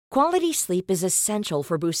Quality sleep is essential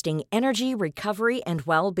for boosting energy, recovery, and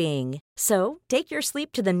well-being. So, take your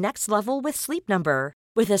sleep to the next level with Sleep Number.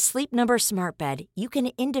 With a Sleep Number smart bed, you can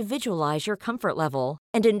individualize your comfort level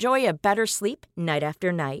and enjoy a better sleep night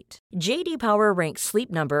after night. J.D. Power ranks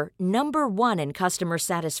Sleep Number number 1 in customer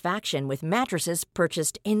satisfaction with mattresses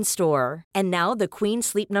purchased in-store. And now the Queen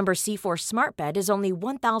Sleep Number C4 smart bed is only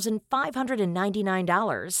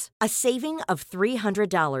 $1,599, a saving of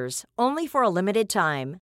 $300, only for a limited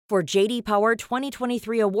time. For J.D. Power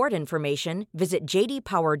 2023 award information, visit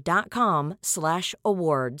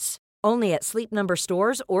jdpower.com/awards. Only at Sleep Number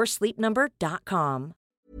stores or sleepnumber.com.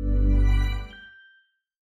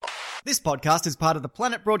 This podcast is part of the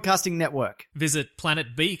Planet Broadcasting Network. Visit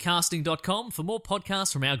planetbcasting.com for more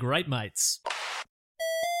podcasts from our great mates.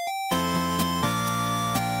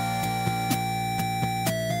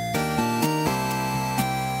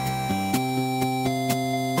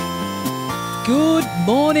 Good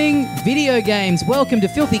morning, video games. Welcome to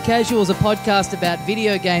Filthy Casuals, a podcast about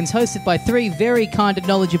video games hosted by three very kind and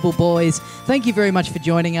knowledgeable boys. Thank you very much for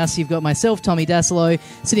joining us. You've got myself, Tommy Dasilo,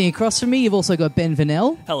 sitting across from me. You've also got Ben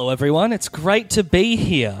Vanel. Hello, everyone. It's great to be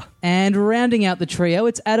here. And rounding out the trio,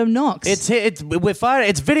 it's Adam Knox. We're fine.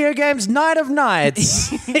 It's Video Games Night of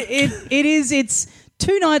Nights. It's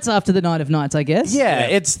 2 nights after the Night of Nights, I guess. Yeah,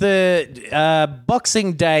 it's the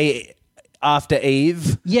Boxing Day after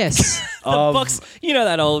Eve. Yes. You know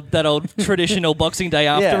that old traditional Boxing Day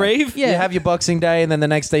after Eve? Yeah. You have your Boxing Day, and then the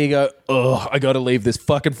next day you go, oh, I got to leave this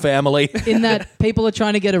fucking family. In that people are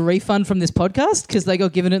trying to get a refund from this podcast because they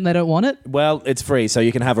got given it and they don't want it. Well, it's free, so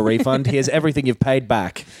you can have a refund. Here's everything you've paid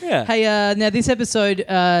back. Yeah. Hey, now this episode,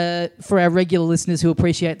 for our regular listeners who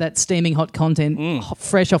appreciate that steaming hot content,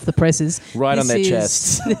 fresh off the presses. Right on this their is-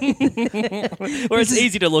 chests. Where it's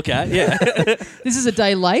easy to look at, yeah. This is a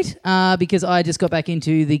day late because I just got back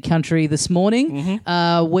into the country this morning.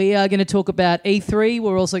 We are going to talk about E3.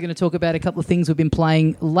 We're also going to talk about a couple of things we've been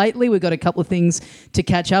playing lately. We've got a couple of things to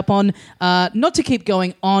catch up on. Not to keep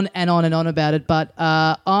going on and on and on about it, but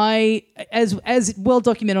I, as well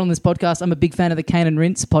documented on this podcast, I'm a big fan of the Cane and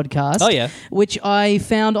Rinse podcast. Oh, yeah. Which I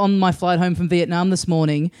found on my flight home from Vietnam this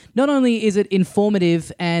morning. Not only is it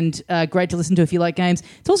informative and great to listen to if you like games,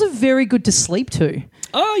 it's also very good to sleep to.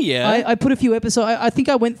 Oh, yeah. I put a few episodes. I think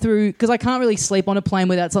I went through, because I can't really sleep on a plane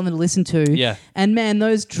without something to listen to. Yeah. And man,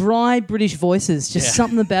 those dry British voices, just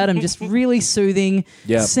something about them, just really soothing.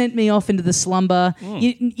 Yeah. Sent me off into the slumber.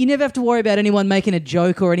 You never have to worry about anyone making a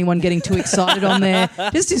joke or anyone getting too excited on there.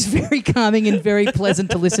 Just is very calming and very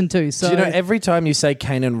pleasant to listen to. So Do you know, every time you say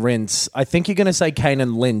Cane and Rinse, I think you're going to say Cane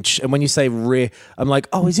and Lynch. And when you say I'm like,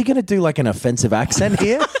 oh, is he going to do like an offensive accent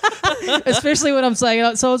here? especially when I'm saying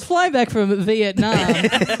it. So I was flying back from Vietnam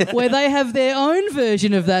where they have their own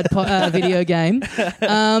version of that video game.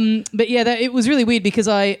 But yeah, it was really weird because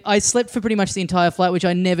I slept for pretty much the entire flight, which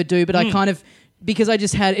I never do, but I kind of... Because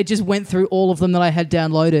it just went through all of them that I had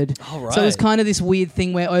downloaded. Oh, right. So it was kind of this weird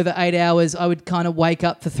thing where over 8 hours I would kind of wake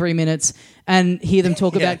up for 3 minutes and hear them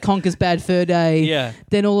talk about Conker's Bad Fur Day. Yeah.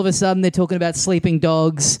 Then all of a sudden they're talking about sleeping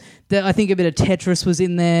dogs. I think a bit of Tetris was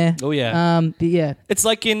in there. Oh, yeah. But yeah. It's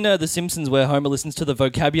like in The Simpsons where Homer listens to the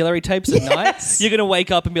vocabulary tapes at night. You're going to wake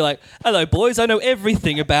up and be like, hello, boys, I know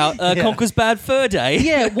everything about Conker's Bad Fur Day.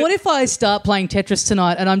 Yeah, what if I start playing Tetris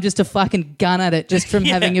tonight and I'm just a fucking gun at it just from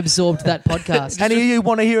having absorbed that podcast? Any of you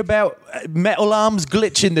want to hear about Metal Arm's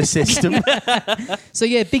glitch in the system? So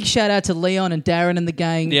yeah, big shout out to Leon and Darren and the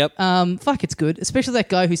gang. Yep. Fuck, it's good. Especially that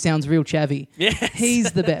guy who sounds real chavvy. Yes.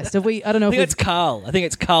 He's the best. I don't know I if think it's Carl. I think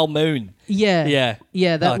it's Carl Moon. Yeah. Yeah.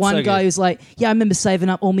 Yeah, that Oh, it's one so guy good. who's like, yeah, I remember saving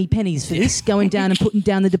up all me pennies for this, going down and putting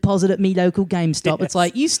down the deposit at me local GameStop. Yes. It's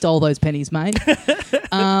like, you stole those pennies, mate.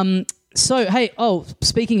 So, hey,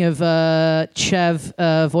 speaking of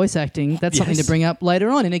chav voice acting, that's something to bring up later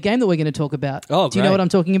on in a game that we're going to talk about. Oh, do you know great. what I'm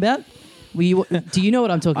talking about? Do you know what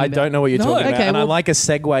I'm talking about? I don't know what you're talking about. Okay, And I well- like a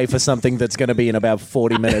segue for something that's going to be in about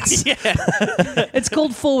 40 minutes. It's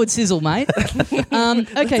called Forward Sizzle, mate.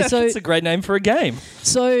 Okay, so It's a great name for a game.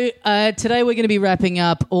 So today we're going to be wrapping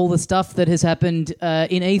up all the stuff that has happened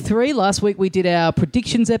in E3. Last week we did our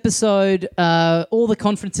predictions episode. All the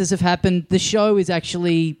conferences have happened. The show is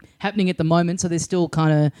actually happening at the moment, so there's still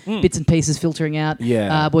kind of bits and pieces filtering out.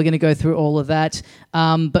 Yeah. We're going to go through all of that.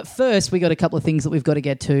 But first, we got a couple of things that we've got to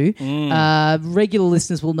get to. Regular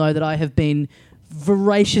listeners will know that I have been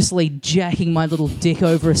voraciously jacking my little dick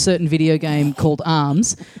over a certain video game called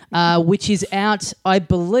ARMS, which is out, I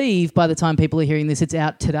believe, by the time people are hearing this, it's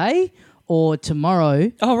out today or tomorrow,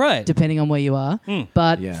 Oh, right. depending on where you are.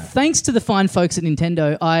 But Yeah. thanks to the fine folks at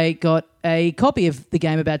Nintendo, I got a copy of the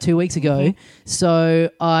game about 2 weeks ago. So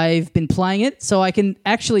I've been playing it so I can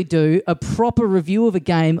actually do a proper review of a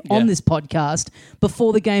game on this podcast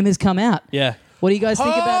before the game has come out. Yeah. What do you guys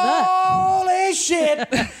think about Holy shit!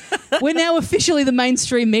 that? We're now officially the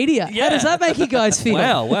mainstream media. Yeah. How does that make you guys feel?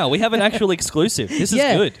 Wow. We have an actual exclusive. This is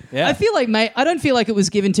good. Yeah. I feel like, mate, I don't feel like it was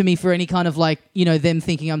given to me for any kind of like, them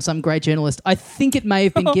thinking I'm some great journalist. I think it may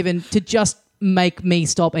have been given to just make me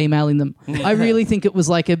stop emailing them. I really think it was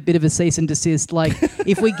like a bit of a cease and desist. Like,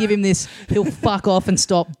 if we give him this, he'll fuck off and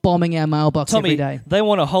stop bombing our mailbox Tommy, every day. they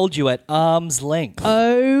want to hold you at arm's length.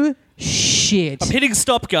 Oh, shit. Hitting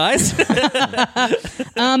stop, guys.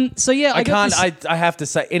 So, yeah, I got this. I have to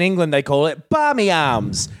say, in England they call it barmy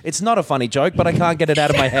arms. It's not a funny joke, but I can't get it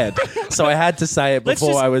out of my head. So I had to say it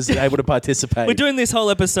before I was able to participate. We're doing this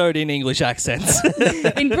whole episode in English accents.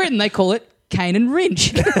 In Britain, they call it Cane and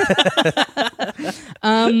Wrench.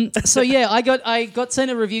 So yeah, I got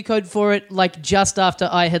sent a review code for it like just after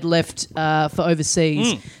I had left for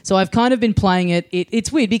overseas. So I've kind of been playing it.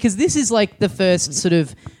 It's weird because this is like the first sort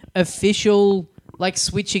of official like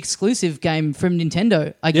Switch exclusive game from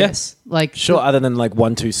Nintendo, I guess. Like Sure, other than like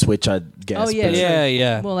 1-2 Switch, I guess. Oh yeah, but Yeah, true.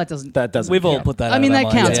 yeah. Well, that doesn't. that doesn't. We've all count. put that I out mean of that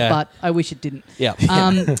our counts, minds, yeah. but I wish it didn't. Yeah.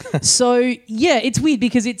 So yeah, it's weird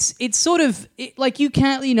because it's sort of like you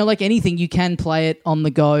can't, like anything, you can play it on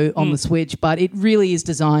the go on the Switch, but it really is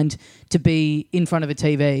designed to be in front of a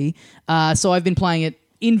TV. So I've been playing it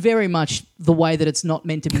in very much the way that it's not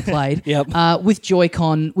meant to be played. Yep. With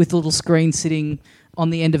Joy-Con, with a little screen sitting on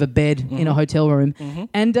the end of a bed in a hotel room.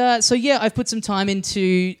 And so, yeah, I've put some time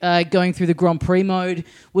into going through the Grand Prix mode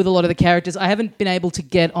with a lot of the characters. I haven't been able to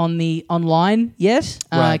get on the online yet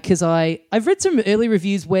because I've read some early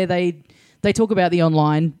reviews where they talk about the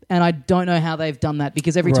online, and I don't know how they've done that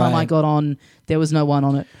because every time I got on, there was no one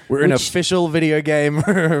on it. We're an official video game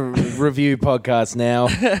review podcast now.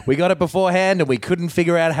 We got it beforehand and we couldn't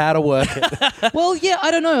figure out how to work it. Well, yeah,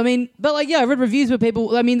 I don't know. I mean, but like, yeah, I read reviews where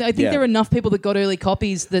people. I mean, I think there are enough people that got early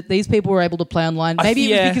copies that these people were able to play online.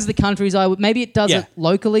 Maybe it was because the countries maybe it does it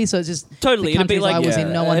locally, so it's just Totally. The It'd be countries like I was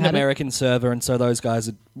in, no one an had it. American server, and so those guys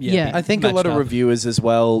would I think a lot of reviewers as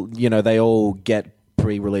well, they all get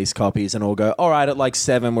pre-release copies and all go, all right, at like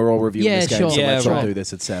 7 we're all reviewing this game, so let's all do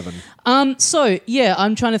this at 7. So yeah,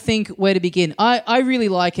 I'm trying to think where to begin. I really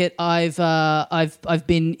like it. I've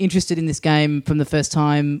been interested in this game from the first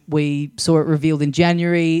time we saw it revealed in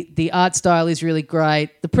January. The art style is really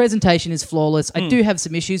great. The presentation is flawless. I do have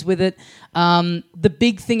some issues with it. The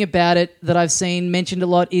big thing about it that I've seen mentioned a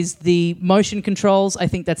lot is the motion controls. I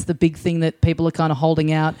think that's the big thing that people are kind of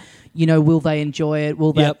holding out. Will they enjoy it?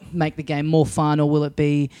 Will that make the game more fun, or will it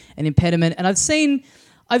be an impediment? And I've seen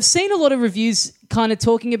a lot of reviews kind of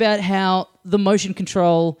talking about how the motion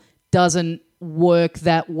control doesn't work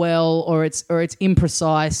that well, or it's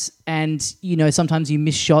imprecise, and sometimes you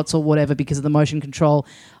miss shots or whatever because of the motion control.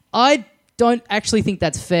 I don't actually think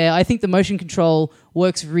that's fair. I think the motion control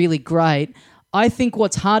works really great. I think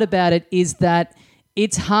what's hard about it is that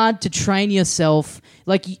it's hard to train yourself.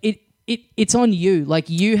 Like it's on you. Like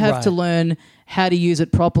you have to learn how to use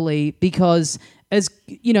it properly because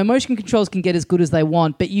motion controls can get as good as they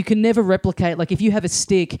want, but you can never replicate. Like if you have a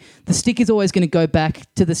stick, the stick is always going to go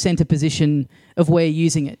back to the center position of where you're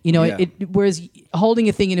using it. Whereas holding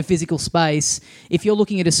a thing in a physical space, if you're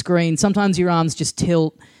looking at a screen, sometimes your arms just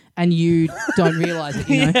tilt and you don't realize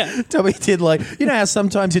it, Tommy did how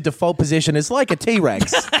sometimes your default position is like a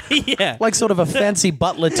T-Rex. Yeah. Like sort of a fancy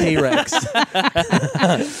butler T-Rex.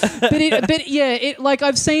 Like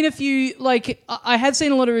I've seen a few, like I have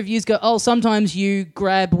seen a lot of reviews go, oh, sometimes you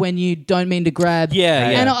grab when you don't mean to grab. Yeah.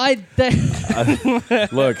 And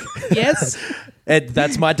Look. Yes.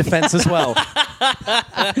 That's my defense as well.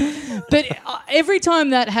 But every time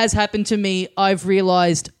that has happened to me, I've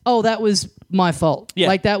realized, oh, that was my fault. Yeah.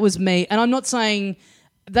 Like that was me. And I'm not saying...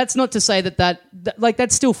 That's not to say that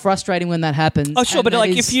that's still frustrating when that happens. Oh, sure, and but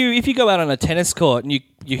like if you go out on a tennis court and you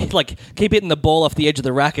like keep hitting the ball off the edge of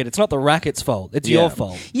the racket, it's not the racket's fault. It's your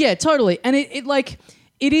fault. Yeah, totally. And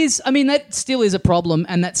it is, I mean, that still is a problem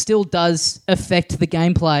and that still does affect the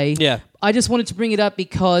gameplay. Yeah. I just wanted to bring it up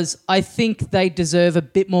because I think they deserve a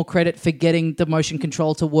bit more credit for getting the motion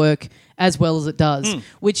control to work as well as it does,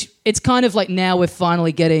 which it's kind of like now we're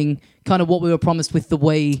finally getting kind of what we were promised with the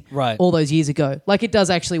Wii all those years ago. Like it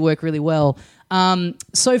does actually work really well.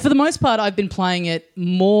 So for the most part, I've been playing it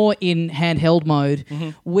more in handheld mode,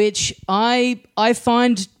 which I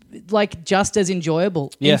find like just as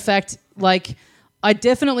enjoyable. Yeah. In fact, like I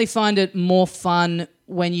definitely find it more fun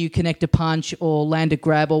when you connect a punch or land a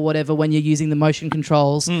grab or whatever when you're using the motion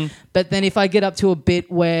controls. But then if I get up to a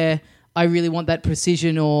bit where I really want that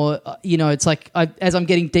precision or, it's like as I'm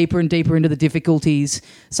getting deeper and deeper into the difficulties,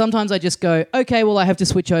 sometimes I just go, okay, well, I have to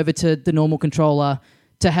switch over to the normal controller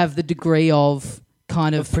to have the degree of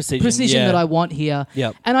kind of precision that I want here.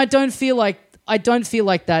 Yep. And I don't feel like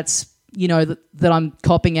that's, that I'm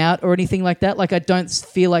copping out or anything like that. Like, I don't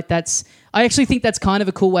feel like that's... I actually think that's kind of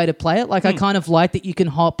a cool way to play it. Like, I kind of like that you can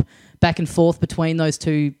hop back and forth between those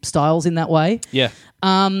two styles in that way. Yeah.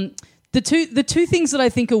 The two things that I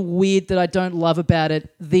think are weird that I don't love about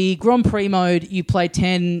it, the Grand Prix mode, you play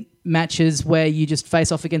 10 matches where you just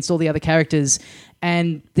face off against all the other characters,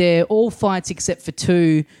 and they're all fights except for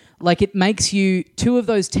 2. Like, it makes you... 2 of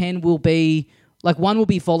those 10 will be... Like, one will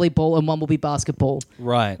be volleyball and one will be basketball.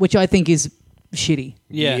 Right. Which I think is shitty.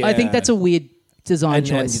 Yeah. I think that's a weird design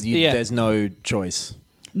choice. There's no choice.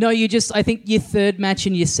 No, I think your 3rd match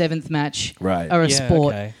and your 7th match are a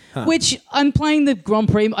sport. Okay. Which I'm playing the Grand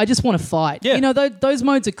Prix, I just want to fight. Yeah. Those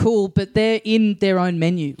modes are cool, but they're in their own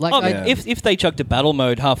menu. Like, if they chucked a battle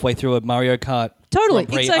mode halfway through a Mario Kart Totally,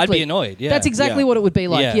 Grand Prix, exactly. I'd be annoyed. Yeah. That's exactly what it would be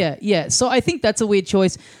like. Yeah. Yeah. So I think that's a weird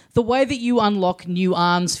choice. The way that you unlock new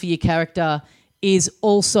arms for your character is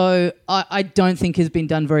also, I don't think has been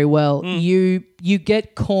done very well. You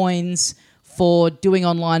get coins for doing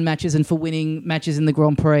online matches and for winning matches in the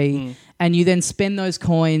Grand Prix, and you then spend those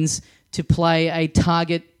coins to play a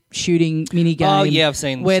target shooting mini game. Oh, yeah, I've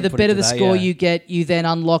seen where some the footage better of the that, score yeah. you get, you then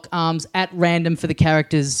unlock arms at random for the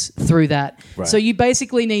characters through that. Right. So you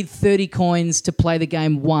basically need 30 coins to play the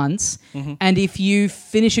game once, and if you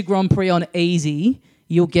finish a Grand Prix on easy,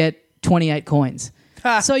 you'll get 28 coins.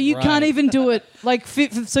 So you can't even do it like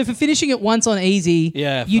so for finishing it once on easy,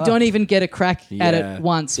 you don't even get a crack at it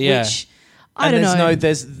once, which I don't know.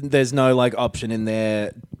 There's no like option in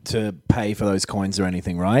there to pay for those coins or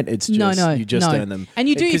anything, right? It's just you just earn them. And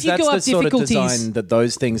you do if you go up that's the sort of difficulties design that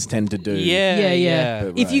those things tend to do. Yeah.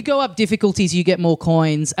 But If you go up difficulties, you get more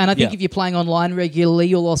coins, and I think if you're playing online regularly,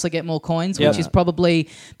 you'll also get more coins, which is probably.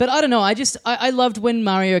 But I don't know. I loved when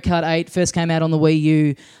Mario Kart 8 first came out on the Wii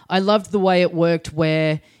U. I loved the way it worked,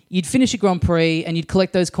 where you'd finish a Grand Prix and you'd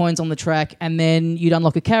collect those coins on the track, and then you'd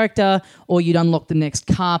unlock a character, or you'd unlock the next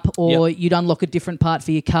cup, or you'd unlock a different part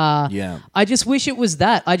for your car. Yeah. I just wish it was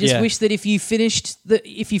that. I just wish that if you finished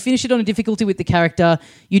it on a difficulty with the character,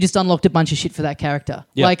 you just unlocked a bunch of shit for that character.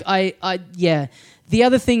 Yep. Like The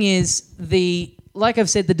other thing is like I've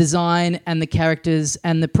said, the design and the characters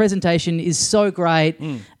and the presentation is so great,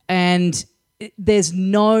 and there's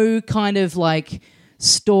no kind of like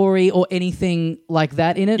story or anything like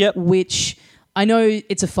that in it, which I know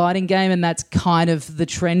it's a fighting game, and that's kind of the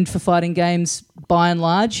trend for fighting games by and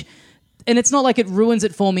large. And it's not like it ruins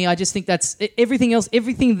it for me. I just think that's everything else.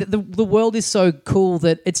 Everything the world is so cool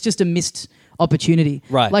that it's just a missed opportunity.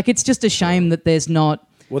 Right. Like, it's just a shame that there's not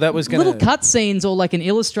little cutscenes or like an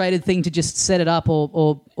illustrated thing to just set it up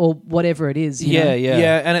or whatever it is. You know?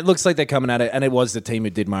 Yeah, and it looks like they're coming at it, and it was the team who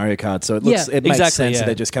did Mario Kart, so it makes sense that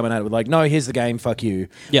they're just coming at it with like, no, here's the game, fuck you.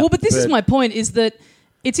 Yeah. Well, but this is my point, is that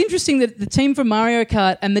it's interesting that the team from Mario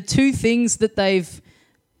Kart and the two things that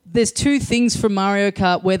there's two things from Mario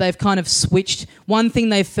Kart where they've kind of switched. One thing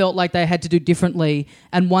they felt like they had to do differently,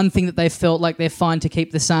 and one thing that they felt like they're fine to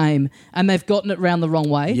keep the same, and they've gotten it round the wrong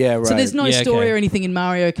way. Yeah, right. So there's no story or anything in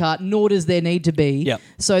Mario Kart, nor does there need to be. Yep.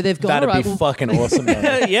 So they've gone, That'd be fucking awesome,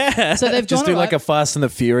 though. Yeah. So they've Just gone, do like a Fast and the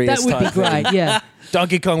Furious that would be type thing. great, yeah.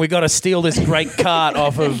 Donkey Kong, we got to steal this great cart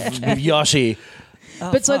off of Yoshi.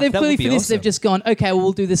 But so they've clearly for this, they've just gone, okay, well,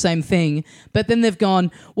 we'll do the same thing. But then they've gone,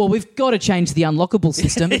 well, we've got to change the unlockable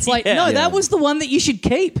system. It's like, that was the one that you should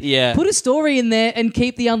keep. Yeah. Put a story in there and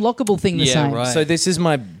keep the unlockable thing the same. Right. So this is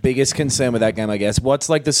my biggest concern with that game, I guess. What's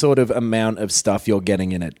like the sort of amount of stuff you're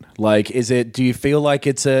getting in it? Like, do you feel like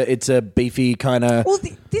it's a beefy kind of... Well,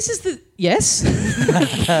 this is the... Yes.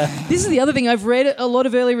 This is the other thing. I've read a lot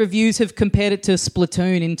of early reviews have compared it to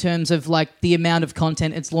Splatoon in terms of like the amount of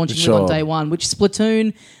content it's launching with on day one, which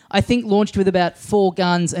Splatoon, I think, launched with about 4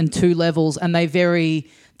 guns and 2 levels, and they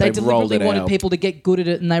deliberately wanted people to get good at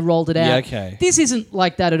it, and they rolled it out. Yeah, okay. This isn't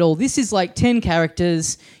like that at all. This is like 10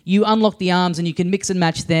 characters. You unlock the arms and you can mix and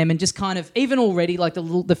match them, and just kind of, even already, like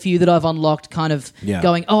the few that I've unlocked, kind of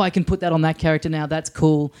going, oh, I can put that on that character now. That's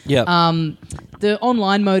cool. Yeah. The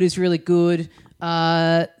online mode is really good.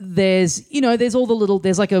 There's all the little,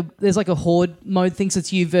 there's like a horde mode thing, so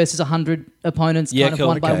it's you versus 100 opponents, kind of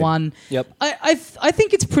one by one. Yep. I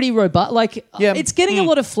think it's pretty robust. Like, it's getting a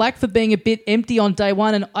lot of flack for being a bit empty on day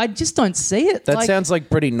one, and I just don't see it. That sounds like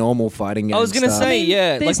pretty normal fighting game. I was going to say,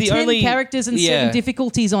 there's like the 10 only characters and 7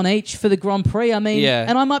 difficulties on each for the Grand Prix. I mean,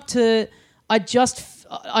 and I'm up to,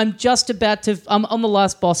 I'm just about to. I'm on the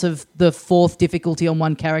last boss of the 4th difficulty on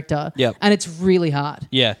one character. Yep. And it's really hard.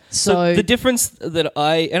 Yeah. So the difference that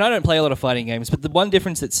I don't play a lot of fighting games, but the one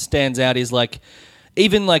difference that stands out is like,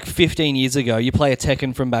 even like 15 years ago, you play a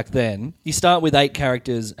Tekken from back then, you start with 8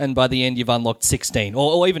 characters, and by the end you've unlocked 16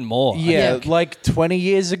 or even more. Yeah, like 20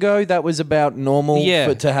 years ago, that was about normal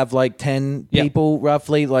to have like 10 people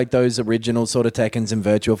roughly, like those original sort of Tekkens and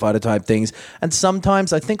Virtua Fighter type things. And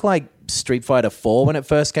sometimes I think like Street Fighter 4 when it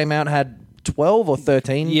first came out had 12 or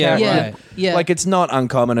 13 characters. Right. Yeah. Like it's not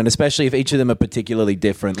uncommon, and especially if each of them are particularly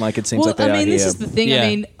different, like it seems like they are here. This is the thing. Yeah. I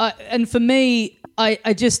mean, and for me,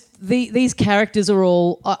 I just these characters are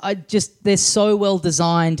all they're so well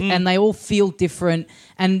designed and they all feel different,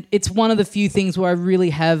 and it's one of the few things where I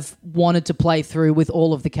really have wanted to play through with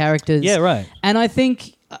all of the characters. Yeah, right. And I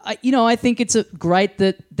think I think it's great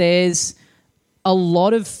that there's a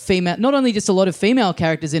lot of female, not only just a lot of female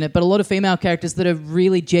characters in it, but a lot of female characters that are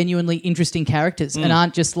really genuinely interesting characters and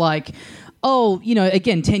aren't just like, oh,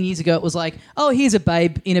 again, 10 years ago it was like, oh, here's a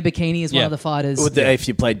babe in a bikini as one of the fighters. Well, if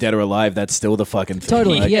you play Dead or Alive, that's still the fucking thing.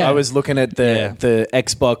 Totally, Like, yeah. I was looking at the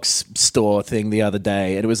Xbox store thing the other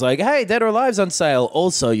day, and it was like, hey, Dead or Alive's on sale.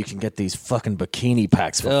 Also, you can get these fucking bikini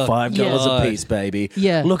packs for $5 God. a piece, baby.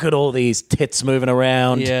 Yeah. Look at all these tits moving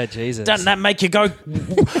around. Yeah, Jesus. Doesn't that make you go...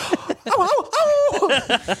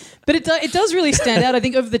 But it does really stand out. I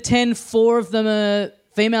think of the 10, 4 of them are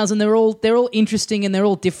females, and they're all interesting and they're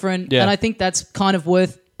all different. Yeah. And I think that's kind of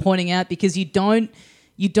worth pointing out because you don't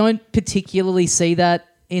particularly see that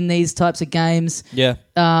in these types of games. Yeah.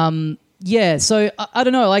 So I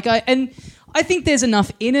don't know. Like I think there's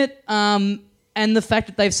enough in it. And the fact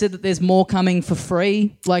that they've said that there's more coming for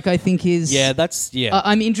free, like I think is... Yeah, that's... Yeah.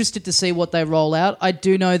 I'm interested to see what they roll out. I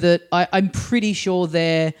do know that I'm pretty sure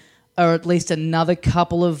there are at least another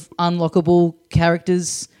couple of unlockable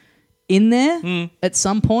characters in there at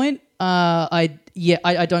some point. I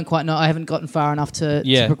don't quite know. I haven't gotten far enough to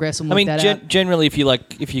progress and work that out. Generally, if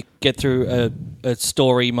you get through a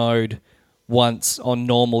story mode once on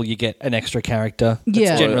normal, you get an extra character. That's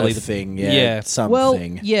Yeah. generally a the thing.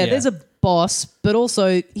 Something. There's a boss, but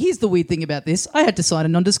also here's the weird thing about this. I had to sign a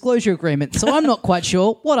non-disclosure agreement, so I'm not quite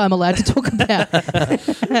sure what I'm allowed to talk about.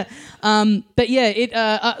 But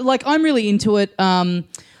yeah, I'm really into it.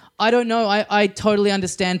 I don't know. I totally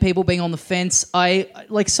understand people being on the fence.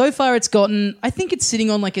 So far it's gotten, I think it's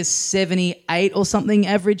sitting on like a 78 or something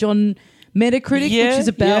average on Metacritic, which is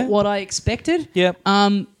about what I expected. Yeah.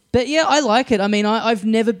 But yeah, I like it. I mean, I've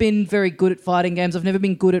never been very good at fighting games. I've never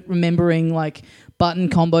been good at remembering like button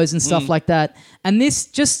combos and stuff like that. And this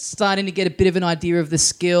just starting to get a bit of an idea of the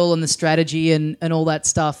skill and the strategy and all that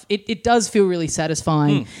stuff. It does feel really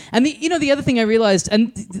satisfying. And the other thing I realized,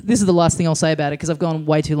 and this is the last thing I'll say about it because I've gone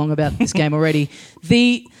way too long about this game already.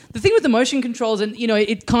 The thing with the motion controls, and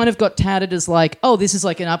it kind of got touted as like, oh, this is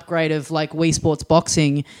like an upgrade of like Wii Sports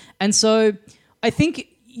boxing. And so I think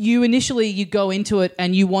you go into it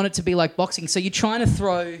and you want it to be like boxing. So you're trying to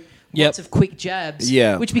throw lots of quick jabs,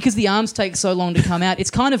 which because the arms take so long to come out, it's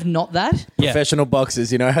kind of not that. Professional boxers,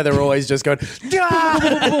 how they're always just going,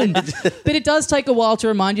 But it does take a while to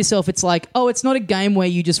remind yourself it's like, oh, it's not a game where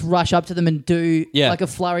you just rush up to them and do like a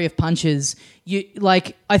flurry of punches.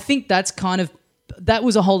 I think that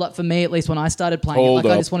was a hold up for me, at least when I started playing it.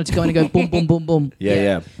 I just wanted to go in and go boom, boom, boom, boom.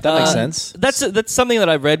 Yeah. That makes sense. That's something that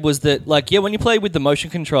I read was that when you play with the motion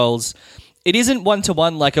controls, it isn't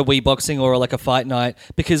one-to-one like a Wii Boxing or like a Fight Night,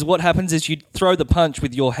 because what happens is you throw the punch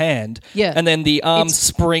with your hand and then the arm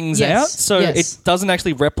springs out, so it doesn't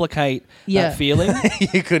actually replicate that feeling.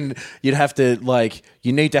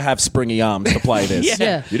 You need to have springy arms to play this.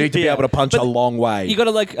 You need to be able to punch a long way. You got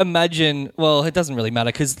to imagine, well, it doesn't really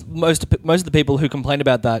matter because most of the people who complain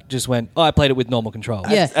about that just went, oh, I played it with normal controls.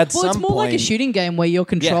 Yeah. At it's more like a shooting game where you're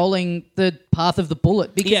controlling the path of the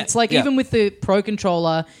bullet, because it's like even with the Pro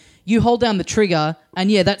Controller, you hold down the trigger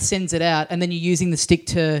and that sends it out, and then you're using the stick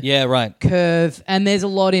to curve. And there's a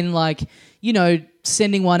lot in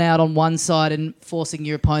sending one out on one side and forcing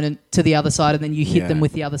your opponent to the other side, and then you hit them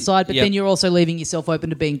with the other side. But then you're also leaving yourself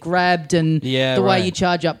open to being grabbed, and the way you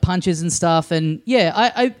charge up punches and stuff. And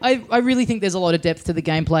I really think there's a lot of depth to the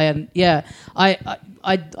gameplay. And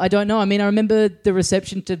I don't know. I mean, I remember the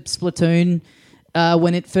reception to Splatoon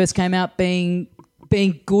when it first came out being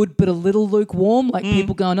good but a little lukewarm, like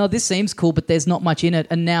people going, oh, this seems cool but there's not much in it,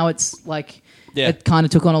 and now it's like it kind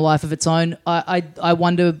of took on a life of its own. I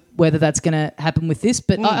wonder whether that's going to happen with this,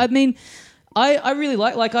 but I mean I really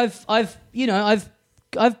like I've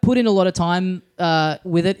I've put in a lot of time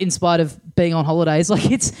with it in spite of being on holidays.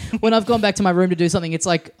 Like it's when I've gone back to my room to do something, it's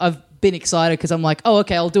like I've been excited because I'm like, oh,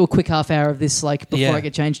 okay, I'll do a quick half hour of this like before I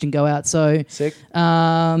get changed and go out. So sick.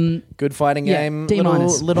 Good fighting game.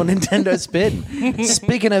 Little Nintendo spin.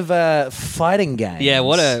 Speaking of fighting games. Yeah,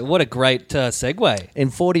 what a great segue. In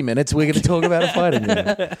 40 minutes, we're going to talk about a fighting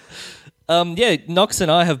game. Knox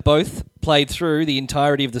and I have both played through the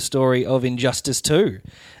entirety of the story of Injustice 2.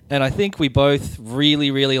 And I think we both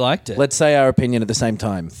really, really liked it. Let's say our opinion at the same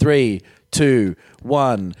time. 3, 2,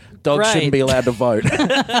 1. Dogs shouldn't be allowed to vote.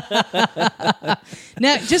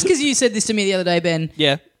 Now, just because you said this to me the other day, Ben,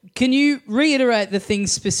 can you reiterate the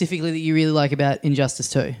things specifically that you really like about Injustice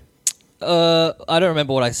 2? I don't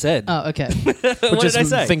remember what I said. Oh, okay. What just did I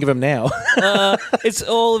say? Think of them now. It's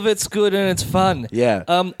all of it's good and it's fun. Yeah.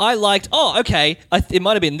 I liked... Oh, okay. It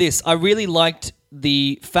might have been this. I really liked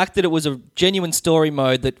the fact that it was a genuine story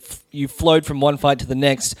mode that you flowed from one fight to the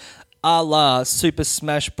next, a la Super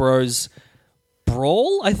Smash Bros.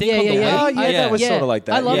 Brawl, I think. That was sort of like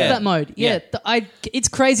that. I loved that mode. It's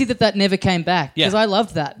crazy that never came back because I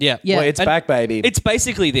loved that. Yeah. Well, it's back, baby. It's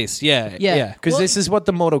basically this. Yeah. Because this is what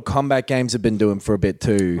the Mortal Kombat games have been doing for a bit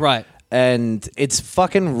too. Right. And it's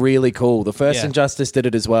fucking really cool. The first Injustice did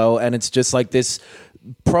it as well, and it's just like this,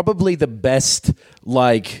 probably the best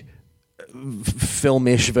like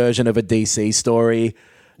filmish version of a DC story.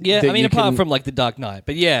 Yeah, I mean, apart from like The Dark Knight,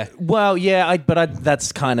 but yeah. Well, yeah, but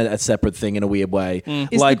that's kind of a separate thing in a weird way.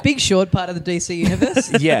 Is The Big Short part of the DC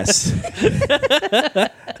universe? Yes.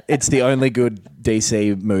 It's the only good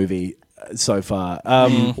DC movie so far.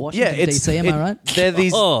 Washington DC, am I right?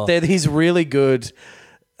 They're these really good...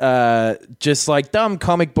 just like dumb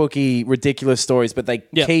comic booky ridiculous stories, but they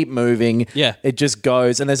keep moving. Yeah. It just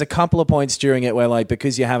goes. And there's a couple of points during it where like,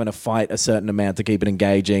 because you're having to fight a certain amount to keep it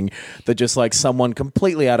engaging, that just like someone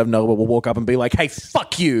completely out of nowhere will walk up and be like, hey,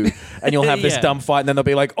 fuck you. And you'll have this dumb fight and then they'll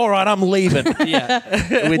be like, all right, I'm leaving.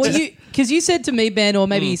 Because you said to me, Ben, or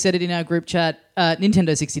maybe you said it in our group chat,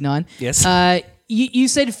 Nintendo 69. Yes. You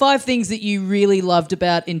said 5 things that you really loved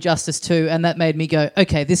about Injustice 2, and that made me go,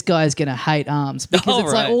 okay, this guy is going to hate ARMS. Because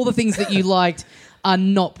it's like all the things that you liked are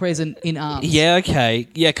not present in ARMS. Yeah, okay.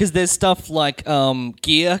 Yeah, because there's stuff like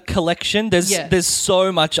gear collection. There's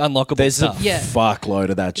so much unlockable stuff. There's a fuckload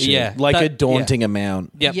of that shit. Yeah. Like a daunting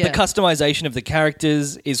amount. Yeah, the customization of the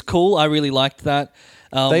characters is cool. I really liked that.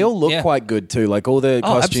 They all look quite good too. Like all the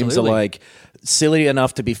costumes are like silly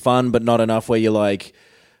enough to be fun, but not enough where you're like...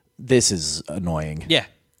 This is annoying. Yeah.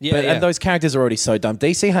 And those characters are already so dumb.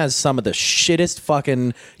 DC has some of the shittest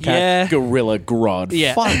fucking Gorilla Grodd.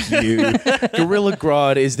 Yeah. Fuck you. Gorilla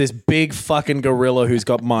Grodd is this big fucking gorilla who's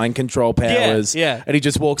got mind control powers. Yeah. And he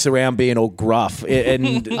just walks around being all gruff.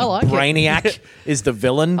 And Brainiac is the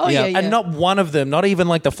villain. And not one of them, not even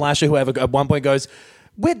like the Flash or whoever, at one point goes...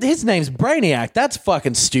 His name's Brainiac. That's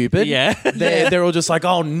fucking stupid. Yeah. They're all just like,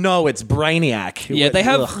 oh no, it's Brainiac. Yeah, they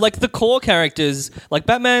have like the core characters, like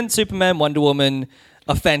Batman, Superman, Wonder Woman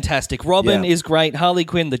are fantastic. Robin is great. Harley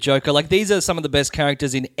Quinn, the Joker. Like these are some of the best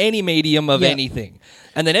characters in any medium of anything.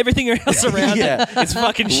 And then everything else around it, it's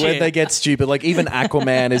fucking shit. When they get stupid, like even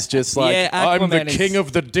Aquaman is just like, I'm the king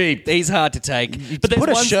of the deep. He's hard to take. But put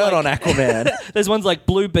a shirt on Aquaman. There's ones like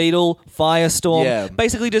Blue Beetle, Firestorm,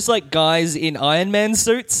 basically just like guys in Iron Man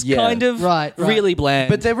suits, kind of. Right. Really bland.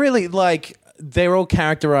 But they're really like... They're all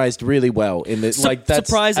characterized really well in this. Like that's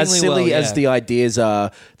surprisingly as silly well, as the ideas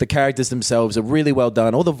are. The characters themselves are really well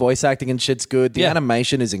done. All the voice acting and shit's good. The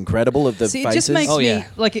animation is incredible of the faces. It just makes me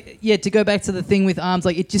like to go back to the thing with ARMS.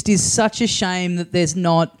 Like it just is such a shame that there's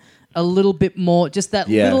not a little bit more, just that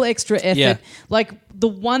little extra effort. Yeah. Like the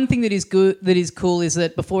one thing that is good, that is cool, is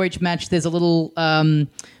that before each match there's a little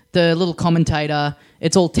the little commentator.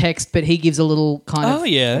 It's all text, but he gives a little kind of... Oh,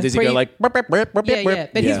 yeah. Does he go like... Yeah.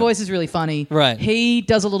 But his voice is really funny. Right. He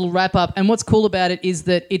does a little wrap-up, and what's cool about it is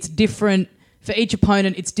that it's different... For each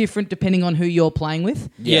opponent, it's different depending on who you're playing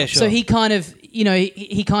with. Yeah, sure. So he kind of,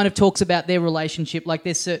 he kind of talks about their relationship. Like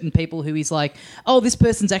there's certain people who he's like, oh, this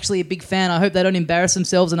person's actually a big fan. I hope they don't embarrass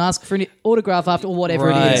themselves and ask for an autograph after or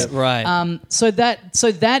whatever it is. Right. So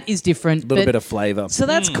that is different. A little bit of flavour. So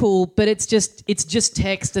that's cool, but it's just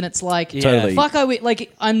text, and it's like, Totally. fuck.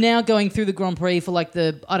 I'm now going through the Grand Prix for like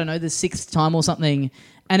the 6th time or something.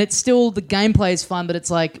 And it's still, the gameplay is fun, but it's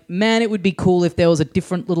like, man, it would be cool if there was a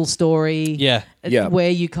different little story where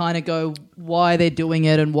you kind of go why they're doing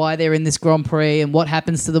it and why they're in this Grand Prix and what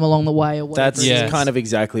happens to them along the way or whatever. That's kind of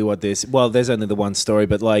exactly what this... Well, there's only the one story,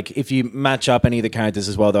 but like if you match up any of the characters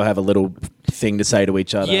as well, they'll have a little thing to say to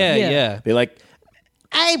each other. Yeah. Be like...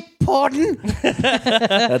 Hey, pardon.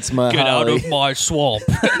 That's my Get out Harley. of my swamp.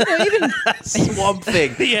 Swamp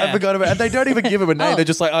Thing. Yeah. I forgot about it. And they don't even give him a name. They're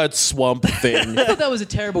just like, it's Swamp Thing. I thought that was a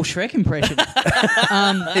terrible Shrek impression.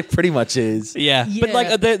 It pretty much is. Yeah. But Yeah.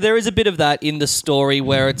 like there is a bit of that in the story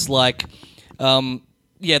where it's like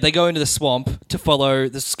they go into the swamp to follow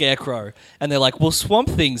the Scarecrow, and they're like, well, Swamp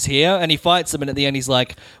Thing's here, and he fights them, and at the end he's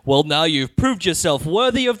like, well, now you've proved yourself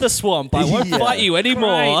worthy of the swamp. I won't fight you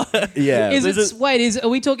anymore. Yeah. Are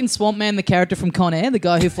we talking Swamp Man, the character from Con Air, the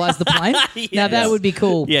guy who flies the plane? Now that would be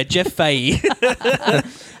cool. Yeah, Jeff Fahey.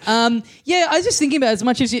 Yeah, I was just thinking about as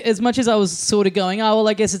much as I was sort of going, oh well,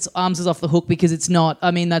 I guess it's Arms is off the hook because it's not.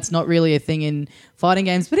 I mean, that's not really a thing in fighting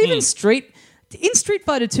games. But even Street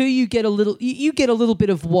Fighter 2, you get a little bit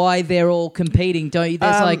of why they're all competing, don't you?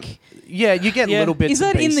 There's Yeah, you get little bits. Is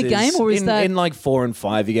that and in the pieces. game, or is that in like 4 and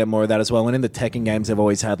 5? You get more of that as well. And in the Tekken games, they've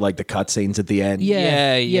always had like the cutscenes at the end.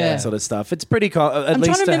 Yeah. That sort of stuff. It's pretty cool. At I'm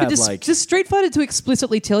least trying to remember. have Does Street Fighter 2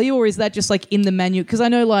 explicitly tell you, or is that just like in the menu? Because I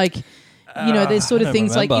know like. There's sort of don't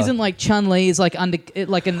things remember. like isn't like Chun-Li is like going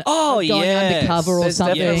undercover or There's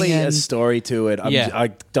something. definitely a and- story to it. Yeah. I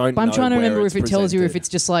don't. But I'm know trying to where remember it's if it tells you if presented. it's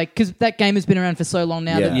just like because that game has been around for so long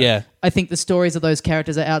now that Yeah. I think the stories of those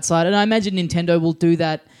characters are outside, and I imagine Nintendo will do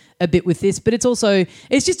that a bit with this. But it's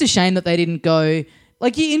just a shame that they didn't go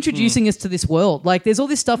like you're introducing us to this world. Like there's all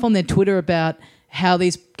this stuff on their Twitter about how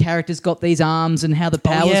these characters got these arms and how the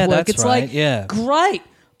powers yeah, work. that's It's right, like yeah. great,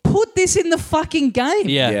 put this in the fucking game.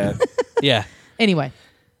 Yeah. Yeah. Anyway.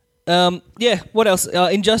 What else?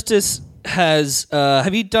 Injustice has.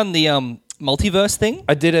 Have you done the multiverse thing?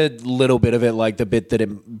 I did a little bit of it, like the bit that it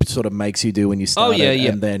sort of makes you do when you start yeah. it,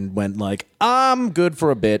 and then went like, I'm good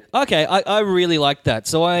for a bit. Okay, I really liked that.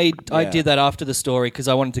 So I did that after the story because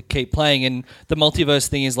I wanted to keep playing. And the multiverse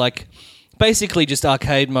thing is like basically just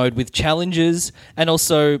arcade mode with challenges, and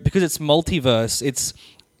also because it's multiverse,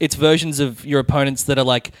 it's versions of your opponents that are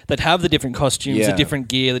like that have the different costumes, the different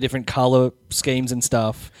gear, the different color schemes and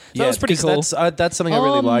stuff. So that was pretty cool. That's something I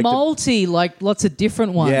really liked. multi, like lots of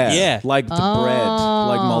different ones. Yeah. Like the bread,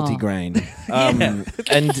 like multigrain.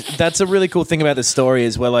 And that's a really cool thing about the story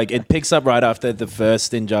is where like it picks up right after the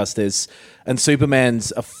first Injustice, and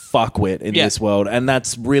Superman's a fuckwit in this world, and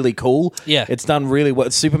that's really cool. Yeah. It's done really well.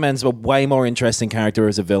 Superman's a way more interesting character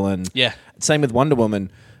as a villain. Yeah. Same with Wonder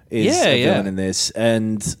Woman. Is a villain in this,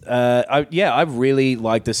 and I really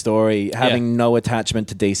like the story, having no attachment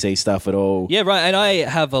to DC stuff at all. Yeah, right. And I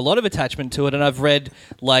have a lot of attachment to it, and I've read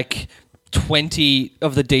like 20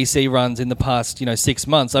 of the DC runs in the past, 6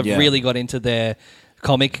 months. I've really got into their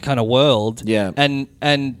comic kind of world. Yeah, and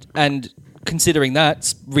considering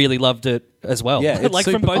that, really loved it as well. Yeah, it's like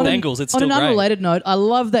from super both cool. angles, it's on still an great. unrelated note, I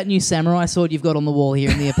love that new samurai sword you've got on the wall here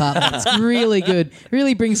in the apartment. It's really good.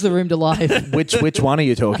 Really brings the room to life. Which one are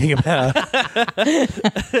you talking about?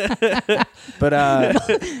 But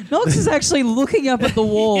Knox is actually looking up at the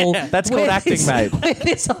wall. That's called acting, mate. Where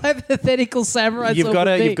this hypothetical samurai you've sword got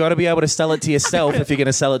would be. you've got to be able to sell it to yourself if you're going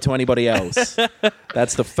to sell it to anybody else.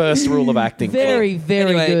 That's the first rule of acting. Very,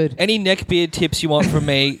 very Anyway, good. Any neckbeard tips you want from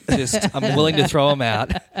me, I'm willing to throw them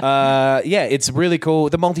out. Yeah, it's really cool.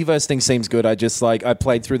 The multiverse thing seems good. I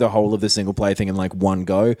played through the whole of the single player thing in like one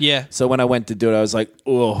go. Yeah. So when I went to do it, I was like,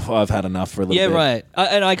 oh, I've had enough for a little bit. Yeah, right.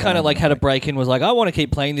 And I kind of like had a break and was like, I want to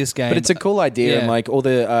keep playing this game. But it's a cool idea, and like all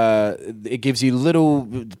the, it gives you little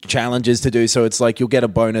challenges to do. So it's like you'll get a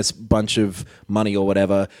bonus bunch of money or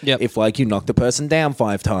whatever if like you knock the person down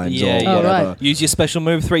 5 times or whatever. right. Use your special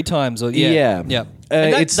move 3 times or Yeah.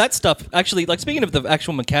 And that stuff actually, like speaking of the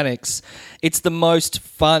actual mechanics, it's the most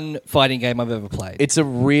fun fighting game I've ever played. It's a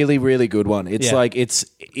really, really good one. It's like it's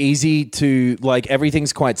easy to like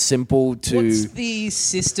everything's quite simple to. What's the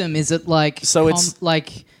system? Is it like So it's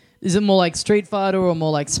like? Is it more like Street Fighter or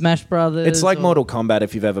more like Smash Brothers? It's like or? Mortal Kombat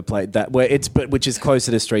if you've ever played that, which is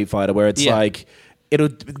closer to Street Fighter, where it's like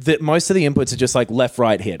most of the inputs are just like left,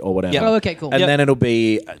 right, hit or whatever. Oh, okay, cool. And then it'll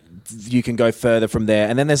be you can go further from there,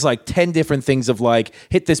 and then there's like 10 different things of like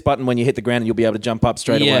hit this button when you hit the ground, and you'll be able to jump up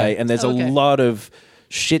straight away. And there's a lot of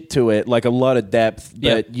shit to it, like a lot of depth,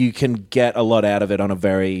 but you can get a lot out of it on a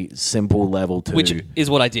very simple level too. Which is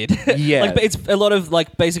what I did. Yeah. Like, it's a lot of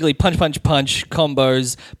like basically punch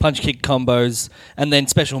combos, punch kick combos, and then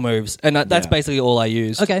special moves. And that's basically all I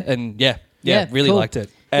used. Okay. And really cool. liked it.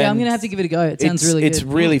 Yeah, I'm And going to have to give it a go. It sounds really good. It's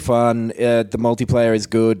really fun. The multiplayer is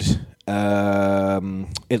good.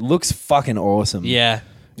 It looks fucking awesome. Yeah.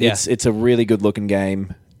 It's a really good looking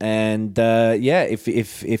game. And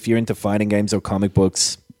if you're into fighting games or comic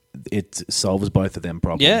books, it solves both of them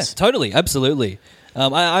problems. Yeah, totally, absolutely.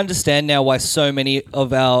 I understand now why so many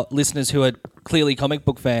of our listeners who are clearly comic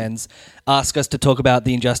book fans ask us to talk about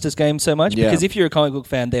the Injustice games so much. Because if you're a comic book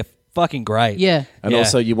fan, they're fucking great. Yeah. And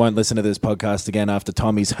also, you won't listen to this podcast again after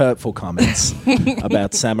Tommy's hurtful comments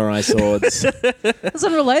about samurai swords. That's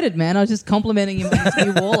unrelated, man. I was just complimenting him on his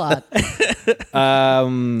new wall art.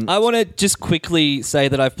 I want to just quickly say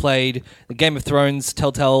that I've played the Game of Thrones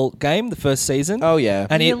Telltale game, the first season. Oh, yeah.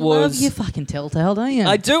 And you it was... love your fucking Telltale, don't you?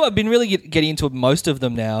 I do. I've been really getting into most of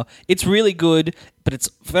them now. It's really good, but it's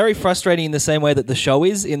very frustrating in the same way that the show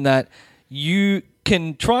is, in that you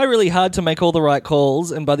can try really hard to make all the right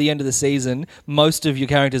calls, and by the end of the season, most of your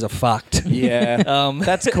characters are fucked. Yeah.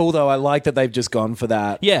 That's cool, though. I like that they've just gone for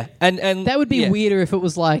that. Yeah. And that would be weirder if it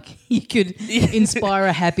was like you could inspire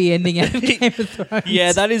a happy ending out of Game of Thrones.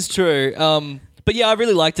 Yeah, that is true. But yeah, I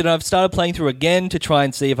really liked it. And I've started playing through again to try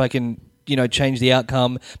and see if I can, change the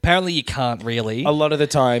outcome. Apparently you can't really. A lot of the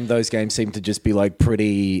time, those games seem to just be like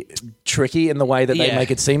pretty tricky in the way that they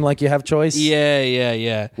make it seem like you have choice.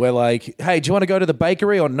 Yeah. We're like, hey, do you want to go to the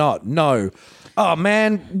bakery or not? No. Oh,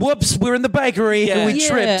 man, whoops, we're in the bakery and we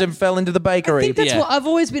tripped and fell into the bakery. I think that's what I've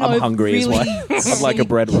always been. I'm hungry really as well. I'd like a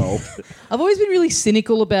bread roll. I've always been really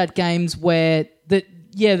cynical about games where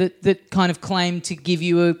that kind of claim to give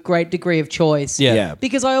you a great degree of choice. Yeah.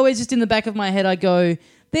 Because I always just in the back of my head I go,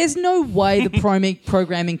 there's no way the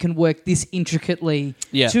programming can work this intricately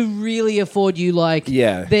to really afford you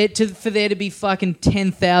for there to be fucking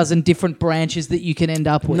 10,000 different branches that you can end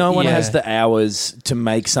up with. No one has the hours to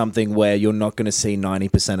make something where you're not going to see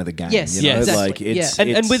 90% of the game. Yes, exactly.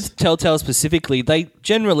 And with Telltale specifically, they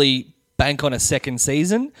generally bank on a second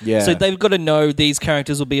season. Yeah. So they've got to know these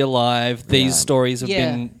characters will be alive. These stories have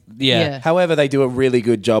been... Yeah. However, they do a really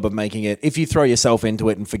good job of making it, if you throw yourself into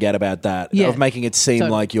it and forget about that, of making it seem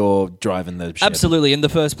like you're driving the ship. Absolutely. In the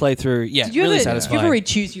first playthrough, really satisfying. Did you ever read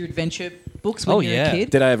Choose Your Adventure books when you were a kid?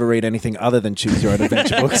 Did I ever read anything other than Choose Your Own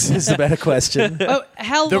Adventure books is the better question.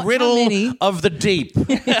 The riddle of the deep.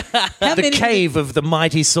 The cave of the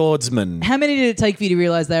mighty swordsman. How many did it take for you to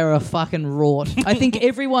realise they were a fucking rort? I think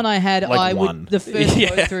every one I had, the first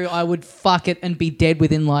go through, I would fuck it and be dead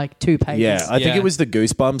within like 2 pages. Yeah, I think it was the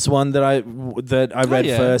Goosebumps one that I read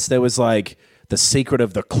first. There was like The Secret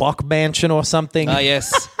of the Clock Mansion or something. Ah,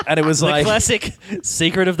 yes. And it was the like... classic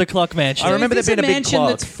Secret of the Clock Mansion. I remember there being a big mansion clock.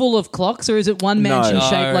 That's full of clocks, or is it one mansion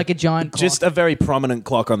shaped like a giant clock? Just a very prominent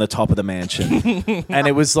clock on the top of the mansion. And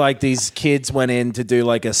it was like these kids went in to do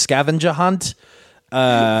like a scavenger hunt.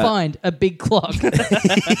 Find a big clock.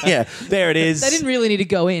 Yeah, there it is. They didn't really need to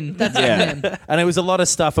go in. That's them. And it was a lot of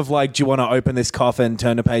stuff of like, do you want to open this coffin,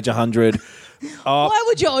 turn to page 100? Why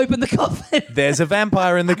would you open the coffin? There's a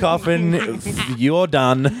vampire in the coffin. You're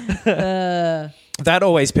done. That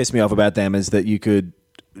always pissed me off about them is that you could...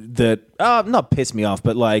 not piss me off,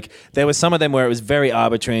 but like there was some of them where it was very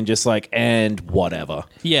arbitrary and just like, and whatever.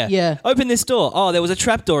 Yeah. Open this door. Oh, there was a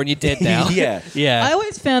trap door and you're dead now. Yeah. I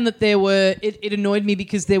always found that there were... It annoyed me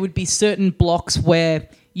because there would be certain blocks where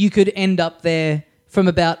you could end up there from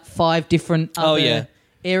about 5 different other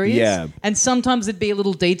areas. Yeah. And sometimes there'd be a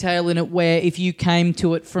little detail in it where if you came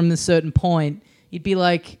to it from a certain point, you'd be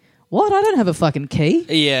like, what? I don't have a fucking key.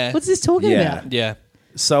 Yeah. What's this talking about? Yeah.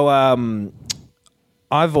 So,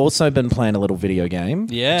 I've also been playing a little video game.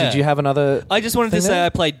 Yeah. Did you have another... I just wanted to say I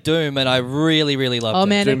played Doom and I really, really loved it. Oh,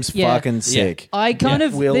 man. Doom's fucking sick. I kind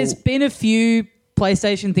of... There's been a few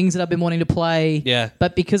PlayStation things that I've been wanting to play. Yeah.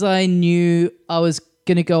 But because I knew I was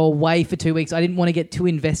going to go away for 2 weeks, I didn't want to get too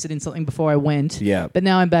invested in something before I went. Yeah. But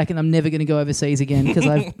now I'm back and I'm never going to go overseas again because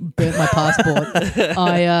I've burnt my passport.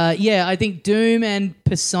 I think Doom and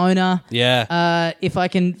Persona. Yeah. If I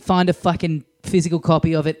can find a fucking physical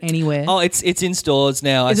copy of it anywhere. Oh, it's in stores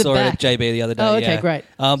now. I saw it at JB the other day. Oh, okay, great.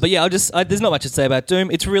 But yeah, there's not much to say about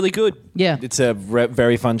Doom. It's really good. Yeah. It's a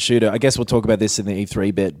very fun shooter. I guess we'll talk about this in the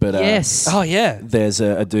E3 bit, but yes. Oh yeah. There's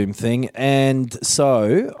a Doom thing. And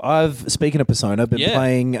so speaking of Persona, been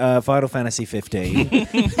playing Final Fantasy 15.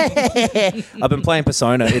 I've been playing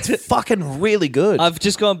Persona. It's fucking really good. I've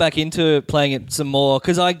just gone back into playing it some more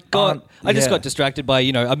because I just got distracted by,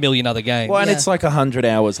 a million other games. Well, and it's like 100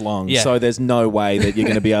 hours long, so there's no way that you're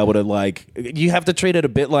going to be able to you have to treat it a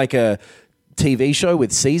bit like a TV show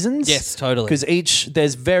with seasons. Yes, totally. Because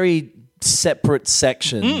there's very separate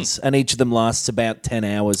sections and each of them lasts about 10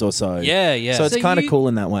 hours or so. Yeah. So it's kind of cool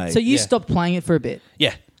in that way. So you stopped playing it for a bit?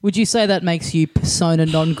 Yeah. Would you say that makes you persona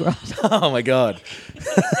non grata? Oh my God.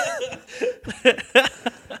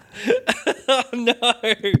 Oh, no.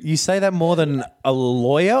 You say that more than a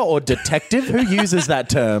lawyer or detective? Who uses that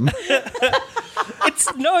term?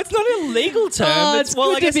 No, it's not a legal term.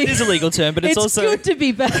 I guess it is a legal term, but it's also good to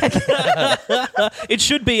be back. It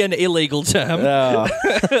should be an illegal term.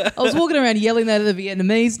 I was walking around yelling that at the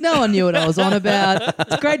Vietnamese. No one knew what I was on about.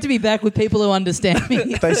 It's great to be back with people who understand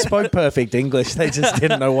me. They spoke perfect English. They just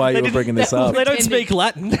didn't know why you were bringing this up. They don't speak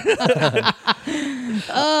Latin.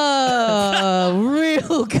 Oh,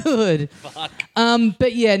 real good. Fuck.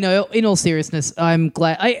 But yeah, no, in all seriousness, I'm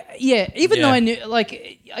glad. Even though I knew,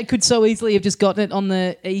 I could so easily have just gotten it on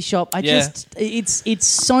the eShop. It's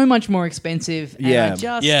so much more expensive. And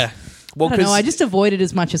Well, I don't know. I just avoid it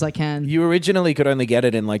as much as I can. You originally could only get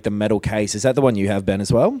it in like the metal case. Is that the one you have, Ben,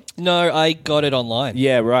 as well? No, I got it online.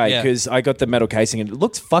 Yeah, right. Because I got the metal casing and it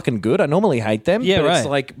looks fucking good. I normally hate them. Yeah, but right. It's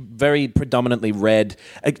like very predominantly red.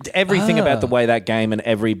 Everything about the way that game and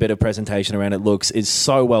every bit of presentation around it looks is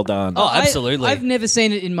so well done. Oh, absolutely. I've never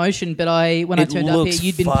seen it in motion, but when I turned up here,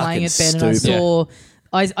 you'd been playing it, Ben, and I saw.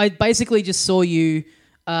 I basically just saw you.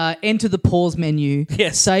 Enter the pause menu,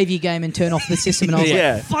 save your game, and turn off the system. And I was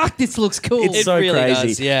like, "Fuck, this looks cool." It's so really crazy.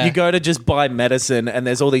 Does, yeah. You go to just buy medicine, and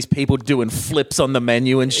there's all these people doing flips on the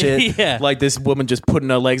menu and shit. Like this woman just putting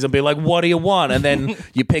her legs and be like, "What do you want?" And then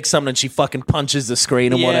you pick something, and she fucking punches the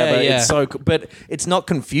screen and whatever. Yeah. It's so, but it's not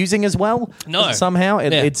confusing as well. No, somehow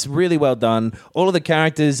it's really well done. All of the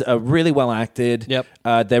characters are really well acted.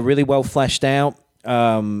 Yep, they're really well fleshed out.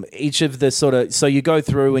 Each of the so you go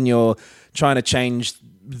through and you're trying to change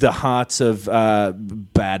the hearts of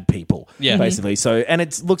bad people, basically. So, and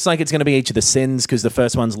it looks like it's going to be each of the sins because the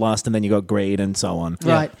first one's lust, and then you got greed, and so on.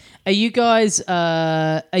 Right? Are you guys?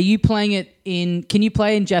 Are you playing it in? Can you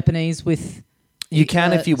play in Japanese with? You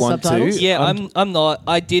can if you want subtitles? to. Yeah, I'm not.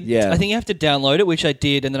 I did. Yeah. I think you have to download it, which I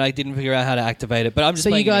did, and then I didn't figure out how to activate it. But I'm just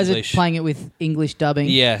so playing you guys in English. are playing it with English dubbing.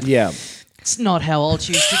 Yeah. It's not how I'll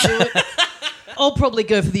choose to do it. I'll probably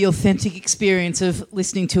go for the authentic experience of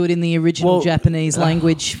listening to it in the original Japanese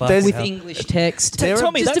language with English text.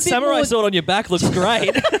 Tommy, that samurai sword on your back looks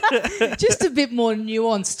great. Just a bit more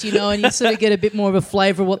nuanced, and you sort of get a bit more of a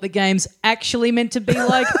flavour of what the game's actually meant to be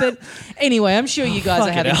like. But anyway, I'm sure you guys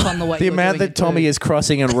are having fun the way the you're amount doing that Tommy is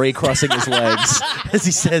crossing and recrossing his legs as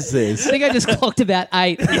he says this. I think I just clocked about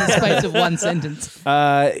 8 in the space of one sentence.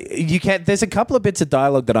 You can. There's a couple of bits of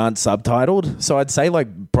dialogue that aren't subtitled, so I'd say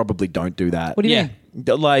probably don't do that. What do you mean?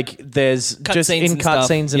 Like there's just in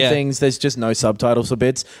cutscenes and things, there's just no subtitles for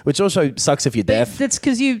bits, which also sucks if you're deaf. That's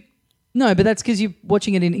because you're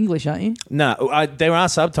watching it in English, aren't you? No, there are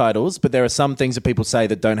subtitles, but there are some things that people say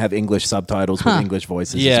that don't have English subtitles with English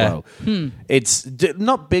voices as well. It's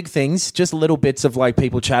not big things, just little bits of like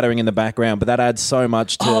people chattering in the background, but that adds so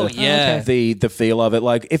much to the feel of it.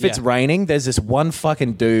 Like if it's raining, there's this one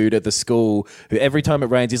fucking dude at the school who every time it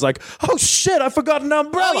rains, he's like, "Oh shit, I forgot an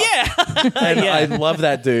umbrella." Oh yeah, and I love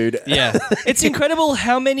that dude. Yeah, it's incredible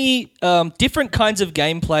how many different kinds of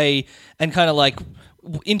gameplay and kind of like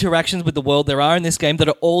interactions with the world there are in this game that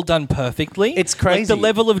are all done perfectly. It's crazy. Like the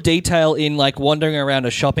level of detail in like wandering around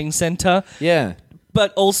a shopping center. Yeah.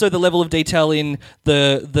 But also the level of detail in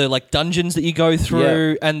the like dungeons that you go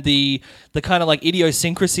through and the kind of like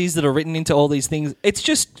idiosyncrasies that are written into all these things.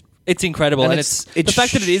 It's incredible, and it's the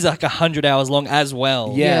fact that it is like 100 hours long as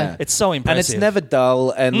well. Yeah, it's so impressive, and it's never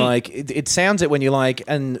dull. And like it sounds it when you like,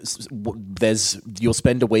 and you'll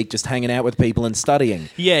spend a week just hanging out with people and studying.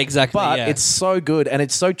 Yeah, exactly. But it's so good, and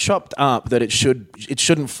it's so chopped up that it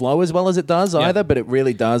shouldn't flow as well as it does either. But it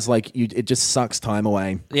really does. Like it just sucks time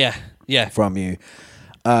away. Yeah, from you.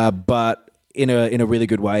 But in a really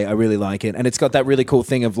good way. I really like it. And it's got that really cool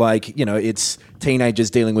thing of like, it's teenagers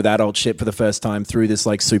dealing with adult shit for the first time through this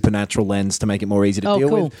like supernatural lens to make it more easy to deal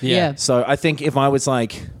with. Yeah. So I think if I was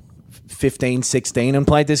like 15, 16 and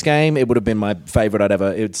played this game, it would have been my favorite I'd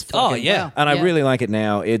ever. It's fucking, and I really like it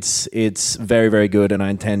now. It's very, very good, and I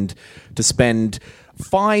intend to spend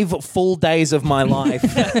 5 full days of my life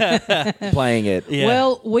playing it. Yeah.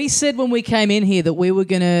 Well, we said when we came in here that we were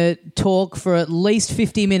going to talk for at least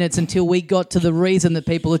 50 minutes until we got to the reason that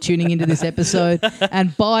people are tuning into this episode.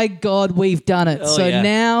 And by God, we've done it.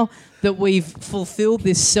 Now that we've fulfilled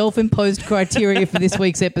this self-imposed criteria for this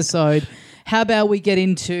week's episode, how about we get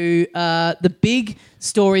into the big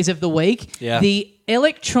stories of the week, the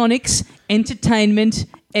Electronics Entertainment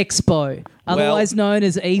Expo, otherwise known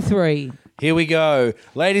as E3. Here we go.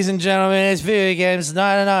 Ladies and gentlemen, it's Video Games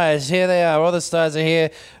Night of Nights. Here they are. All the stars are here.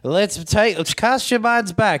 Let's cast your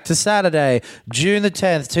minds back to Saturday, June the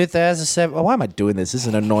 10th, 2007. Oh, why am I doing this? This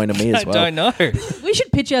is annoying to me as well. I don't know. We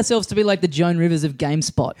should pitch ourselves to be like the Joan Rivers of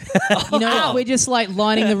GameSpot. You know, we're just like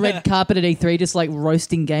lining the red carpet at E3, just like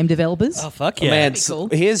roasting game developers. Oh, fuck yeah. Man, cool.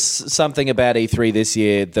 here's something about E3 this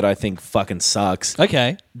year that I think fucking sucks.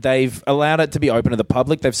 Okay. They've allowed it to be open to the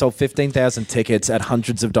public. They've sold 15,000 tickets at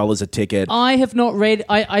hundreds of dollars a ticket. I have not read.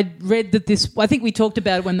 I read that this. I think we talked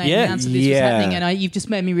about it when they announced that this was happening, and you've just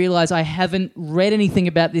made me realize I haven't read anything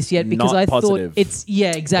about this yet because Not I positive. thought it's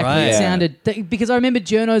exactly. Right. It sounded because I remember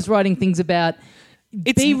journos writing things about.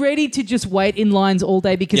 Be ready to just wait in lines all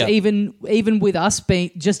day because even with us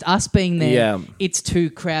being there, it's too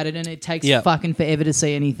crowded and it takes fucking forever to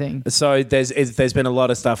see anything. So there's been a lot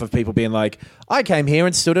of stuff of people being like, I came here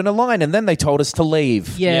and stood in a line and then they told us to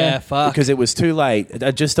leave. Yeah, fuck. Because it was too late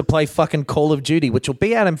just to play fucking Call of Duty, which will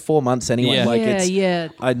be out in 4 months anyway. Yeah.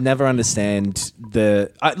 I never understand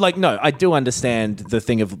I do understand the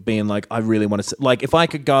thing of being like, I really want to, like, if I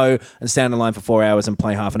could go and stand in line for 4 hours and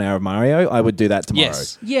play half an hour of Mario, I would do that tomorrow.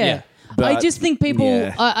 Yes. Yeah. But- I just think people.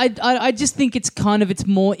 Yeah. I just think it's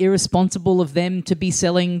more irresponsible of them to be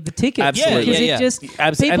selling the tickets. Absolutely. because Yeah. it just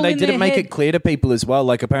And people they in didn't their make head- it clear to people as well.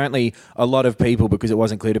 Like, apparently a lot of people, because it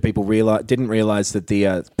wasn't clear to people, didn't realize that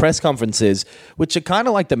the press conferences, which are kind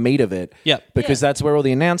of like the meat of it, because that's where all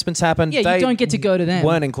the announcements happen. Yeah, you they don't get to go to them.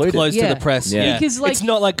 Weren't included. Close to the press. Yeah. Because, like- it's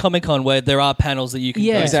not like Comic-Con where there are panels that you can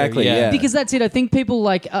go to. Exactly, yeah. Because that's it. I think people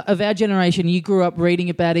like of our generation, you grew up reading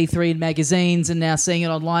about E3 in magazines and now seeing it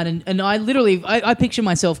online. And I literally, I picture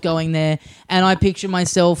myself going there and I picture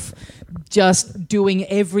myself just doing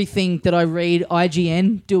everything that I read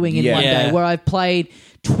IGN doing in one day, where I've played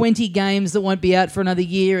 20 games that won't be out for another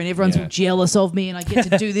year and everyone's jealous of me and I get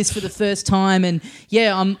to do this for the first time and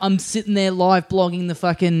I'm sitting there live blogging the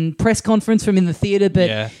fucking press conference from in the theater,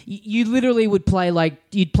 but you literally would play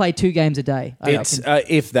you'd play 2 games a day. It's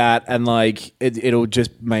if that, and like it'll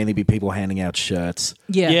just mainly be people handing out shirts.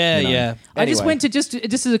 I just went to just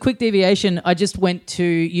as a quick deviation. I just went to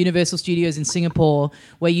Universal Studios in Singapore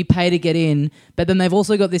where you pay to get in, but then they've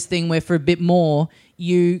also got this thing where for a bit more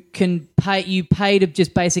you can pay. You pay to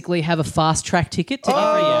just basically have a fast track ticket to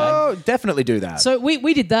every year. Oh, definitely do that. So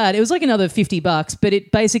we did that. It was like another $50, but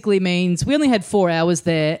it basically means we only had 4 hours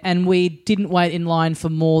there and we didn't wait in line for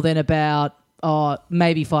more than about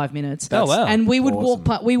maybe 5 minutes. Oh, wow. And we would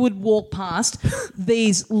walk past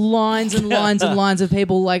these lines and lines and lines of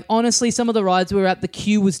people. Like, honestly, some of the rides we were at, the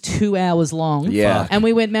queue was 2 hours long. Yeah. And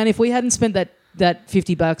we went, man, if we hadn't spent that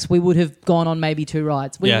 $50, we would have gone on maybe 2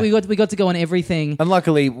 rides. We got to go on everything. And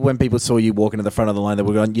luckily, when people saw you walking to the front of the line, they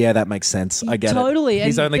were going, yeah, that makes sense. I get it. Totally.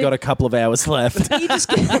 He's only got a couple of hours left. But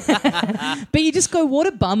you just go, what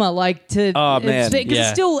a bummer! Like to, man. because it's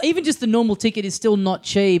still, even just the normal ticket is still not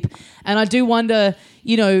cheap. And I do wonder,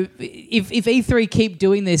 you know, if E3 keep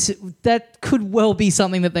doing this, that could well be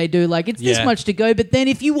something that they do. Like, it's this much to go, but then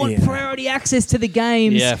if you want priority access to the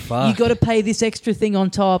games, you got to pay this extra thing on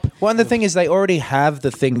top. Well, and the thing is, they already have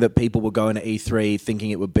the thing that people were going to E3 thinking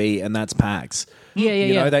it would be, and that's PAX.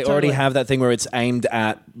 You know, they already totally. have that thing where it's aimed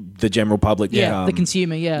at the general public. The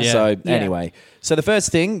consumer. So anyway, so the first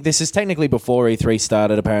thing, this is technically before E3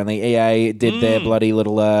 started. Apparently, EA did their bloody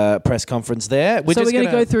little press conference there. We're going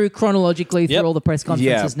to go through chronologically through all the press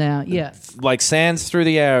conferences now. Yeah, like sands through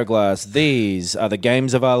the hourglass. These are the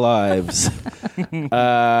games of our lives.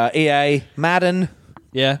 EA, Madden.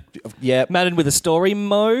 Yeah. Madden with a story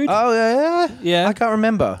mode. Oh yeah. Yeah. I can't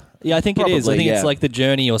remember. Yeah, I think it is. I Probably, think it's like The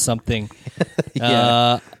Journey or something.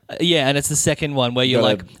 And it's the second one where you're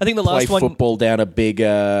like, I think the last play one. football down a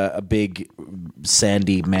big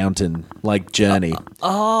sandy mountain like Journey.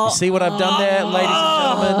 You see what I've done there, ladies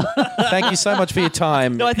and gentlemen? Thank you so much for your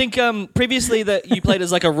time. No, I think previously that you played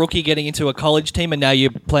as like a rookie getting into a college team, and now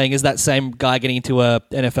you're playing as that same guy getting into a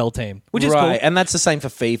NFL team, which is cool. And that's the same for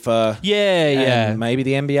FIFA. Yeah. And maybe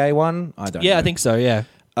the NBA one. I don't know. Yeah, I think so. Yeah.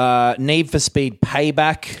 Need for Speed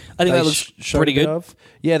Payback. I think that looks pretty good.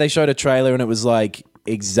 Yeah, they showed a trailer and it was like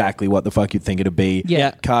exactly what the fuck you'd think it'd be.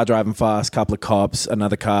 Yeah. Car driving fast, couple of cops,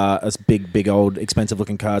 another car, a big old expensive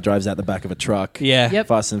looking car drives out the back of a truck. Yeah. Yep.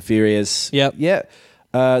 Fast and Furious. Yep.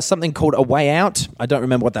 Yeah. Something called A Way Out. I don't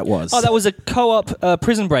remember what that was. Oh, that was a co-op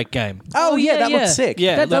Prison Break game. Oh, yeah, that looked sick.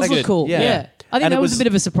 Yeah, that does that's look good. cool. Yeah. I think And it that was was- a bit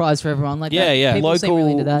of a surprise for everyone. Like, Yeah. people seem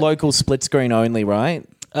really into that. Local split screen only, right?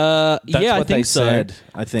 That's That's I what think they so. said,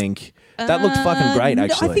 I think. That looked fucking great, No,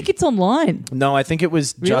 actually. I think it's online. No, I think it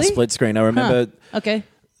was Really? just split screen. I remember Okay.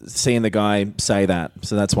 seeing the guy say that,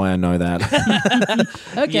 so that's why I know that.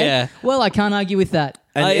 Okay. Yeah. Well, I can't argue with that.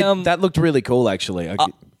 And that that looked really cool, actually.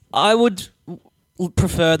 I would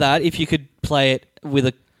prefer that if you could play it with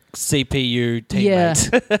a CPU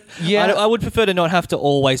teammate. Yeah. I would prefer to not have to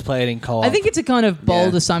always play it in co-op. I think it's a kind of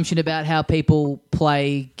bold assumption about how people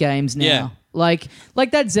play games now. Yeah. Like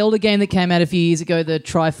that Zelda game that came out a few years ago, the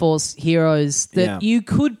Triforce Heroes, that you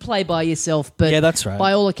could play by yourself, but that's right.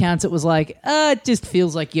 by all accounts it was like, it just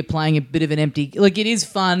feels like you're playing a bit of an empty... Like, it is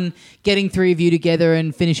fun getting three of you together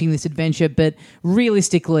and finishing this adventure, but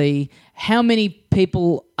realistically, how many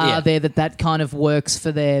people are there that kind of works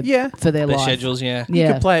for their for their life? schedules, You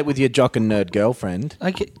could play it with your jock and nerd girlfriend.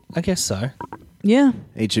 I guess so. Yeah.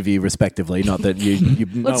 Each of you respectively. Not that you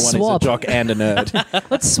no one swap. is a jock and a nerd.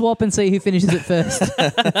 Let's swap and see who finishes it first.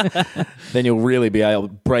 Then you'll really be able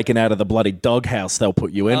breaking out of the bloody doghouse they'll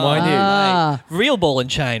put you in, won't you? Mate. Real ball and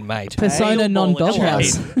chain, mate. Persona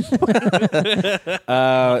non-doghouse.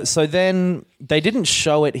 So then they didn't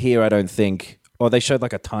show it here, I don't think. Or they showed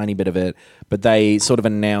like a tiny bit of it, but they sort of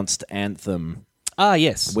announced Anthem.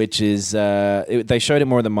 Yes. Which is, they showed it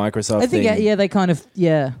more in the Microsoft I think, thing. they kind of,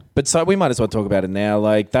 But so we might as well talk about it now.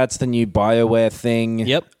 Like, that's the new BioWare thing.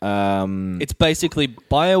 Yep. It's basically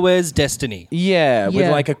BioWare's Destiny. Yeah, with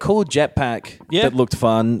like a cool jetpack that looked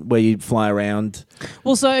fun where you'd fly around.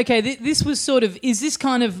 Well, so, okay, this was sort of... Is this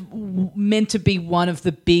kind of meant to be one of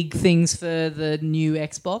the big things for the new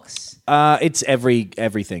Xbox? It's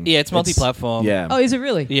everything. Yeah, it's multi-platform. Yeah. Oh, is it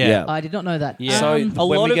really? Yeah. I did not know that. Yeah. So A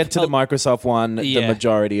when lot we of- get to the Microsoft one, the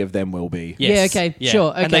majority of them will be. Yes. Yeah, okay,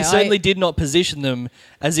 sure. Okay, and they certainly did not position them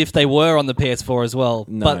as if they were on the PS4 as well,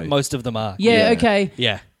 but most of them are. Yeah, okay.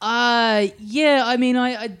 Yeah. I mean,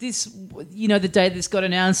 I this, the day this got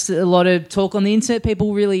announced, a lot of talk on the internet,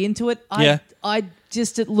 people really into it.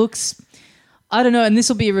 It looks, I don't know, and this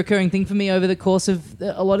will be a recurring thing for me over the course of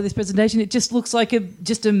a lot of this presentation. It just looks like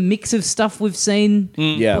just a mix of stuff we've seen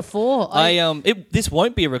before. This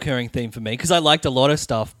won't be a recurring theme for me because I liked a lot of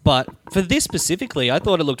stuff, but for this specifically, I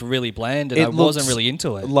thought it looked really bland and I wasn't really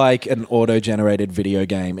into it. Like an auto-generated video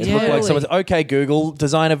game. It looked like someone's, okay, Google,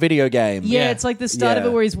 design a video game. Yeah, it's like the start of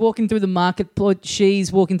it where he's walking through the marketplace,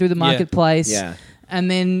 she's walking through the marketplace. Yeah. And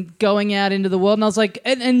then going out into the world, and I was like,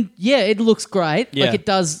 and it looks great. Yeah. Like, it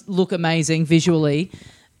does look amazing visually.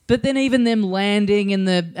 But then even them landing and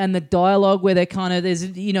the dialogue where they're kind of,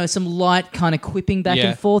 there's some light kind of quipping back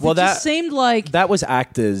and forth. Well, it just seemed like that was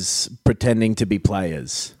actors pretending to be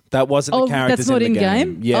players. That wasn't the characters that's not in the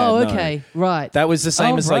game? Yeah, oh, no. okay, right. That was the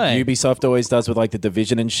same as like right. Ubisoft always does with like the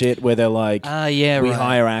Division and shit, where they're like, we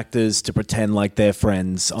hire actors to pretend like they're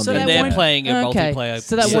friends on So the And that they're won't- playing a okay. multiplayer.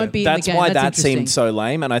 So that won't be in the That's game. why That's that interesting. seemed so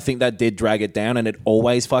lame, and I think that did drag it down, and it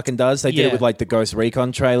always fucking does. They did Yeah. it with like the Ghost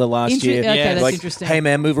Recon trailer last year. Okay, that's like, interesting. hey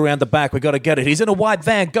man, move around the back. We got to get it. He's in a white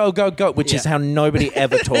van. Go, go, go. Which is how nobody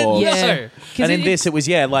ever talks. Yeah. 'Cause And in this, it was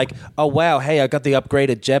like, oh wow, hey, I got the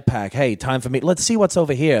upgraded jetpack. Hey, time for me. Let's see what's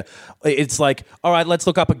over here. It's like, all right, let's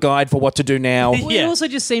look up a guide for what to do now. Well, it also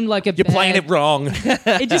just seemed like You're playing it wrong.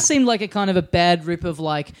 It just seemed like a kind of a bad rip of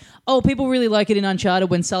like, oh, people really like it in Uncharted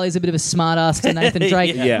when Sully's a bit of a smartass to Nathan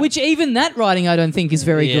Drake, Yeah. which even that writing I don't think is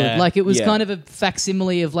very Yeah. good. Like, it was Yeah. kind of a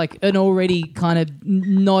facsimile of like an already kind of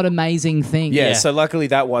not amazing thing. Yeah, so luckily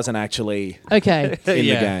that wasn't actually Okay. in the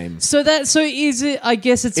Yeah. game. So is it? I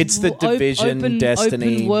guess it's the Division, open,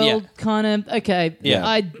 Destiny. open world Yeah. kind of. Okay,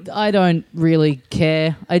 Yeah. I don't really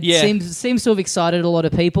care. It Yeah. seems to have excited a lot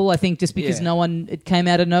of people. I think just because it came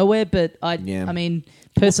out of nowhere. But I mean,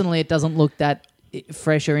 personally, it doesn't look that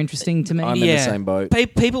fresh or interesting to me. I'm in the same boat.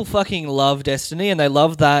 People fucking love Destiny and they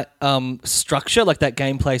love that structure, like that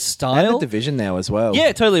gameplay style. And the Division now as well.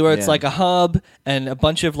 Yeah, totally. Where it's Yeah. like a hub and a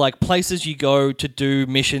bunch of like places you go to do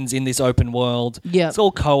missions in this open world. Yeah. It's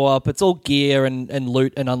all co-op. It's all gear and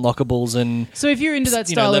loot and unlockables and. So if you're into that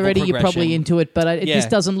you know, style level already, you're probably progression. into it. But Yeah. this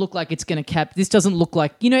doesn't look like it's going to cap. This doesn't look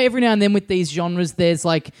like, every now and then with these genres, there's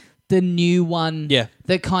like the new one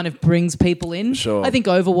that kind of brings people in. Sure. I think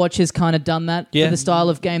Overwatch has kind of done that for the style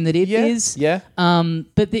of game that it is. Yeah.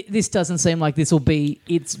 But this doesn't seem like this will be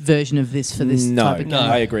its version of this for this type of game.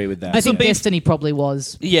 I agree with that. I think Destiny probably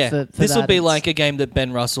was. Yeah, for this will that. be It's- like a game that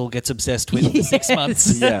Ben Russell gets obsessed with for 6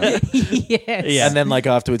 months. Yeah. Yes. Yeah. And then like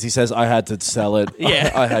afterwards he says, I had to sell it.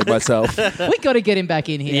 Yeah. I hate myself. We got to get him back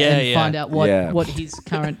in here and find out what his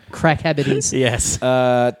current crack habit is. Yes.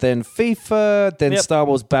 Then FIFA, then Yep. Star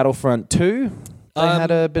Wars Battlefront 2. They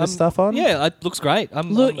had a bit of stuff on. Yeah, it looks great. It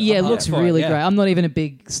I'm looks hyped for it, really yeah. great. I'm not even a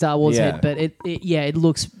big Star Wars Yeah. head, but it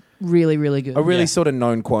looks really, really good. A really sort of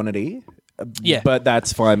known quantity. Yeah. But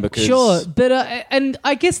that's fine because... Sure, but and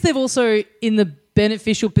I guess they've also in the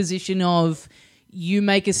beneficial position of, you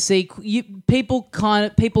make a sequel.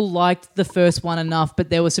 People liked the first one enough, but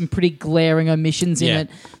there were some pretty glaring omissions in it.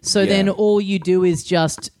 So then all you do is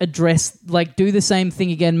just address, like, do the same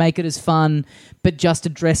thing again, make it as fun, but just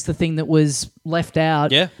address the thing that was left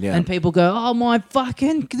out. Yeah. And people go, "Oh my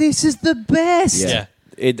fucking, this is the best." Yeah.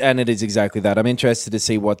 It is exactly that. I'm interested to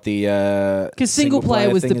see what the because single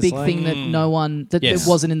player was the big like. thing that it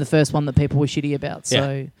wasn't in the first one that people were shitty about.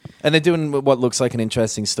 So and they're doing what looks like an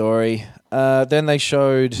interesting story. Then they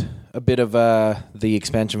showed a bit of the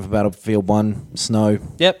expansion for Battlefield 1 Snow.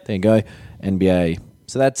 Yep. There you go. NBA.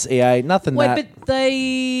 So that's EA. Nothing that. But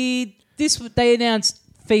they announced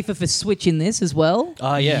FIFA for Switch in this as well.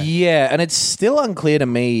 Oh, yeah. Yeah, and it's still unclear to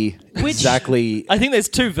me exactly. I think there's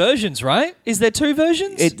 2 versions, right? Is there 2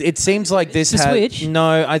 versions? It seems like this has... Switch?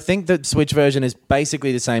 No, I think the Switch version is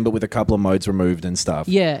basically the same, but with a couple of modes removed and stuff.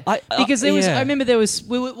 Yeah, because there was. yeah. I remember there was.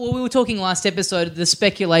 We were talking last episode. The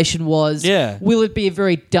speculation was, Yeah. will it be a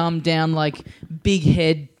very dumbed down, like big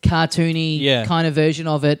head, cartoony kind of version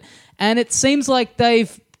of it? And it seems like they've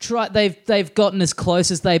gotten as close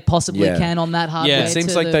as they possibly can on that hardware. Yeah. It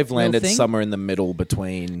seems like they've landed somewhere in the middle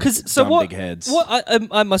between big heads.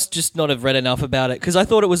 I must just not have read enough about it because I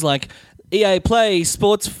thought it was like EA Play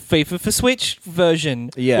Sports FIFA for Switch version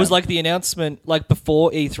was like the announcement like before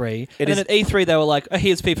E3. Then at E3 they were like, oh,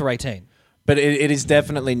 here's FIFA 18. But it is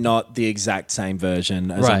definitely not the exact same version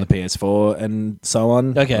as on the PS4 and so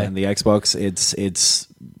on. Okay. And the Xbox, it's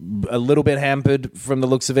a little bit hampered from the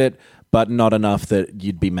looks of it, but not enough that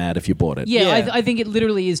you'd be mad if you bought it. Yeah. I think it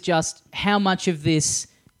literally is just how much of this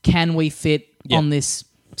can we fit on this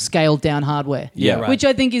scaled down hardware? Yeah, right. Which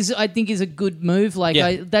I think is a good move.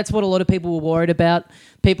 Like that's what a lot of people were worried about.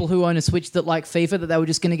 People who own a Switch that like FIFA, that they were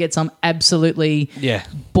just going to get some absolutely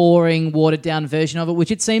boring, watered down version of it.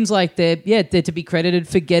 Which it seems like they're to be credited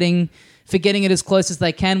for getting it as close as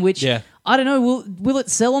they can. Which I don't know. Will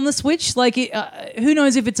it sell on the Switch? Like, who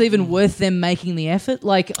knows if it's even worth them making the effort?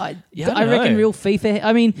 Like, I reckon real FIFA.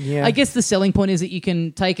 I mean, I guess the selling point is that you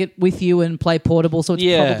can take it with you and play portable, so it's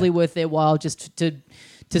probably worth their while just to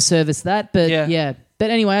service that. But but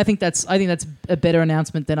anyway, I think that's a better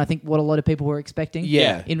announcement than I think what a lot of people were expecting.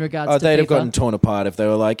 Yeah, in regards to they'd FIFA. have gotten torn apart if they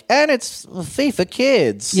were like, and it's FIFA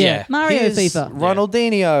Kids. Yeah. Mario Here's FIFA.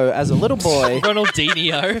 Ronaldinho as a little boy.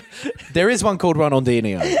 Ronaldinho. There is one called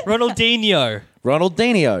Ronaldinho.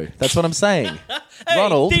 Ronaldinho. That's what I'm saying. Hey,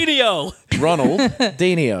 Dino.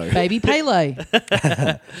 Ronaldinho. Baby Pele.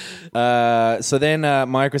 So then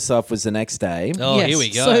Microsoft was the next day. Oh, here we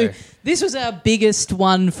go. So this was our biggest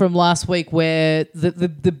one from last week, where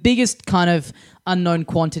the biggest kind of unknown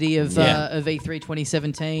quantity of E3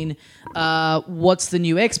 2017. What's the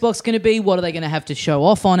new Xbox going to be? What are they going to have to show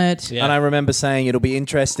off on it? And I remember saying it'll be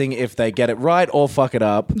interesting if they get it right or fuck it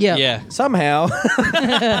up. Yeah. Somehow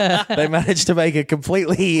they managed to make it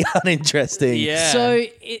completely uninteresting. Yeah. So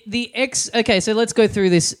so let's go through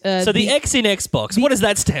this. So the X in Xbox, what does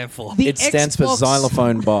that stand for? It stands for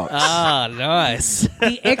Xylophone Box. Ah, nice.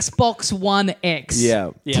 The Xbox One X.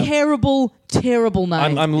 Yeah. Terrible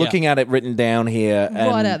name. I'm looking at it written down here.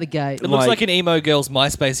 Right out the gate. It looks like an emo girl's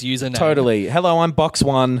MySpace username. Totally. Hello, I'm Box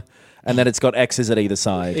One. And then it's got X's at either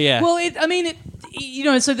side. Yeah. Well,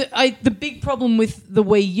 so the big problem with the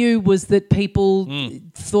Wii U was that people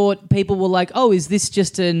were like, oh, is this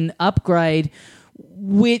just an upgrade?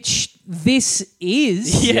 Which this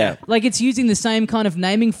is. Yeah. Like, it's using the same kind of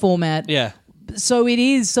naming format. Yeah. So it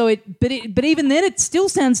is. But even then, it still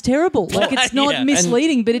sounds terrible. Like, it's not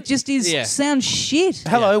misleading, but it just sounds shit.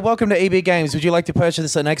 Hello, welcome to EB Games. Would you like to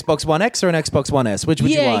purchase an Xbox One X or an Xbox One S? Which would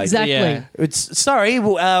you like? Yeah, exactly. Yeah.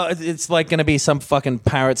 It's like going to be some fucking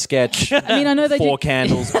parrot sketch. I mean, I know they Four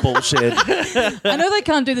candles bullshit. I know they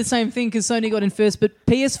can't do the same thing because Sony got in first, but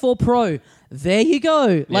PS4 Pro. There you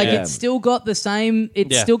go. Like, it's still got the same.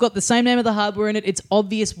 It's still got the same name of the hardware in it. It's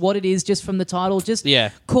obvious what it is just from the title. Just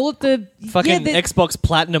call it the fucking Xbox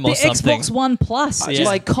Platinum or something. Xbox One Plus. Yeah. Just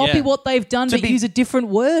like copy what they've done, but use a different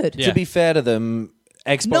word. To be fair to them,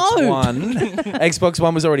 Xbox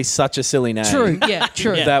One was already such a silly name. True.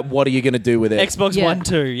 That what are you going to do with it? Xbox One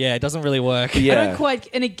 2. Yeah, it doesn't really work. Yeah. I don't quite.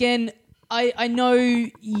 And again, I know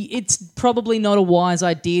it's probably not a wise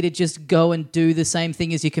idea to just go and do the same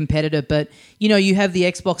thing as your competitor, but you have the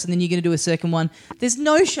Xbox and then you're going to do a second one. There's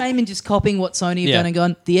no shame in just copying what Sony have done and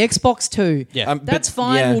gone, the Xbox 2. Yeah. That's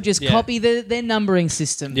fine. We'll just copy their numbering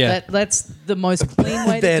system. Yeah. That's the most clean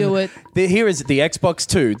way to do it. Here is the Xbox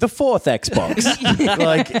 2, the fourth Xbox.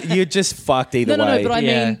 Like, you're just fucked either way. No, but I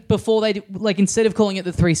mean, before they instead of calling it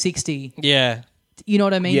the 360. Yeah. You know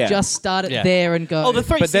what I mean? Yeah. Just start it there and go. Oh, the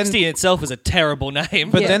 360 in itself is a terrible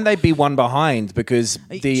name. But then they'd be one behind because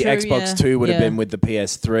the True, Xbox 2 would have been with the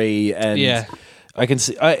PS3 and I can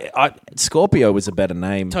see. Scorpio was a better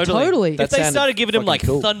name. Totally. If they started giving him like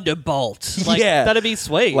cool. Thunderbolt, that'd be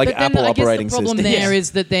sweet. Like But then Apple I guess operating the problem system. there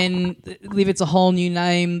is that then if it's a whole new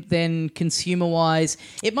name, then consumer-wise,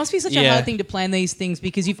 it must be such a hard thing to plan these things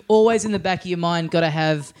because you've always in the back of your mind got to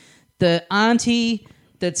have the auntie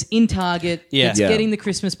that's in Target, that's getting the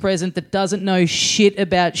Christmas present, that doesn't know shit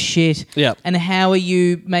about shit. Yeah. And how are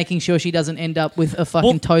you making sure she doesn't end up with a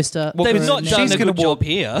fucking toaster? They've not done she's a gonna good job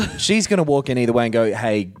here. She's going to walk in either way and go,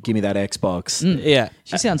 hey, give me that Xbox. Yeah.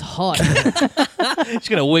 She sounds hot. She's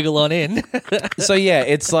going to wiggle on in. So yeah,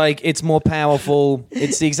 it's like it's more powerful.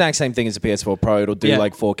 It's the exact same thing as a PS4 Pro. It'll do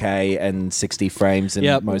like 4K and 60 frames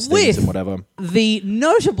and most things and whatever. The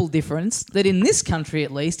notable difference that in this country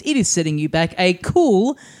at least, it is setting you back a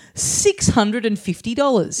cool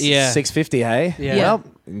 $650. Yeah. $650, hey? Yeah. Well,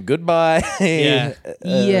 goodbye. Yeah.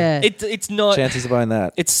 It's not. Chances of buying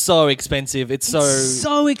that. It's so expensive. It's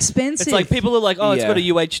so expensive. It's like people are like, oh, it's Yeah. got a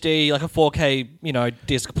UHD, like a 4K,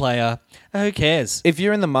 disc player. Who cares? If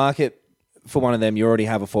you're in the market for one of them, you already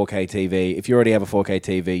have a 4K TV. If you already have a 4K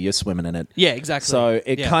TV, you're swimming in it. Yeah, exactly. So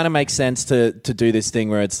it kind of makes sense to do this thing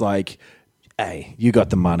where it's like, hey, you got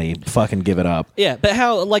the money, fucking give it up. Yeah, but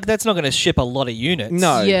how? Like that's not going to ship a lot of units.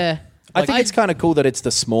 No. Yeah. I think it's kind of cool that it's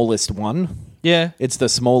the smallest one. Yeah. It's the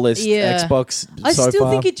smallest Xbox I so still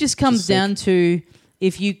far. think it just comes Just sick. down to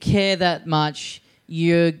if you care that much,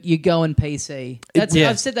 you're going PC. That's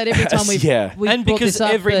I've said that every time we've Yeah. we've And brought because this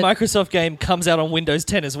up, every that- Microsoft game comes out on Windows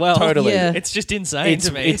 10 as well. Totally. Yeah. It's just insane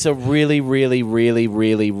to me. It's a really, really, really,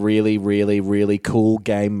 really, really, really, really cool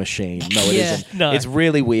game machine. No, it Yeah. isn't. No. It's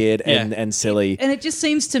really weird Yeah. and silly. and it just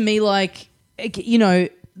seems to me like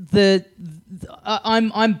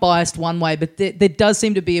I'm biased one way, but there does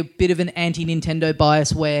seem to be a bit of an anti-Nintendo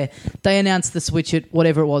bias where they announced the Switch at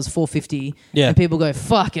whatever it was, $450, and people go,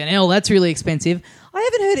 fucking hell, that's really expensive. I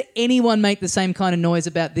haven't heard anyone make the same kind of noise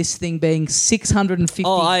about this thing being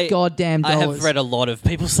 $650 goddamn dollars. I have read a lot of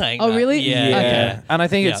people saying Oh, that. really? Yeah. Okay. Yeah. And I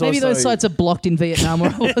think it's Maybe also, those sites are blocked in Vietnam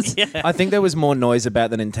where I was. I think there was more noise about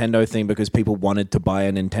the Nintendo thing because people wanted to buy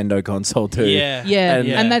a Nintendo console too. Yeah. Yeah,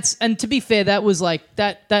 And- and to be fair, that was like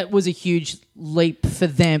that was a huge leap for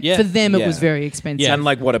them. Yeah. For them, it Yeah. was very expensive. And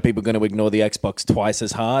like, what are people going to ignore the Xbox twice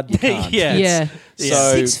as hard? You can't. Yeah. yeah,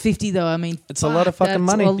 So- $650 though. I mean, It's a lot of fucking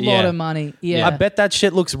that's money. A lot Yeah. of money. Yeah, I bet that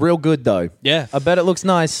shit looks real good though. Yeah. I bet it looks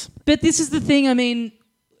nice. But this is the thing. I mean,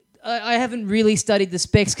 I haven't really studied the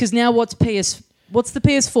specs because now what's the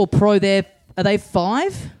PS4 Pro? There are they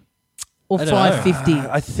 5 or I don't know. $550?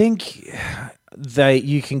 I think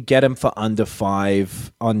you can get them for under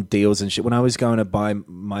 $5 on deals and shit. When I was going to buy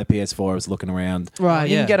my PS4, I was looking around. Right.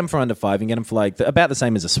 You Yeah. can get them for under $5. You can get them for like about the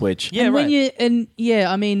same as a Switch. Yeah, and right.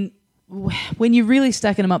 I mean, when you're really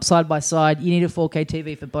stacking them up side by side, you need a 4K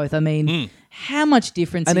TV for both. I mean, how much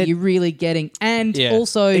difference And are it- you really getting? And Yeah.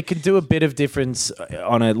 also, It can do a bit of difference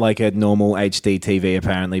on a normal HD TV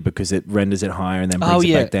apparently because it renders it higher and then brings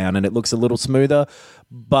it back down and it looks a little smoother.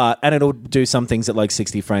 And it'll do some things at like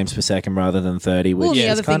 60 frames per second rather than 30, which the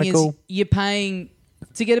is other kind thing of cool. is you're paying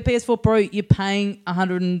to get a PS4 Pro. You're paying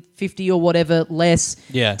 $150 or whatever less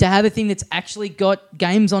to have a thing that's actually got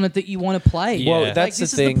games on it that you want to play. Yeah. Well, Like, that's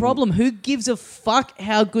this the is thing. the problem. Who gives a fuck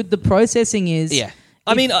how good the processing is? Yeah.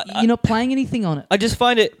 I mean, you're not playing anything on it. I just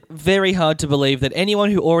find it very hard to believe that anyone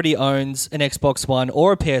who already owns an Xbox One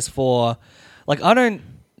or a PS4, like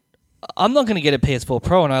I'm not going to get a PS4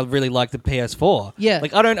 Pro and I really like the PS4. Yeah.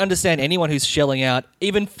 Like I don't understand anyone who's shelling out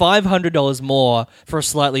even $500 more for a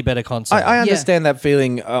slightly better console. I understand that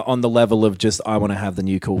feeling on the level of just I want to have the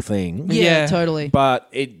new cool thing. Yeah, totally.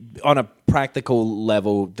 But on a practical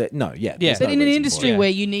level, there's But no in an reason industry for it. where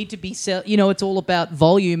you need to be it's all about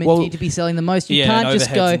volume and Well, you need to be selling the most. You yeah, can't and just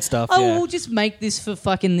overheads go, and stuff, oh, yeah. we'll just make this for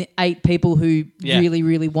fucking 8 people who Yeah. really,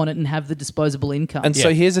 really want it and have the disposable income. And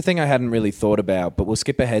so here's the thing I hadn't really thought about, but we'll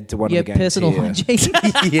skip ahead to one of the games personal here.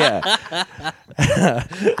 hygiene. Yeah.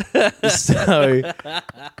 So,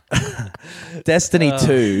 Destiny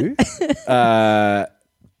 2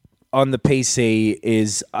 on the PC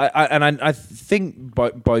is, I think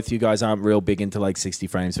both you guys aren't real big into like 60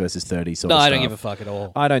 frames versus 30 sort no, of I stuff. don't give a fuck at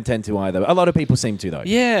all. I don't tend to either. A lot of people seem to though.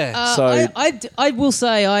 Yeah. So- I will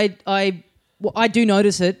say I do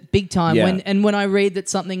notice it big time Yeah. when I read that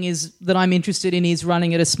something that I'm interested in is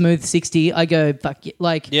running at a smooth 60. I go fuck it,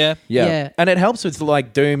 like Yeah. Yeah. And it helps with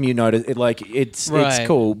like Doom, you notice it it's Right.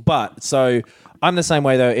 cool. But so I'm the same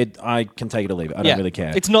way though, I can take it or leave it. I don't really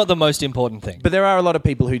care. It's not the most important thing. But there are a lot of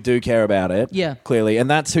people who do care about it. Yeah. Clearly. And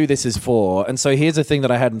that's who this is for. And so here's the thing that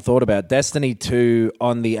I hadn't thought about. Destiny 2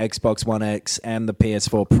 on the Xbox One X and the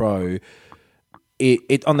PS4 Pro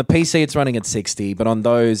it on the PC it's running at 60, but on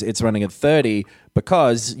those it's running at 30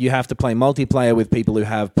 because you have to play multiplayer with people who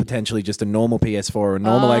have potentially just a normal PS4 or a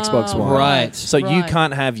normal Xbox One. Right. So you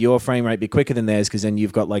can't have your frame rate be quicker than theirs because then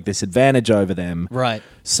you've got like this advantage over them. Right.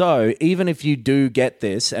 So even if you do get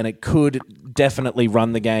this, and it could definitely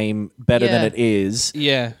run the game better than it is,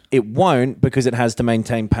 it won't because it has to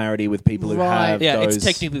maintain parity with people who have those. It's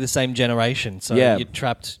technically the same generation, so you're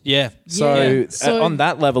trapped. So on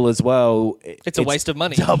that level as well, it's a waste of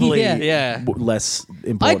money. Doubly less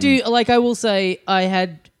important. I will say, I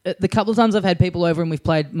had the couple of times I've had people over and we've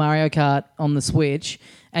played Mario Kart on the Switch,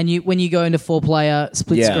 and when you go into 4-player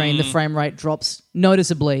split screen, the frame rate drops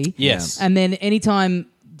noticeably. Yes. And then anytime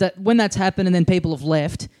when that's happened and then people have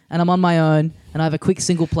left and I'm on my own and I have a quick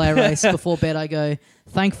single player race before bed, I go,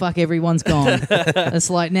 thank fuck everyone's gone. It's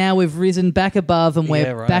like now we've risen back above and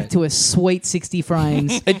we're back to a sweet 60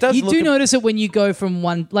 frames. You do notice it when you go from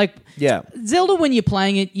one, Zelda, when you're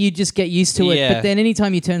playing it, you just get used to it. But then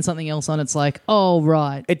anytime you turn something else on, it's like, oh,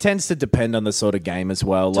 right. It tends to depend on the sort of game as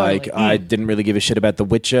well. Totally. I didn't really give a shit about The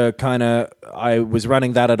Witcher kind of. I was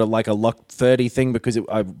running that at a lock 30 thing because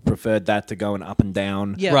I preferred that to going up and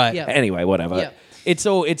down. Yeah. Right. Yeah. Anyway, whatever. Yeah. It's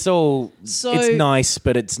nice,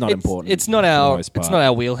 but it's not important. It's not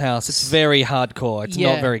our wheelhouse. It's very hardcore. It's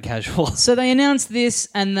not very casual. So they announced this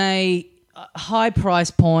and they high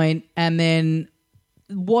price point, and then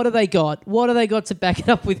what do they got? What do they got to back it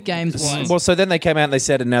up with games-wise? Well, so then they came out and they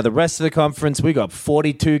said, and now the rest of the conference, we got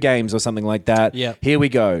 42 games or something like that. Yeah. Here we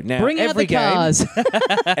go. Now, bring out the cars.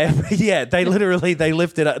 They literally, they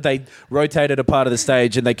lifted up, they rotated a part of the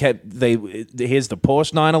stage and here's the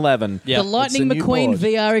Porsche 911. Yep. The Lightning McQueen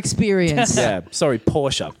VR experience. Sorry,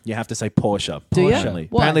 Porsche. You have to say Porsche. Do you?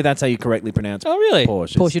 Apparently that's how you correctly pronounce Oh, really?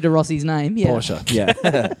 Porsche. Portia de Rossi's name. Yeah. Porsche,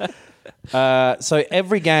 yeah. So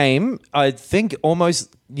every game, I think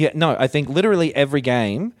literally every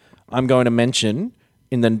game I'm going to mention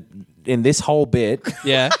in this whole bit.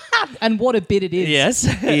 Yeah. And what a bit it is.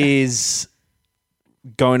 Yes. is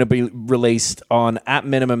going to be released on, at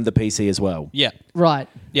minimum, the PC as well. Yeah. Right.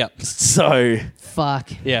 Yeah. So. Fuck.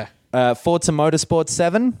 Yeah. Forza Motorsport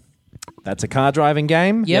 7. That's a car driving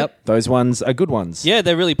game. Yep. Those ones are good ones. Yeah,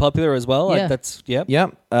 they're really popular as well. Yeah.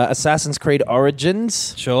 Yep. Assassin's Creed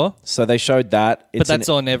Origins. Sure. So they showed that. But that's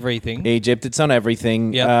on everything. Egypt. It's on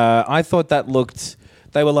everything. Yep. I thought that looked...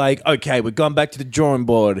 They were like, okay, we've gone back to the drawing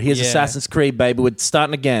board. Here's Assassin's Creed, baby. We're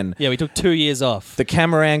starting again. Yeah, we took 2 years off. The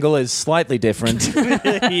camera angle is slightly different.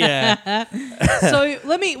 Yeah. So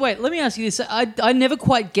let me ask you this. I never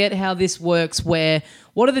quite get how this works, where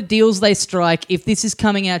what are the deals they strike if this is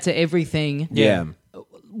coming out to everything? Yeah.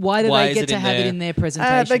 Why do they get to have it in their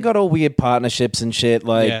presentation? They got all weird partnerships and shit.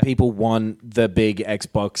 People want the big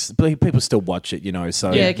Xbox. People still watch it,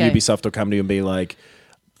 so Ubisoft will come to you and be like...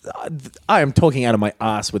 I am talking out of my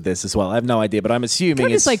ass with this as well. I have no idea, but I'm assuming. Can I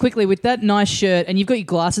just say quickly, with that nice shirt and you've got your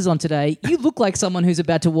glasses on today, you look like someone who's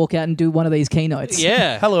about to walk out and do one of these keynotes.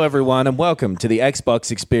 Yeah. Hello, everyone, and welcome to the Xbox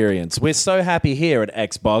experience. We're so happy here at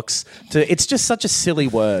Xbox. It's just such a silly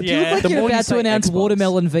word. Yeah. You look like you're about to announce Xbox.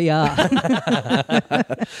 Watermelon VR.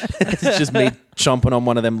 It's just me chomping on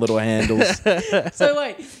one of them little handles. So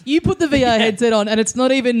wait, you put the VR headset on, and it's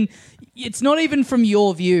not even from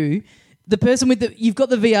your view. The person you've got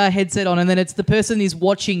the VR headset on, and then it's the person who's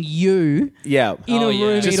watching you in a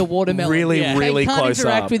room eat a watermelon. Really close up. They can't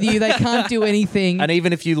interact with you. They can't do anything. And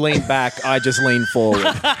even if you lean back, I just lean forward.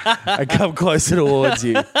 I come closer towards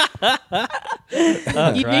you.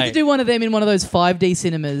 You'd need to do one of them in one of those 5D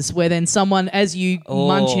cinemas where then someone, as you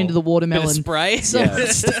munch into the watermelon, spray.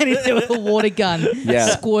 Someone's standing there with a water gun,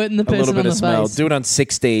 squirting the person on the smell. face. Do it on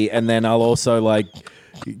 6D, and then I'll also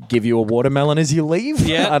give you a watermelon as you leave.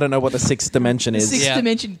 Yeah. I don't know what the sixth dimension is. Sixth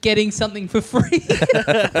dimension, getting something for free.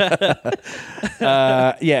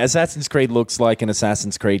 Assassin's Creed looks like an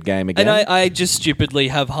Assassin's Creed game again. And I just stupidly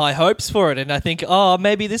have high hopes for it, and I think,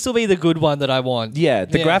 maybe this will be the good one that I want. Yeah,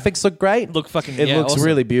 the graphics look great. It looks awesome.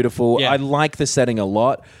 Really beautiful. Yeah. I like the setting a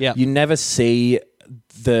lot. Yeah. You never see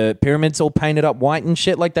the pyramids all painted up white and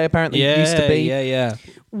shit like they apparently used to be. Yeah.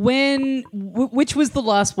 Which was the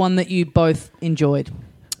last one that you both enjoyed?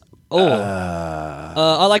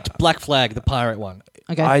 I liked Black Flag, the pirate one.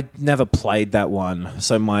 Okay. I never played that one,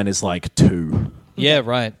 so mine is 2. Yeah,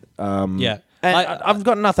 right. And I've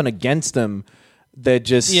got nothing against them. They're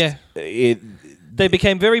just... Yeah. They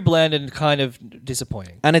became very bland and kind of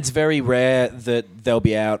disappointing. And it's very rare that they'll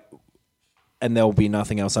be out and there'll be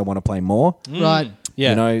nothing else I want to play more. Right.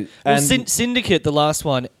 Yeah. Syndicate, the last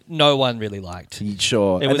one, no one really liked.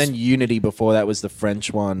 Sure. Then Unity before that was the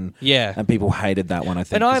French one. Yeah. And people hated that one, I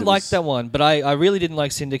think. And I liked that one, but I really didn't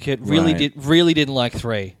like Syndicate. Really didn't like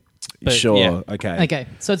 3. But, Sure. yeah. Okay.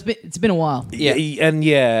 So it's been a while. Yeah.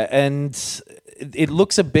 And it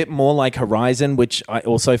looks a bit more like Horizon, which I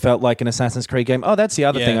also felt like an Assassin's Creed game. Oh, that's the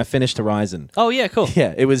other thing. I finished Horizon. Oh, yeah, cool.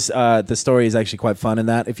 Yeah, it was. The story is actually quite fun in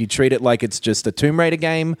that. If you treat it like it's just a Tomb Raider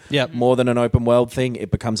game, more than an open world thing, it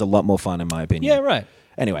becomes a lot more fun, in my opinion. Yeah, right.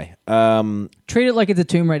 Anyway, Treat it like it's a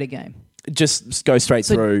Tomb Raider game. just go straight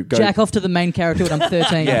So through. Go, jack off to the main character when I'm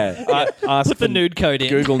 13. Yeah, ask Put the for nude code in.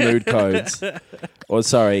 Google nude codes. Or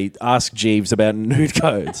sorry, ask Jeeves about nude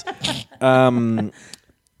codes.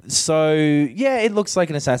 So yeah, it looks like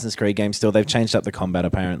an Assassin's Creed game still. They've changed up the combat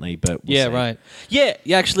apparently, but we'll see. Right. Yeah,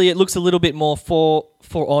 actually, it looks a little bit more For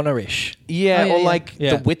Honor-ish. Yeah, Oh, yeah, or yeah. like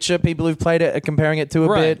Yeah. The Witcher, people who've played it are comparing it to a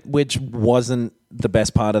Right. bit, which wasn't the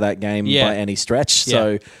best part of that game by any stretch.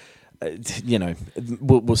 So,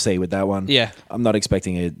 we'll see with that one. Yeah. I'm not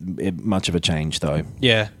expecting it much of a change though.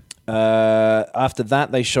 Yeah. After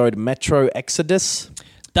that, they showed Metro Exodus.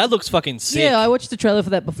 That looks fucking sick. Yeah, I watched the trailer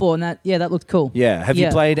for that before, and that looked cool. Yeah, have you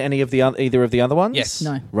played any of either of the other ones? Yes.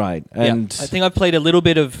 No. Right, Yeah. and I think I've played a little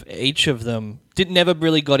bit of each of them. Never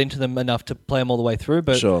really got into them enough to play them all the way through,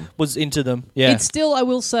 but Sure. was into them. Yeah. It's still, I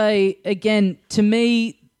will say, again, to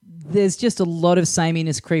me, there's just a lot of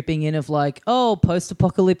sameness creeping in of like, oh,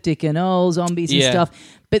 post-apocalyptic and oh, zombies and Yeah. stuff.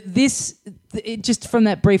 But it just from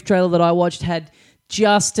that brief trailer that I watched had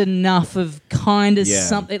just enough of kind of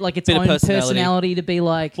something like its Bit of own personality to be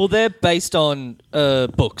like, well, they're based on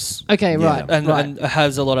books. okay, right, And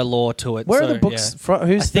has a lot of lore to it. where so, are the books yeah.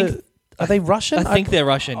 from? Are they Russian? I think they're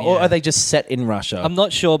Russian, Or yeah. are they just set in Russia? I'm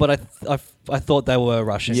not sure, but I thought they were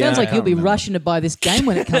Russian. Yeah. sounds like I you'll can't be remember. rushing to buy this game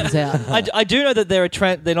when it comes out. I do know that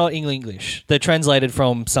they're not English. They're translated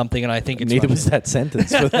from something, and I think it's Neither Russian. was that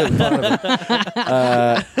sentence. For the part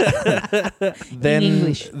of it. Then In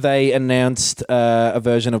English. they announced a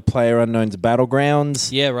version of PlayerUnknown's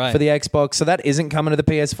Battlegrounds Yeah, right. for the Xbox. So that isn't coming to the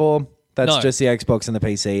PS4. That's No. just the Xbox and the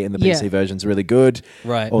PC, and the Yeah. PC version's really good.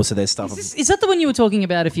 Right. Also, there's stuff. Is that the one you were talking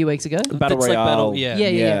about a few weeks ago? Battle It's like Royale. Battle- yeah.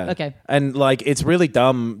 Yeah. Okay. And like, it's really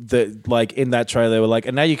dumb that like in that trailer they were like,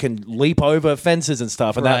 and now you can leap over fences and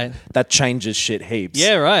stuff, and Right. that changes shit heaps.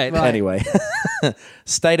 Yeah, right. Right. Anyway,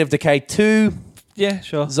 State of Decay 2. Yeah,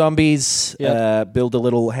 sure. Zombies. Yep. Build a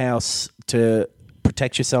little house to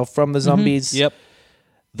protect yourself from the zombies. Yep.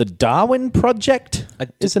 The Darwin Project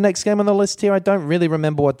is the next game on the list here. I don't really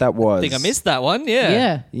remember what that was. I think I missed that one. Yeah.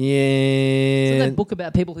 Yeah. Yeah. Isn't that book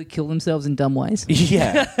about people who kill themselves in dumb ways?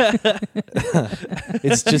 Yeah.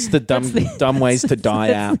 It's just the dumb ways to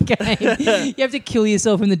die app. Game. You have to kill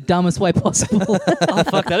yourself in the dumbest way possible. Oh,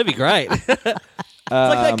 fuck, that'd be great. It's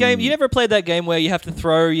like that game. You never played that game where you have to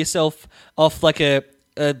throw yourself off like a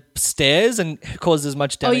stairs and cause as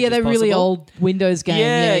much Oh damage yeah, as that really possible? old Windows game.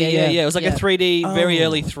 Yeah. It was like a 3D, very Oh.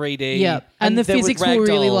 early 3D. Yeah, and the there was physics were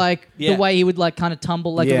really ragdoll. like Yeah. the way he would like kind of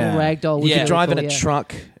tumble like a little ragdoll. was Yeah. really Driving cool, a yeah.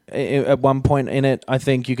 truck at one point in it. I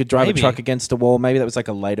think you could drive Maybe. a truck against a wall. Maybe that was like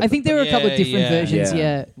a later. I think there were a couple of Yeah, different yeah. versions.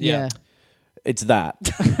 Yeah. Yeah. it's that.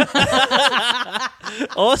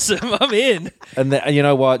 Awesome. I'm in. And then, you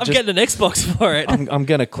know what? I'm getting an Xbox for it. I'm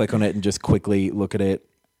gonna click on it and just quickly look at it.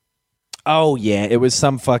 Oh yeah, it was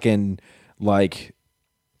some fucking like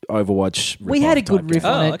Overwatch. We had a ripoff good type riff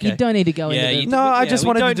game. on Oh, it. okay. You don't need to go Yeah, into you the... No, I Yeah, just we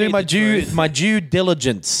wanted to don't do need my the due truth.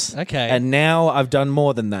 diligence. Okay. And now I've done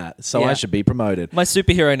more than that, so Yeah. I should be promoted. My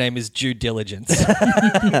superhero name is Due Diligence.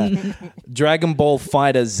 Dragon Ball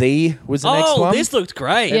Fighter Z was the next one. This looked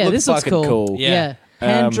great. Yeah, looked this looks fucking cool. cool. Yeah.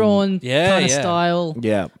 Hand-drawn yeah, kind of yeah. style.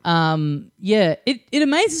 Yeah. Yeah, it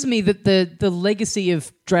amazes me that the legacy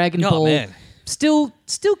of Dragon Oh, Ball man.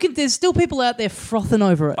 there's still people out there frothing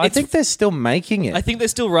over it. I think they're still making it. I think they're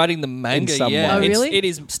still writing the manga. In some Yeah. way. Oh, really? It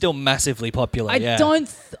is still massively popular. I yeah. don't.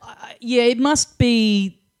 It must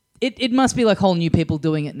be. It must be like whole new people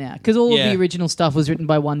doing it now because all of Yeah. the original stuff was written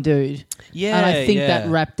by one dude. Yeah, and I think yeah. that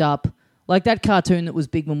wrapped up. Like that cartoon that was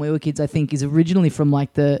big when we were kids, I think is originally from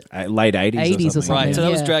like the late 80s 80s or something. Right. So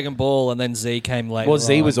that was Yeah. Dragon Ball, and then Z came later. Well,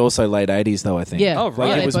 Z on. was also late 80s though, I think. Yeah. Oh, Like,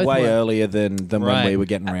 right. it they was both way were. earlier than when Right. we were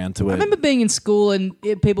getting around to it. I remember being in school and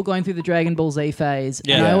people going through the Dragon Ball Z phase, and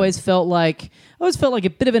Yeah. I always felt like a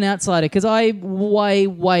bit of an outsider because I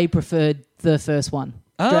way preferred the first one,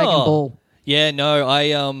 Dragon Oh. Ball. Yeah. No.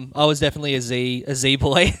 I was definitely a Z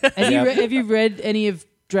boy. Have you read any of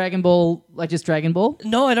Dragon Ball, like just Dragon Ball?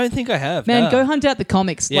 No, I don't think I have. Man, no. go hunt out the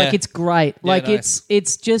comics. Yeah. Like it's great. Yeah, Like nice.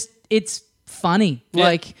 it's funny. Yeah.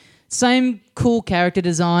 Like same cool character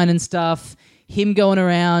design and stuff. Him going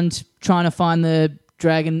around trying to find the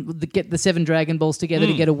get the 7 Dragon Balls together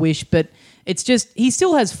to get a wish, but it's just he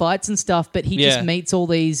still has fights and stuff, but he just meets all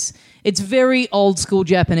these. It's very old school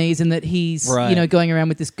Japanese in that he's going around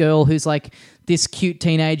with this girl who's like this cute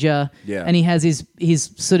teenager, and he has his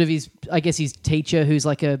teacher who's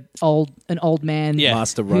like an old man,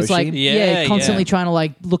 Master who's Roshi, constantly trying to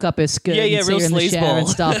like look up her skirt, and see her in the shower and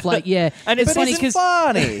stuff, and it's funny because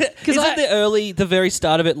funny the very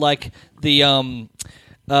start of it like the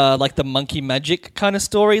the monkey magic kind of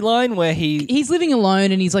storyline where he's living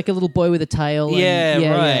alone and he's like a little boy with a tail.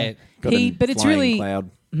 Right. But it's really cloud.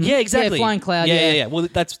 Yeah, exactly. Yeah, flying cloud. Yeah. Well,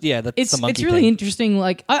 that's the monkey It's really thing. interesting.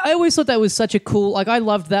 Like I always thought that was such a cool. Like I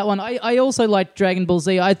loved that one. I also liked Dragon Ball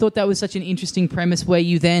Z. I thought that was such an interesting premise where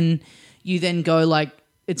you then go like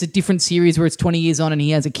it's a different series where it's 20 years on and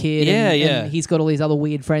he has a kid. And he's got all these other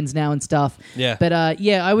weird friends now and stuff. Yeah. But I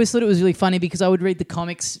always thought it was really funny because I would read the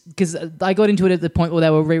comics because I got into it at the point where they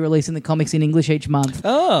were re-releasing the comics in English each month.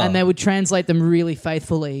 Oh. And they would translate them really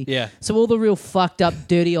faithfully. Yeah. So all the real fucked up,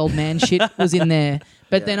 dirty old man shit was in there.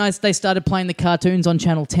 But then they started playing the cartoons on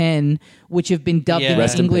Channel 10, which have been dubbed in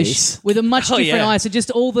English with a much different eye. So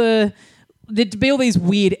just there'd be all these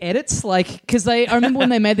weird edits, like because I remember when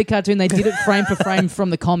they made the cartoon, they did it frame for frame from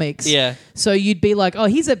the comics. Yeah. So you'd be like, oh,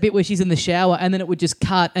 here's a bit where she's in the shower, and then it would just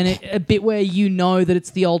cut, and a bit where you know that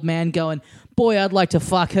it's the old man going, boy, I'd like to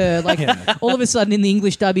fuck her. Like all of a sudden in the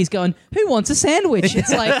English dub, he's going, who wants a sandwich?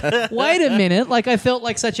 It's like, wait a minute. Like I felt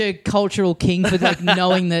like such a cultural king for like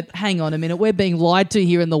knowing that, hang on a minute, we're being lied to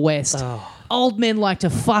here in the West. Oh. Old men like to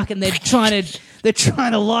fuck and they're trying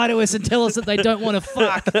to lie to us and tell us that they don't want to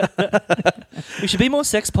fuck. We should be more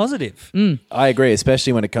sex positive. I agree,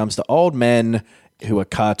 especially when it comes to old men who are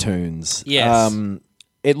cartoons. Yes.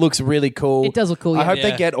 It looks really cool. It does look cool, I hope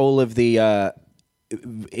they get all of the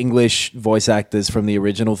English voice actors from the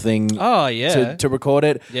original thing to record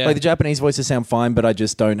it. Yeah. Like the Japanese voices sound fine, but I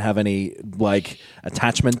just don't have any like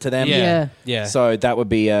attachment to them. Yeah. So that would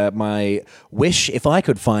be my wish if I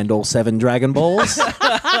could find all 7 Dragon Balls.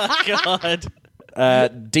 God.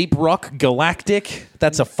 Deep Rock Galactic.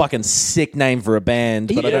 That's a fucking sick name for a band.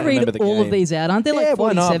 Are you but I don't read remember the all game. of these out? Aren't there like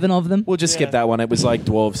 47 of them? We'll just skip that one. It was like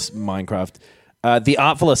Dwarves Minecraft. The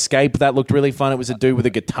Artful Escape, that looked really fun. It was a dude with a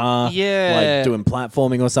guitar, like doing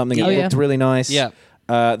platforming or something. It looked really nice. Yeah.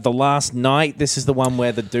 The Last Night. This is the one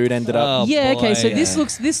where the dude ended up. Okay. So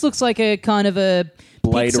this looks like a kind of a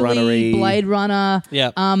Blade Runner-y. Blade Runner.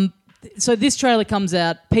 Yeah. So this trailer comes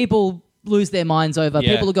out. People lose their minds over.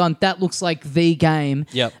 Yeah. People are going, that looks like the game.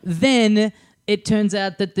 Yep. Then it turns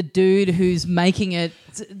out that the dude who's making it,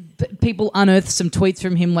 people unearthed some tweets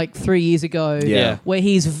from him like 3 years ago where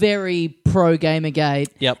he's very pro Gamergate.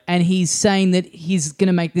 Yep. And he's saying that he's going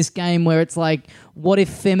to make this game where it's like, what if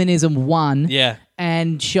feminism won? Yeah.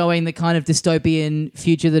 And showing the kind of dystopian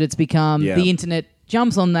future that it's become. Yeah. The internet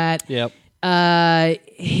jumps on that. Yep.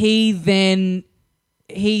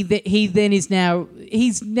 He's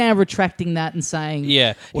now retracting that and saying,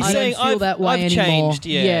 he's I saying, don't feel that way I've anymore. changed.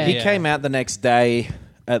 Yeah. He came out the next day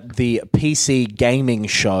at the PC Gaming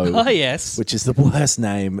Show. Oh, yes. Which is the worst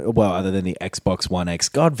name, well, other than the Xbox One X.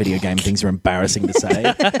 God, video game things are embarrassing to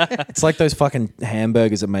say. It's like those fucking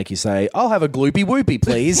hamburgers that make you say, I'll have a gloopy whoopie,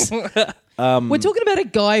 please. We're talking about a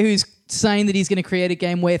guy who's saying that he's going to create a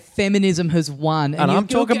game where feminism has won. And I'm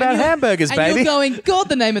talking about hamburgers, and baby. you're going, God,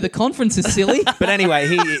 the name of the conference is silly. But anyway,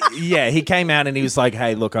 he came out and he was like,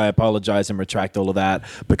 hey, look, I apologize and retract all of that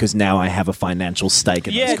because now I have a financial stake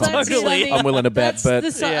in those conferences. Totally. I'm willing to bet.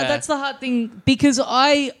 That's the hard thing because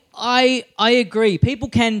I agree. People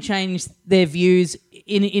can change their views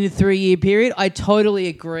in a 3-year period. I totally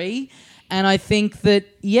agree. And I think that,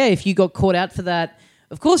 if you got caught out for that,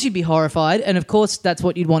 of course you'd be horrified, and of course that's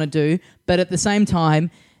what you'd want to do. But at the same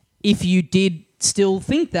time, if you did still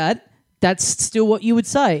think that, that's still what you would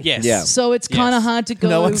say. Yes. Yeah. So it's kind of hard to go...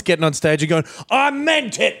 No one's getting on stage and going, I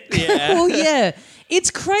meant it! Yeah. Well, yeah.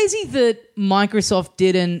 It's crazy that Microsoft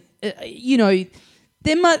didn't...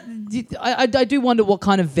 there might... I do wonder what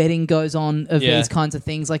kind of vetting goes on of these kinds of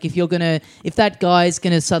things. Like if that guy's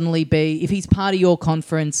going to suddenly be... If he's part of your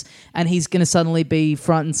conference and he's going to suddenly be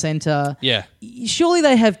front and center... Yeah. Surely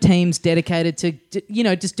they have teams dedicated to,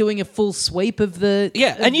 just doing a full sweep of the...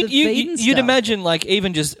 Yeah, and you'd stuff. imagine like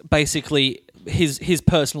even just basically... His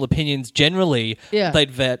personal opinions generally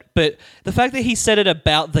they'd vet, but the fact that he said it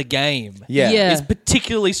about the game is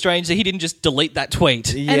particularly strange that he didn't just delete that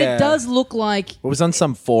tweet. Yeah. And it does look like it was on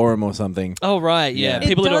some forum or something. Oh right, yeah.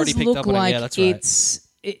 People had already picked up on it. Yeah, that's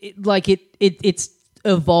right. It's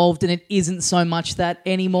evolved and it isn't so much that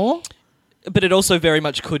anymore. But it also very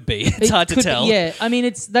much could be. It's hard to tell. Yeah, I mean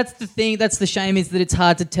that's the thing. That's the shame is that it's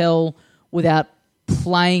hard to tell without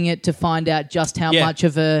playing it to find out just how much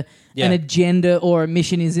of an agenda or a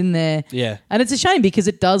mission is in there. Yeah. And it's a shame because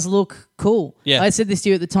it does look cool. Yeah. I said this to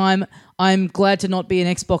you at the time. I'm glad to not be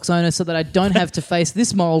an Xbox owner so that I don't have to face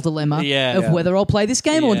this moral dilemma of whether I'll play this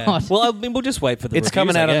game or not. Well, I mean, we'll just wait for the It's reviews,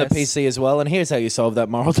 coming out I on the guess. PC as well, and here's how you solve that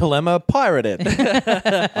moral dilemma. Pirate it.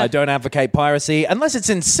 I don't advocate piracy, unless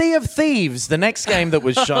it's in Sea of Thieves, the next game that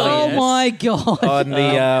was shown. Oh my God. On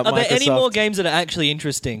the Are there any Microsoft. more games that are actually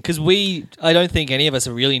interesting? Because I don't think any of us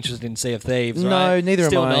are really interested in Sea of Thieves, right? No, neither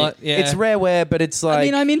Still am I. not. Yeah. It's rareware, but it's like... I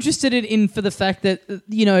mean, I'm interested in for the fact that,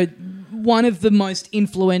 one of the most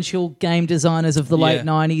influential game designers of the late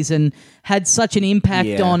 90s and had such an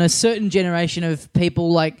impact on a certain generation of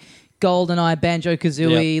people like GoldenEye,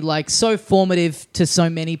 Banjo-Kazooie, like so formative to so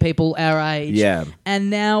many people our age. Yeah. And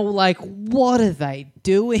now, like, what are they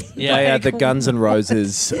doing? Yeah. They are the Guns N'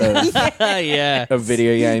 Roses of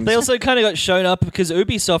video games. They also kind of got shown up because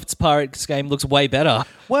Ubisoft's Pirates game looks way better.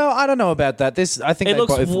 Well, I don't know about that. I think It they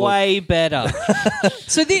looks both way better.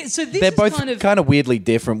 So this They're is both kind of weirdly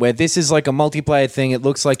different, where this is like a multiplayer thing. It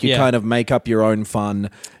looks like you kind of make up your own fun.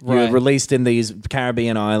 You're Right. released in these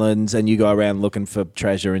Caribbean islands and you go around looking for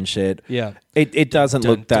treasure and shit. Yeah. It doesn't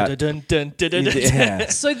look that... Dun, dun, dun, dun, dun, dun. Yeah.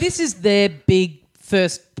 So this is their big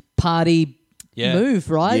first party move,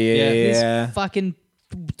 right? Yeah. This fucking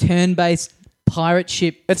turn-based pirate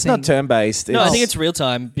ship. It's thing. not turn-based. No, I think it's real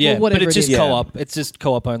time. Yeah, Well, whatever but it's it just is. co-op. It's just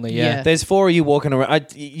co-op only. Yeah. There's 4 of you walking around.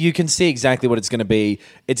 You can see exactly what it's going to be.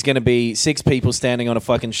 It's going to be 6 people standing on a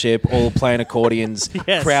fucking ship, all playing accordions,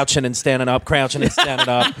 Yes. crouching and standing up, crouching and standing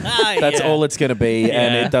up. That's all it's going to be,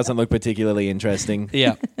 and Yeah. it doesn't look particularly interesting.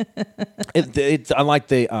 Yeah. I like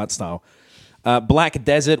the art style. Black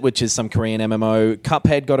Desert, which is some Korean MMO.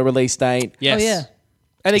 Cuphead got a release date. Yes. Oh, yeah.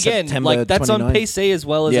 And again, September like that's on 29th. PC as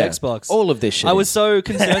well as Yeah. Xbox. All of this shit I was is. so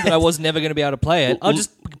concerned that I was never going to be able to play it. I'll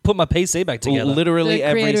just put my PC back together. Literally The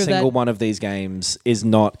every creator of single that- one of these games is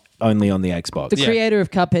not only on the Xbox. The creator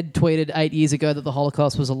of Cuphead tweeted 8 years ago that the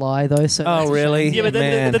Holocaust was a lie, though. So Oh, that's a really? shame. Yeah, but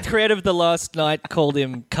Man. the creator of the last night called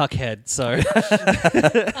him Cuckhead, so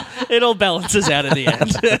it all balances out in the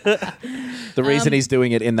end. The reason he's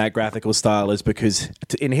doing it in that graphical style is because,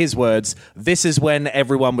 in his words, this is when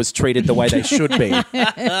everyone was treated the way they should be.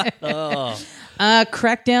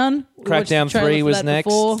 Crackdown. We watched the Crackdown trailer 3 for was that next.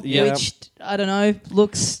 before, Yeah. which I don't know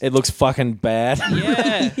looks. It looks fucking bad.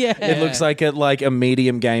 Yeah. Yeah. It looks like a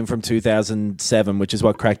medium game from 2007, which is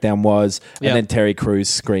what Crackdown was, Yeah. and then Terry Crews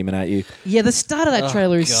screaming at you. Yeah, the start of that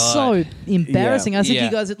trailer is so embarrassing. I said to Yeah.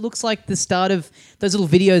 you guys, it looks like the start of those little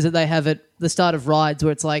videos that they have at the start of rides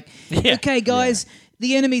where it's like, Yeah. okay, guys,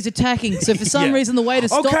 the enemy's attacking. So for some reason, the way to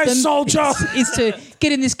stop Okay, them soldier! is to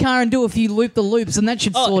get in this car and do a few loop-the-loops, and that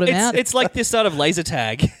should sort them out. It's like the start of laser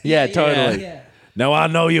tag. Yeah, totally. Yeah. Now, I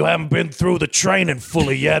know you haven't been through the training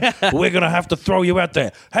fully yet. We're going to have to throw you out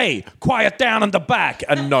there. Hey, quiet down in the back.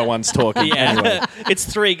 And no one's talking. Yeah, Anyway, it's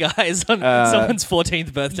 3 guys on someone's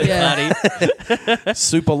 14th birthday Yeah. party.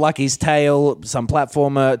 Super Lucky's Tale, some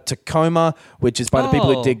platformer, Tacoma, which is by the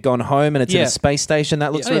people who Oh. did Gone Home, and it's in Yeah. a space station.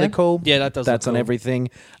 That looks Yeah. really Yeah. cool. Yeah, that does That's look on cool. everything.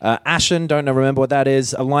 Ashen, don't remember what that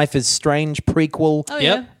is. A Life is Strange prequel. Oh, Yep.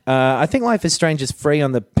 yeah. I think Life is Strange is free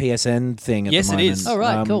on the PSN thing at Yes, the it moment. is. Oh,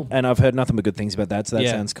 right, cool. And I've heard nothing but good things about that, so that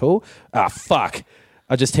Yeah. sounds cool. Ah, fuck.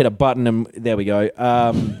 I just hit a button and there we go.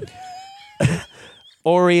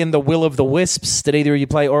 Ori and the Will of the Wisps. Did either of you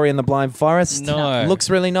play Ori and the Blind Forest? No. Looks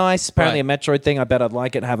really nice. Apparently Right. a Metroid thing. I bet I'd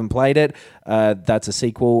like it. Haven't played it. That's a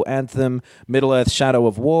sequel. Anthem, Middle-earth, Shadow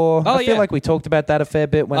of War. Oh, I feel yeah. like we talked about that a fair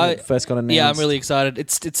bit when it first got announced. Yeah, I'm really excited. It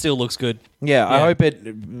still looks good. Yeah, I Yeah. hope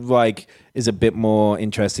it is a bit more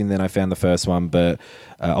interesting than I found the first one, but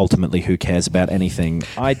ultimately, who cares about anything?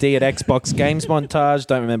 ID at Xbox Games montage.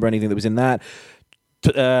 Don't remember anything that was in that.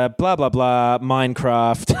 Blah blah blah.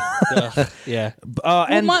 Minecraft. Ugh, yeah.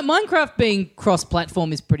 And Minecraft being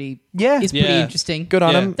cross-platform is pretty Yeah. pretty Yeah. interesting. good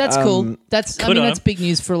on Yeah. them. That's cool. That's good on that's 'em. big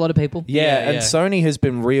news for a lot of people. Yeah, Yeah, and yeah. Sony has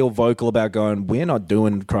been real vocal about going, we're not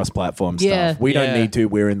doing cross-platform Yeah. stuff. We don't Yeah. need to.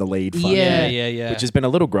 We're in the lead. Fuck Yeah. Yeah. Which has been a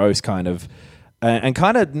little gross, kind of. And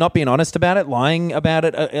kind of not being honest about it, lying about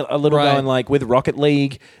it a little, Right. going like with Rocket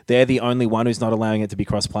League, they're the only one who's not allowing it to be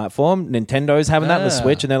cross-platform. Nintendo's having that in the Ah.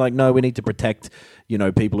 Switch, and they're like, no, we need to protect,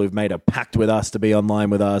 people who've made a pact with us to be online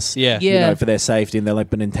with us, Yeah. Yeah. for their safety. And they're like,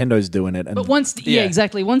 but Nintendo's doing it. And But once, Yeah.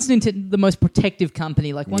 exactly. Once Nintendo, the most protective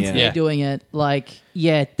company, like once Yeah. they're Yeah. doing it, like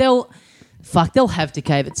they'll have to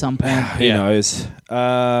cave at some point. who Yeah. knows?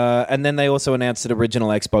 And then they also announced that original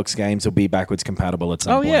Xbox games will be backwards compatible at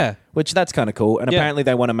some Oh, point. yeah. Which that's kind of cool. And Yeah. apparently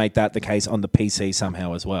they want to make that the case on the PC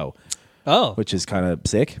somehow as well, Oh. which is kind of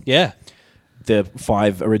sick. Yeah. The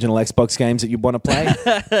 5 original Xbox games that you want to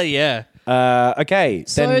play. Yeah. Okay.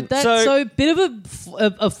 So bit of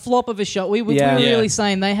a flop of a shot. We were really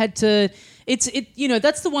saying they had to.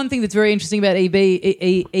 That's the one thing that's very interesting about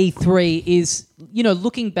E3 is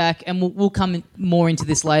looking back, and we'll come more into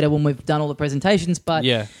this later when we've done all the presentations. But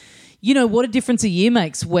what a difference a year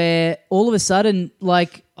makes. Where all of a sudden,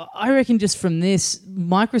 like I reckon, just from this,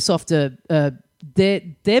 Microsoft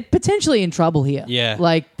they're potentially in trouble here. Yeah,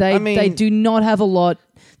 like they do not have a lot.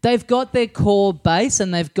 They've got their core base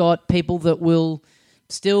and they've got people that will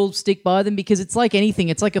still stick by them because it's like anything.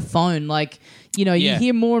 It's like a phone. Like, you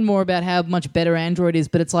hear more and more about how much better Android is,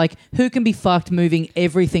 but it's like who can be fucked moving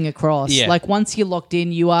everything across? Yeah. Like once you're locked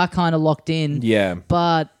in, you are kind of locked in. Yeah.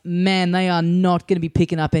 But man, they are not going to be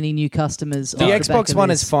picking up any new customers. The Xbox One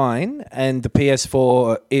is fine, and the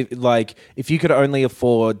PS4, if you could only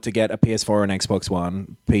afford to get a PS4 or an Xbox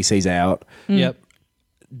One, PC's out. Yep.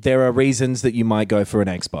 There are reasons that you might go for an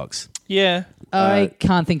Xbox. Yeah. I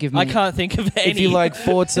can't think of any. I can't think of any. If you like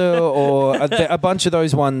Forza or a bunch of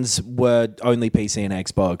those ones were only PC and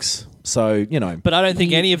Xbox. So, But I don't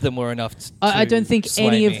think any of them were enough to I don't think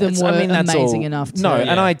any of them were amazing enough. No,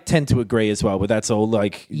 and I tend to agree as well, but that's all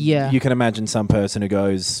you can imagine some person who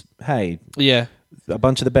goes, hey, a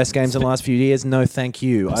bunch of the best games in the last few years, no thank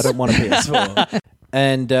you. I don't want a PS4.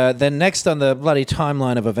 And then next on the bloody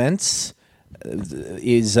timeline of events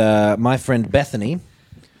is my friend Bethany.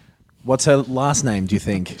 What's her last name, do you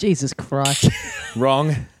think? Jesus Christ.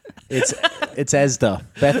 Wrong. It's Esda.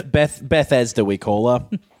 Beth Esda, we call her.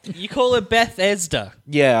 You call her Beth Esda?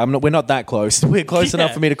 Yeah, we're not that close. We're close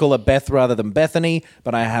enough for me to call her Beth rather than Bethany,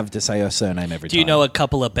 but I have to say her surname every time. Do you know a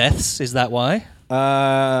couple of Beths? Is that why?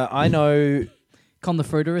 I know... Con the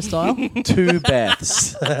Fruiterer style? 2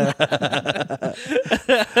 Beths.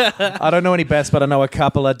 I don't know any Beths, but I know a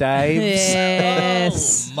couple of Daves.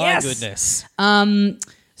 Yes. Oh, my goodness.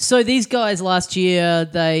 So these guys last year,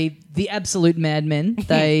 the absolute madmen,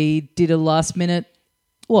 they did a last minute.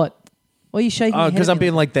 What? Why are you shaking? Oh, because I'm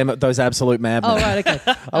being like them, those absolute madmen. Oh, right, okay.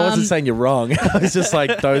 I wasn't saying you're wrong. I was just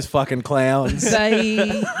like those fucking clowns.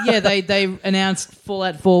 They announced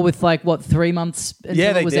Fallout 4 with 3 months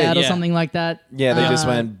until it was out or something like that. Yeah, they just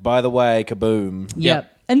went, by the way, kaboom. Yeah.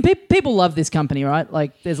 And people love this company, right?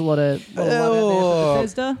 Like, there's a lot of love out there for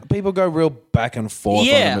Bethesda. People go real back and forth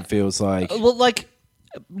on them, it feels like. Well,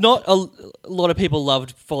 not a lot of people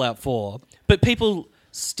loved Fallout 4, but people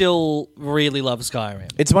still really love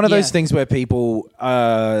Skyrim. It's one of those things where people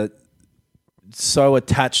are so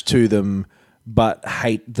attached to them but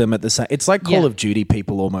hate them at the same. It's like Call of Duty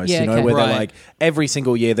people almost, where they're like every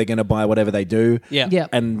single year they're going to buy whatever they do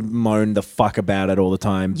and moan the fuck about it all the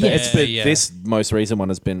time. This most recent one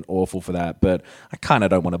has been awful for that, but I kind of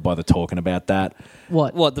don't want to bother talking about that.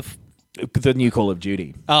 What the new Call of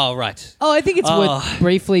Duty. Oh, right. Oh, I think it's worth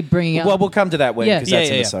briefly bringing up. Well, we'll come to that because that's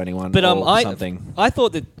in the Sony one. But something. I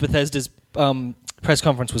thought that Bethesda's press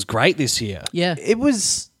conference was great this year. Yeah. It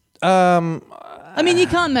was... I mean, you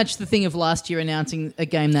can't match the thing of last year announcing a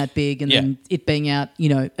game that big and then it being out,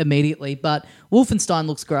 immediately. But Wolfenstein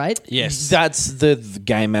looks great. Yes. That's the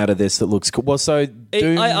game out of this that looks cool. Well, so...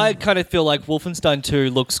 I kind of feel like Wolfenstein 2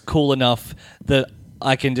 looks cool enough that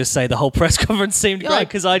I can just say the whole press conference seemed great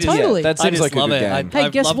because I just that seems like love a good it. game. Hey,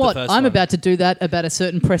 guess what? I'm about to do that about a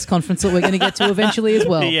certain press conference that we're going to get to eventually as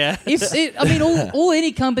well. Yeah. All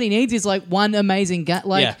any company needs is one amazing game.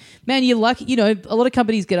 Man, you're lucky. A lot of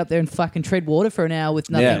companies get up there and fucking tread water for an hour with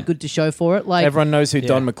nothing good to show for it. Everyone knows who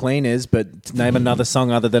Don McLean is, but name another song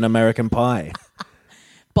other than American Pie.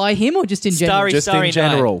 By him or just in general? In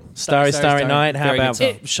general. Night. Starry Night. How about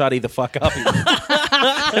Shutty the fuck up?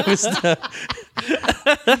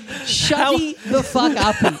 Shutty the fuck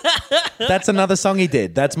up. That's another song he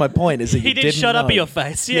did. That's my point. Is that he did Shut Up Your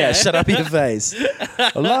Face. Yeah, Shut Up Your Face.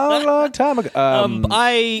 A long time ago.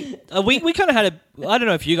 We kind of had I don't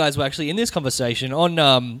know if you guys were actually in this conversation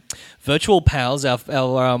on Virtual Pals, our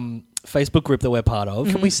Facebook group that we're part of.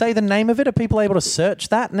 Can we say the name of it? Are people able to search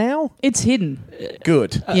that now? It's hidden.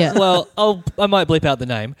 Good. Yeah. Well, I might bleep out the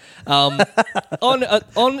name. On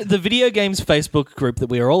the video games Facebook group that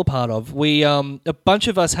we are all a part of, we a bunch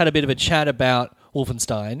of us had a bit of a chat about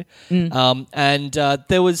Wolfenstein, and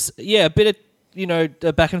there was a bit of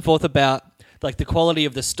a back and forth about the quality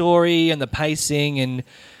of the story and the pacing and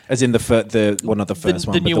as in not the first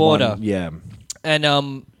one, the but New the Order, one, yeah. And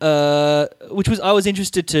which was I was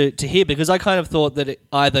interested to hear because I kind of thought that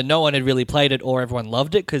either no one had really played it or everyone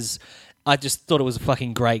loved it because I just thought it was a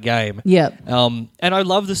fucking great game. Yeah. And I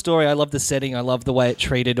love the story. I love the setting. I love the way it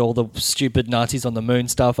treated all the stupid Nazis on the moon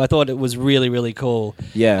stuff. I thought it was really, really cool.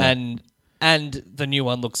 Yeah. And and the new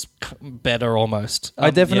one looks better almost. I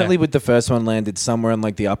definitely, with the first one, landed somewhere in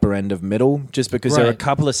like the upper end of middle, just because there were a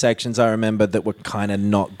couple of sections I remember that were kind of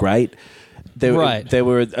not great. There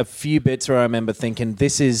were a few bits where I remember thinking,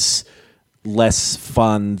 this is less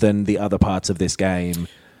fun than the other parts of this game.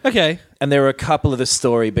 Okay. And there were a couple of the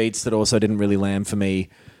story beats that also didn't really land for me.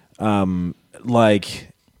 Like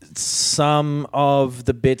some of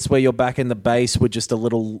the bits where you're back in the base were just a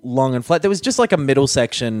little long and flat. There was just like a middle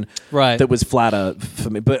section that was flatter for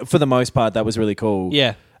me. But for the most part, that was really cool.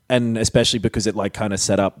 Yeah. And especially because it like kind of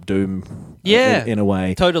set up Doom in a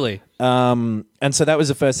way. Totally. And so that was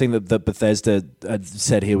the first thing that Bethesda had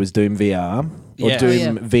said here was Doom VR. Or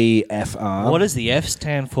Doom VFR. What does the F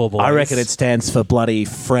stand for, boys? I reckon it stands for bloody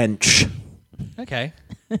French. Okay.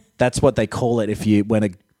 That's what they call it when a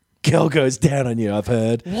girl goes down on you, I've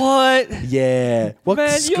heard. What? Yeah. What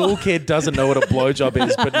school kid doesn't know what a blowjob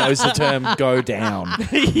is but knows the term go down?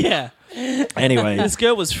 Yeah. Anyway. This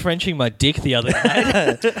girl was Frenching my dick the other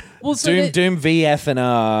day. Doom VF and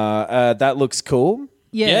R, that looks cool.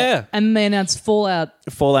 Yeah. And they announced Fallout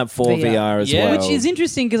 4 VR as well. Which is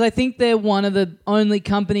interesting because I think they're one of the only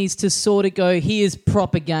companies to sort of go, here's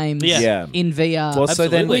proper games in VR. Well, so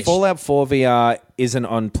then Fallout 4 VR isn't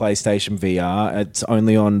on PlayStation VR. It's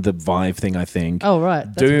only on the Vive thing, I think. Oh, right.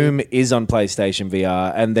 That's Doom weird. is on PlayStation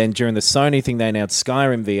VR. And then during the Sony thing, they announced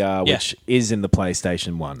Skyrim VR, which is in the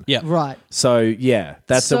PlayStation 1. Yeah. Right. So, yeah,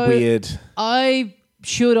 that's a weird...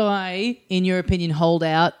 Should I, in your opinion, hold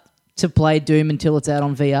out to play Doom until it's out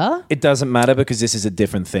on VR? It doesn't matter because this is a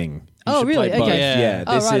different thing. You should really? play both. Okay. Yeah.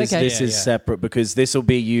 This is Yeah. separate because this will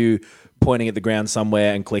be you pointing at the ground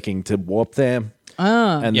somewhere and clicking to warp there.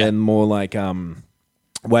 And then more like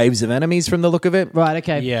waves of enemies from the look of it. Right,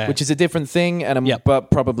 okay. Yeah. Which is a different thing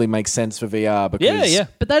but probably makes sense for VR because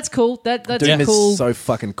But that's cool. That's Doom cool. is so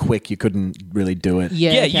fucking quick you couldn't really do it.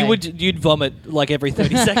 Yeah, okay. you'd vomit like every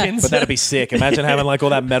 30 seconds. But that'd be sick. Imagine having like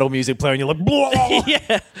all that metal music playing and you're like, blah!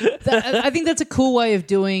 Yeah. I think that's a cool way of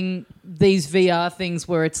doing these VR things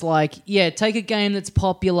where it's like, take a game that's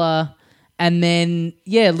popular and then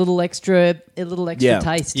a little extra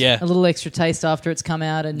taste. Yeah. A little extra taste after it's come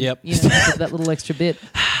out and give that little extra bit.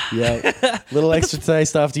 Yeah. Little extra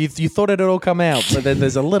taste after you thought it had all come out, but then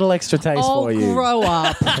there's a little extra taste for you. Grow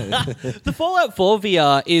up. The Fallout 4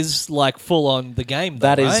 VR is like full on the game, though,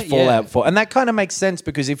 That is right? Fallout 4. And that kind of makes sense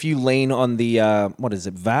because if you lean on the,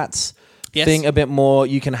 VATS thing a bit more,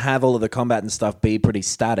 you can have all of the combat and stuff be pretty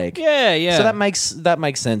static. Yeah. So that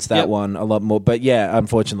makes sense, that one, a lot more. But yeah,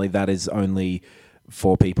 unfortunately, that is only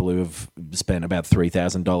for people who have spent about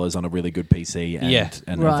 $3,000 on a really good PC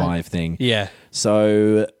and a Vive thing. Yeah.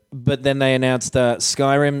 So, but then they announced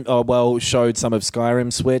Skyrim, showed some of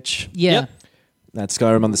Skyrim Switch. Yeah. Yep. That's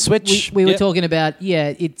Skyrim on the Switch. We were talking about,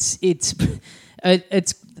 it's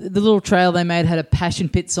the little trail they made had a Passion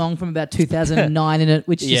Pit song from about 2009 in it,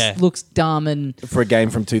 which just looks dumb and for a game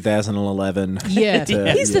from 2011. Yeah.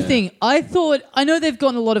 Here's the thing. I know they've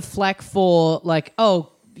gotten a lot of flack for like,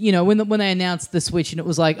 when they announced the Switch and it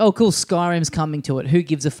was like, oh, cool, Skyrim's coming to it. Who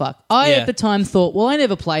gives a fuck? I at the time thought, well, I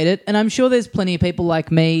never played it, and I'm sure there's plenty of people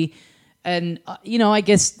like me. And, I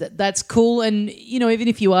guess that's cool. And, even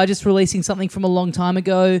if you are just releasing something from a long time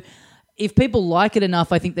ago, if people like it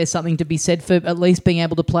enough, I think there's something to be said for at least being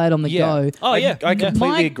able to play it on the go. Oh, yeah. I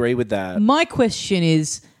completely agree with that. My question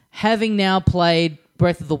is, having now played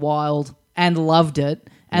Breath of the Wild and loved it,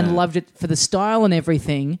 for the style and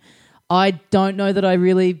everything, I don't know that I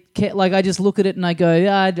really care. Like, I just look at it and I go,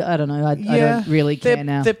 I don't know. I don't really care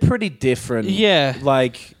now. They're pretty different. Yeah.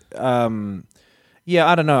 Like...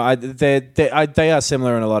 I don't know. They are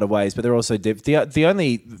similar in a lot of ways, but they're also different. The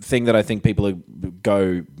only thing that I think people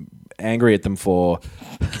go angry at them for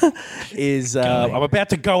is I'm about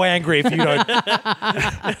to go angry if you don't.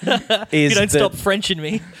 If you don't stop Frenching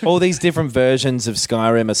me. All these different versions of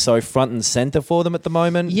Skyrim are so front and center for them at the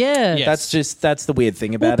moment. Yeah, Yes. That's the weird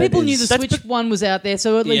thing about it. People knew the Switch one was out there,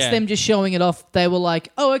 so at least them just showing it off, they were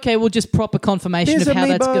like, "Oh, okay, well, just proper confirmation There's of how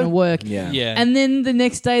that's Amiibo. going to work." Yeah. And then the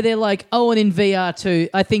next day they're like, "Oh, and in VR too."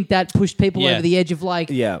 I think that pushed people over the edge of like,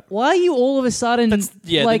 why are you all of a sudden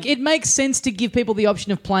it makes sense to give people the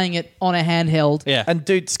option of playing it on a handheld. Yeah. And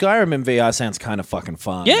dude, Skyrim in VR sounds kind of fucking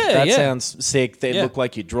fun. Yeah, that sounds sick. They look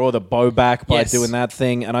like you draw the bow back by doing that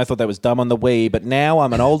thing, and I thought that was dumb on the Wii, but now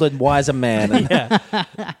I'm an older, wiser man.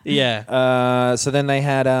 So then they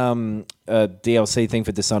had a DLC thing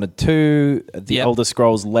for Dishonored 2, the Elder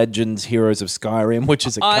Scrolls Legends Heroes of Skyrim, which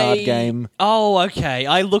is a card game. Oh, okay.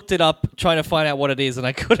 I looked it up trying to find out what it is, and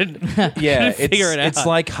I couldn't, couldn't figure it out. It's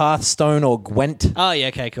like Hearthstone or Gwent. Oh, yeah,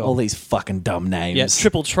 okay, cool. All these fucking dumb names. Yeah,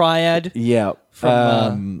 Triple Triad. Yeah.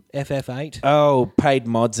 from FF8. Oh, paid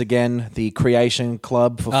mods again. The Creation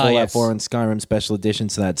Club for Fallout 4 and Skyrim Special Edition.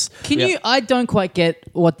 So that's... Can you... I don't quite get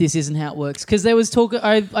what this is and how it works. Because there was talk...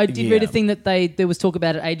 I did read a thing that there was talk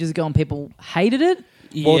about it ages ago and people hated it.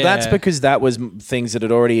 Well, that's because that was things that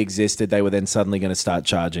had already existed. They were then suddenly going to start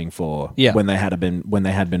charging for when they had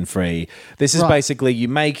been free. This is basically you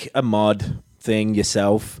make a mod thing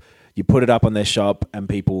yourself, you put it up on their shop, and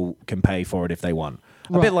people can pay for it if they want.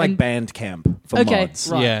 A bit like Bandcamp for mods.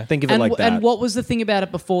 Right. Yeah. Think of it like that. And what was the thing about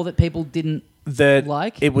it before that people didn't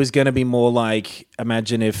like? It was going to be more like,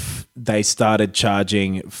 imagine if they started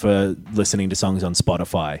charging for listening to songs on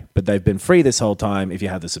Spotify, but they've been free this whole time if you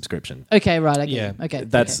have the subscription. Okay, right. I get it. Okay.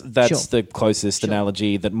 That's the closest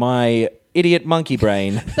analogy that my idiot monkey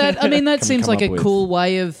brain that seems like a cool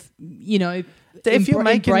way of, if you're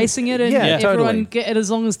embracing it and everyone get it, as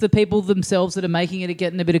long as the people themselves that are making it are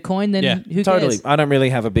getting a bit of coin, then who cares? I don't really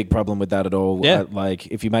have a big problem with that at all. Like,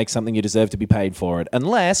 if you make something, you deserve to be paid for it,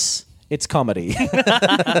 unless it's comedy.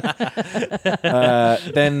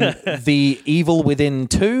 Then The Evil Within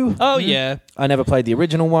 2. Oh, yeah. I never played the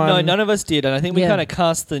original one. No, none of us did. And I think we kind of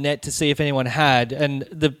cast the net to see if anyone had. And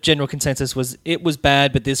the general consensus was it was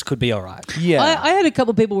bad, but this could be all right. Yeah. I had a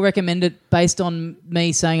couple of people recommend it based on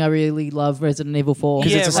me saying I really love Resident Evil 4.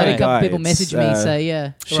 Because it's the I had same a couple guy. of people message me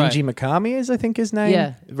say, Shinji Mikami is, I think, his name.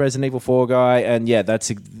 Yeah. Resident Evil 4 guy. And that's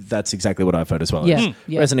exactly what I've heard as well. Yeah.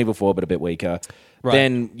 Resident Evil 4, but a bit weaker. Right.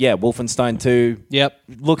 Then, Wolfenstein 2. Yep.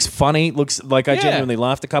 Looks funny. Looks like I genuinely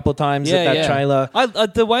laughed a couple of times at that trailer.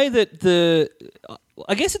 The way that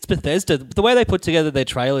I guess it's Bethesda. The way they put together their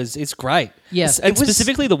trailers is great. Yes. And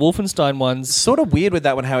specifically the Wolfenstein ones. Sort of weird with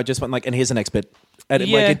that one, how it just went like, and here's the next bit. And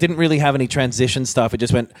it didn't really have any transition stuff. It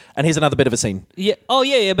just went, and here's another bit of a scene. Yeah. Oh,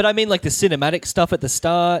 yeah. But I mean, like the cinematic stuff at the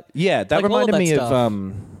start. Yeah, that reminded me of...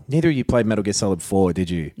 neither of you played Metal Gear Solid 4, did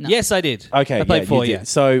you? No. Yes, I did. Okay, I played 4, yeah.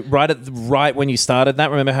 So right when you started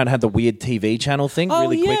that, remember how it had the weird TV channel thing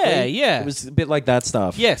really quickly? Yeah. It was a bit like that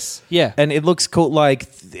stuff. Yes, yeah. And it looks cool, like,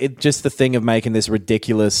 just the thing of making this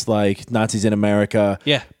ridiculous, like, Nazis in America.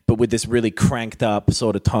 Yeah. But with this really cranked up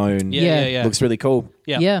sort of tone. Yeah. Looks really cool.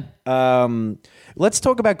 Yeah. Let's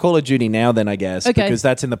talk about Call of Duty now then, I guess. Okay. Because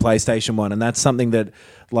that's in the PlayStation 1, and that's something that,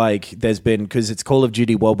 like, there's been... Because it's Call of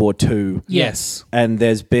Duty World War II. Yes. And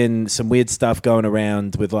there's been some weird stuff going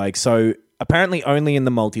around with, like... So, apparently only in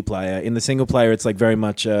the multiplayer. In the single player, it's, like, very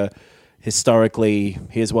much historically,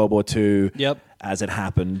 here's World War II. Yep. As it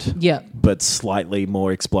happened. Yeah. But slightly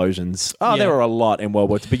more explosions. Oh, there were a lot in World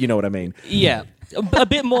War II, but you know what I mean. Yeah. A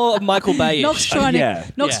bit more Michael Bay-ish. Nock's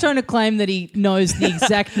trying to claim that he knows the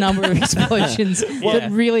exact number of explosions that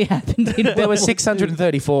really happened in There were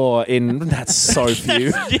 634 in... That's so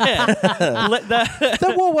few.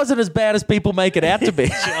 That war wasn't as bad as people make it out to be.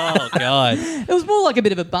 Oh, God. It was more like a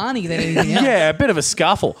bit of a Barney than anything else. Yeah, a bit of a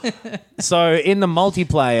scuffle. So in the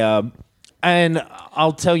multiplayer... And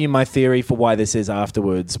I'll tell you my theory for why this is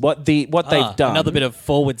afterwards. What they've done. Another bit of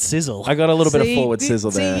forward sizzle. I got a little bit of forward sizzle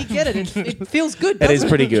there. See, you get it. It feels good. It is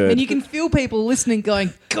pretty good. And you can feel people listening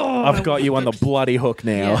going, God. I've got you on the bloody hook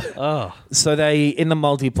now. Yeah. Oh. So they, in the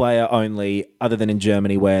multiplayer only, other than in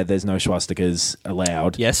Germany where there's no swastikas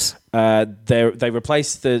allowed. Yes. They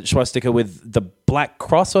replaced the swastika with the Black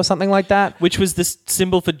Cross or something like that. Which was the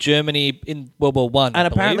symbol for Germany in World War I. And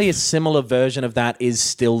apparently a similar version of that is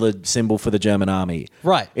still the symbol for the German army.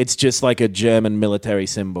 Right. It's just like a German military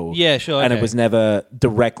symbol. Yeah, sure. And okay. it was never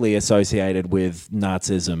directly associated with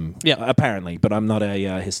Nazism. Yeah. Apparently, but I'm not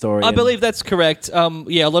a historian. I believe that's correct. A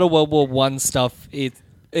lot of World War I stuff, a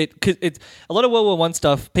lot of World War I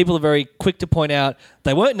stuff, people are very quick to point out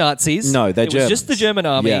they weren't Nazis. No, they're Germans. It was just the German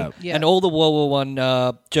army Yeah. and all the World War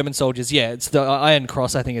I German soldiers. Yeah, it's the Iron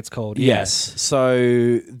Cross, I think it's called. Yeah. Yes.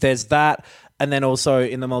 So there's that. And then also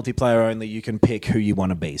in the multiplayer only, you can pick who you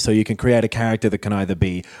want to be. So you can create a character that can either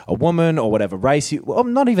be a woman or whatever race well,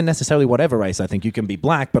 not even necessarily whatever race. I think you can be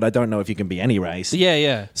black, but I don't know if you can be any race.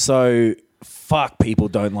 Yeah. So fuck, people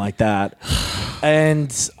don't like that.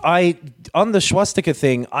 And on the swastika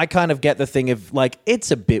thing, I kind of get the thing of like, it's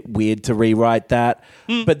a bit weird to rewrite that.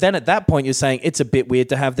 But then at that point, you're saying it's a bit weird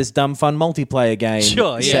to have this dumb, fun multiplayer game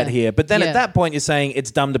set here. But then at that point, you're saying it's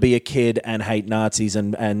dumb to be a kid and hate Nazis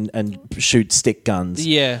and shoot stick guns.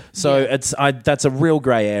 Yeah. So that's a real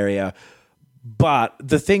grey area. But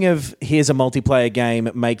the thing of here's a multiplayer game,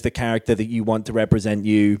 make the character that you want to represent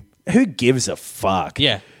you. Who gives a fuck?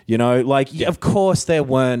 Yeah. You know, like, of course there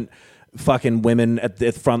weren't fucking women at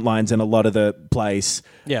the front lines in a lot of the place.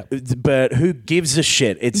 Yeah. But who gives a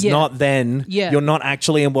shit? It's not then. Yeah. You're not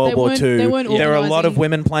actually in World War II. There are a lot of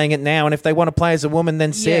women playing it now, and if they want to play as a woman,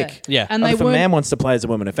 then sick. Yeah. And if a man wants to play as a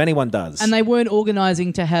woman, if anyone does. And they weren't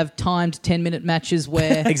organising to have timed 10-minute matches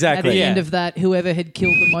where exactly. at the end of that, whoever had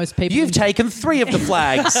killed the most people... You've taken 3 of the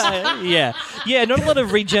flags. Yeah, not a lot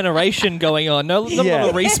of regeneration going on. Not a lot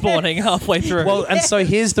of respawning halfway through. Well, and so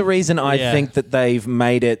here's the reason I think that they've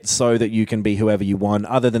made it so that you can be whoever you want,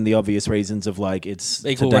 other than the obvious reasons of like it's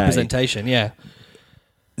equal today. representation, yeah.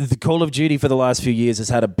 The Call of Duty for the last few years has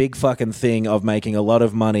had a big fucking thing of making a lot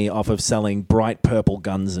of money off of selling bright purple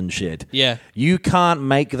guns and shit. Yeah. You can't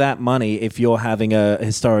make that money if you're having a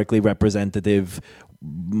historically representative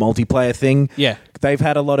multiplayer thing. Yeah. They've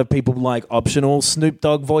had a lot of people like optional Snoop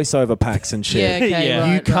Dogg voiceover packs and shit. Yeah, okay,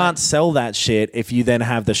 Yeah. You can't sell that shit if you then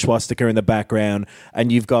have the swastika in the background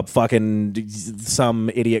and you've got fucking some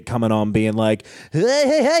idiot coming on being like,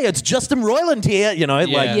 hey, it's Justin Roiland here. You know,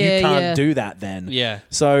 like you can't do that then. Yeah.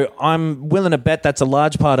 So I'm willing to bet that's a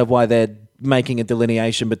large part of why they're making a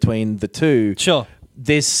delineation between the two. Sure.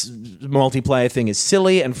 This multiplayer thing is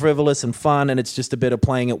silly and frivolous and fun, and it's just a bit of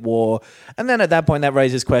playing at war. And then at that point, that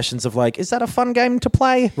raises questions of like, is that a fun game to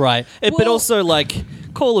play? Right. But also, like,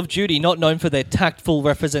 Call of Duty, not known for their tactful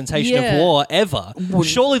representation of war ever.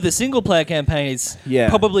 Surely the single-player campaign is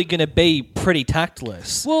probably going to be pretty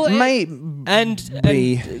tactless. Well,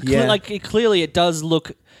 clearly it does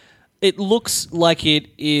look... It looks like it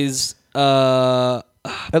is...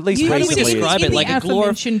 At least how do we describe it? Like a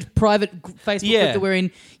aforementioned private Facebook group that we're in.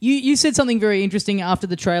 You said something very interesting after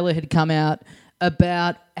the trailer had come out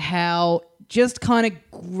about how just kind of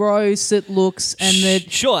gross it looks, and the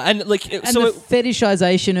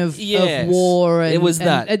fetishization of war. And, it was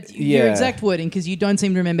that. Your exact wording, because you don't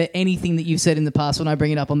seem to remember anything that you've said in the past when I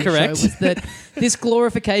bring it up on the show, was that this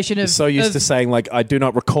glorification of... So used to saying, like, I do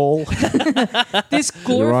not recall. This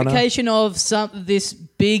glorification of this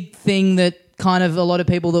big thing that kind of a lot of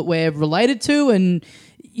people that we're related to and,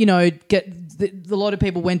 you know, a lot of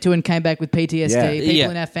people went to and came back with PTSD.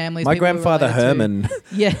 People in our families. My grandfather Herman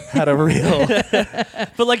had a real...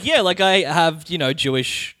 But I have,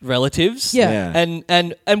 Jewish relatives. Yeah.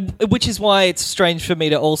 And which is why it's strange for me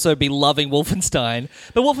to also be loving Wolfenstein.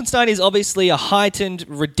 But Wolfenstein is obviously a heightened,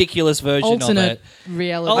 ridiculous version of it.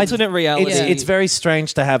 Alternate reality. It's very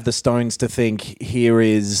strange to have the Stones to think here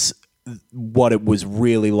is what it was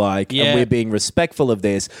really like, and we're being respectful of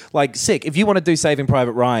this. Like, sick. If you want to do Saving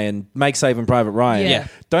Private Ryan, make Saving Private Ryan. Yeah.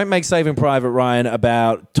 Don't make Saving Private Ryan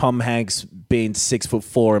about Tom Hanks being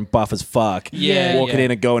 6'4" and buff as fuck. Walking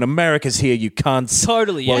in and going, America's here, you cunts.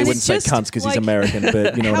 Totally. Well, he wouldn't say cunts because he's American,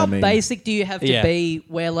 but you know what I mean. How basic do you have to be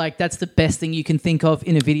where like that's the best thing you can think of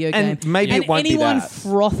in a video game? And maybe it won't be that. Anyone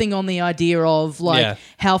frothing on the idea of like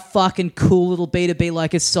how fucking cool it'll be to be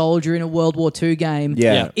like a soldier in a World War II game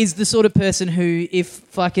is the sort of person who, if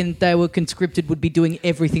fucking they were conscripted, would be doing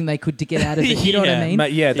everything they could to get out of it. You know what I mean?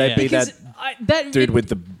 They'd be that dude with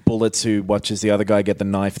the bullets who watches the other guy get the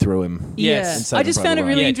knife through him. Yes. I just found it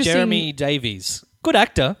really interesting. Jeremy Davies. Good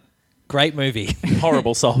actor. Great movie.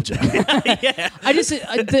 Horrible soldier.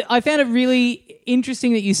 I found it really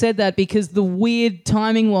interesting that you said that, because the weird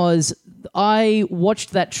timing was I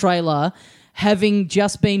watched that trailer having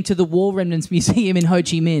just been to the War Remnants Museum in Ho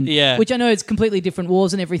Chi Minh, which I know is completely different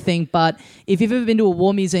wars and everything, but if you've ever been to a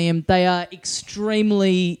war museum, they are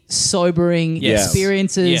extremely sobering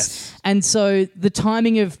experiences. Yes. And so the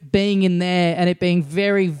timing of being in there and it being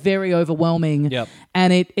very, very overwhelming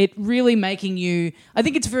and it really making you... I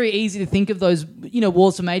think it's very easy to think of those,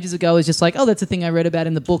 wars from ages ago as just like, oh, that's a thing I read about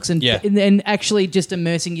in the books, and actually just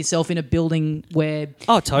immersing yourself in a building where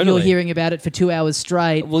you're hearing about it for 2 hours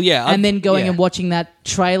straight. Well, and then going and watching that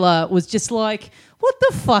trailer was just like... What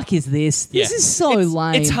the fuck is this? This is so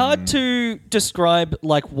lame. It's hard to describe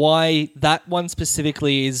like why that one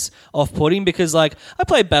specifically is off-putting, because like I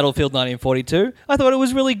played Battlefield 1942. I thought it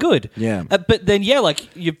was really good. Yeah. But then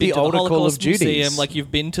like you've been to the Holocaust Museum, like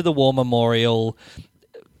you've been to the War Memorial,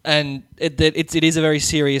 and it is a very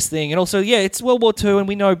serious thing. And also, it's World War II, and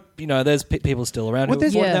we know there's people still around who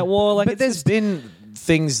fought in that war. Like, but there's been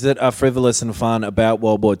things that are frivolous and fun about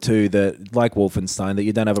World War II that, like Wolfenstein, that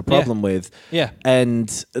you don't have a problem with. Yeah.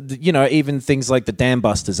 And, even things like the Dam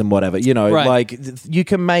Busters and whatever, like you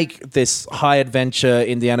can make this high adventure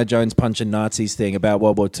Indiana Jones punching Nazis thing about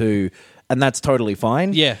World War II and that's totally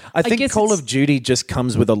fine. Yeah. I think Call of Duty just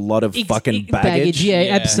comes with a lot of fucking baggage. Yeah,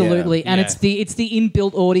 absolutely. Yeah. And it's the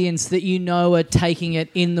inbuilt audience that are taking it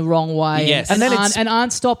in the wrong way. Yes. And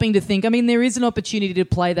aren't stopping to think. I mean, there is an opportunity to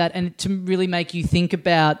play that and to really make you think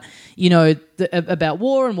about, about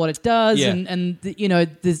war and what it does and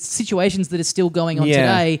the situations that are still going on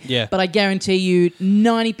today. Yeah. But I guarantee you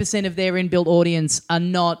 90% of their inbuilt audience are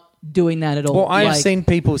not doing that at all. Well, I've seen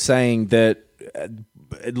people saying that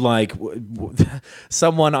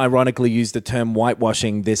someone ironically used the term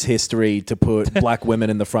whitewashing this history to put black women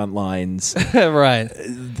in the front lines. Right.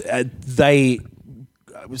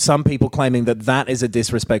 Some people claiming that is a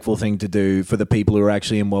disrespectful thing to do for the people who are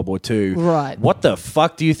actually in World War II. Right. What the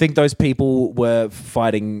fuck do you think those people were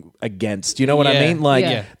fighting against? You know what I mean?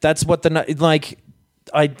 That's what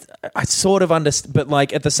I sort of understand,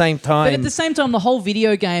 but at the same time... But at the same time, the whole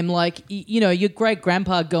video game, your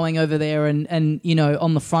great-grandpa going over there and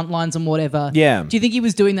on the front lines and whatever. Yeah. Do you think he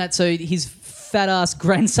was doing that so his fat-ass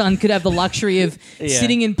grandson could have the luxury of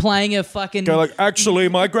sitting and playing a fucking... Go actually,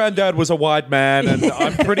 my granddad was a white man and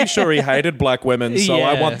I'm pretty sure he hated black women, so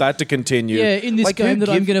I want that to continue. Yeah, in this game that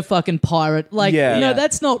I'm going to fucking pirate.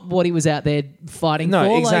 That's not what he was out there fighting for.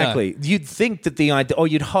 No, exactly. You'd think that the idea, or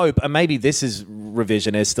you'd hope, and maybe this is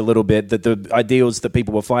revisionist a little bit, that the ideals that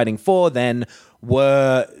people were fighting for then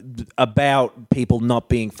were about people not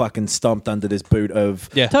being fucking stomped under this boot of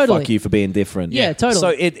fuck you for being different. Yeah, totally.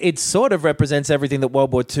 So it sort of represents everything that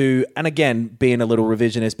World War II, and again, being a little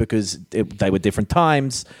revisionist because they were different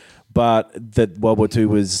times, but that World War II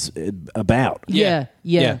was about. Yeah.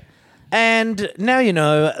 And now you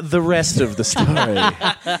know the rest of the story.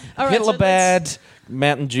 Hitler bad.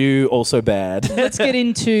 Mountain Dew also bad. Let's get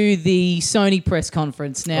into the Sony press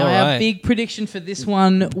conference now. Our big prediction for this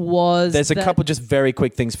one was there's a couple just very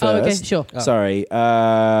quick things first. Oh, okay, sure. Sorry.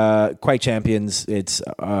 Quake Champions, it's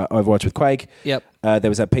Overwatch with Quake. Yep. There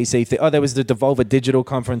was that PC thing. Oh, there was the Devolver Digital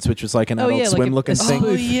conference, which was like an Adult Swim looking thing.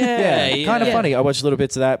 Oh, yeah. Kind of funny. I watched little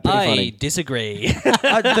bits of that. Pretty funny. I disagree.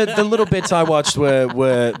 The little bits I watched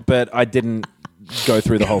were, but I didn't go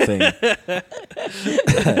through the whole thing.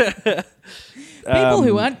 People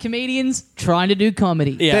who aren't comedians trying to do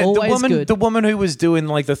comedy. Yeah. Always good. The woman who was doing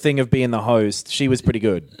the thing of being the host, she was pretty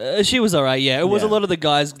good. She was all right, yeah. It was a lot of the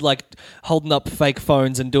guys holding up fake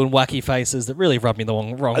phones and doing wacky faces that really rubbed me the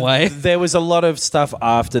wrong way. There was a lot of stuff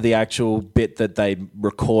after the actual bit that they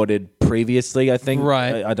recorded previously, I think.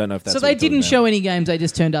 Right. I don't know if that's so they didn't show any games, they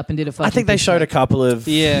just turned up and did a fucking... I think they showed a couple of...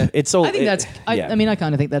 Yeah. It's all... I think that's... I mean, I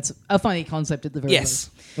kind of think that's a funny concept at the very least.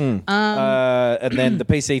 And then the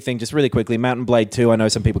PC thing, just really quickly, Mountain Blade 2, I know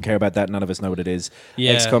some people care about that, none of us know what it is.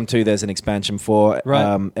 Yeah. XCOM 2, there's an expansion for.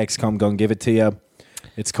 Right. XCOM Gonna Give It To You,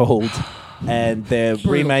 it's called. And they're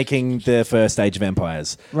remaking the first Age of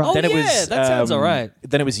Empires. Right. Oh, that sounds all right.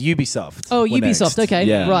 Then it was Ubisoft. Oh, Ubisoft, next. okay,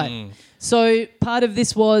 Yeah. right. So part of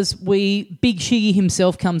this was Big Shiggy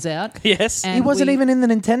himself comes out. Yes. He wasn't even in the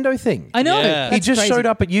Nintendo thing. I know. Yeah. He just crazy. showed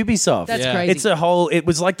up at Ubisoft. That's Yeah. crazy. It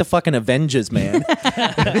was like the fucking Avengers, man.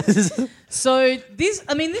 So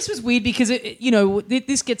this was weird because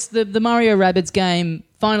this gets the Mario Rabbids game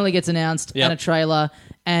finally gets announced and a trailer,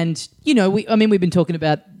 and we've been talking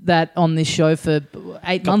about that on this show for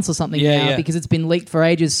 8 months or something now because it's been leaked for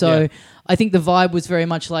ages. So I think the vibe was very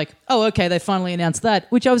much like, oh, okay, they finally announced that.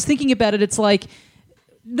 Which I was thinking about it. It's like,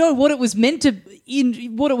 no, what it was meant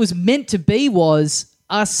to be was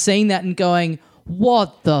us seeing that and going,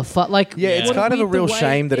 what the fuck? Like, it's kind of a real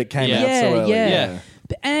shame that it came out so early. Yeah.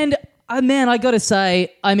 And man, I got to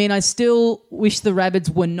say, I still wish the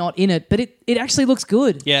Rabbids were not in it, but it actually looks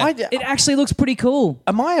good. Yeah. It actually looks pretty cool.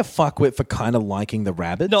 Am I a fuckwit for kind of liking the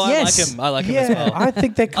Rabbids? No, Yes. I like him as well. I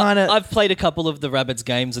think they're kind of... I've played a couple of the Rabbids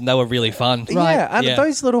games and they were really fun. Right. Yeah, and Yeah.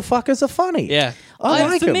 those little fuckers are funny. Yeah. I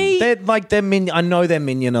like for them. me- They're minion. I know they're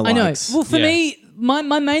minion alikes. I know. Well, for Yeah. me,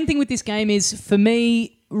 my main thing with this game is, for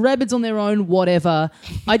me, Rabbids on their own, whatever.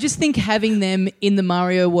 I just think having them in the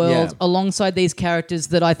Mario world alongside these characters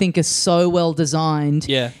that I think are so well designed,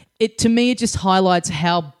 it just highlights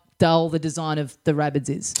how dull the design of the Rabbids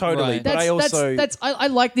is. Totally. Right. But I also... I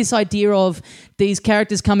like this idea of these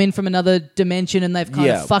characters come in from another dimension and they've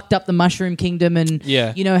kind of fucked up the Mushroom Kingdom and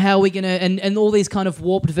how are we gonna and all these kind of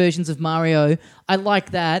warped versions of Mario. I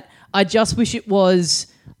like that. I just wish it was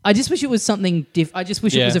something different. I just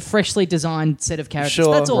wish it was a freshly designed set of characters.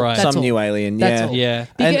 Sure, that's all. right. That's Some all. new alien, That's yeah. all.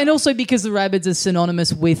 Yeah. And also because the Rabbids are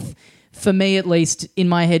synonymous with, for me at least, in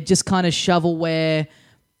my head, just kind of shovelware.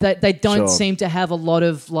 That they don't seem to have a lot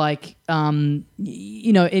of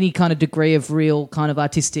any kind of degree of real kind of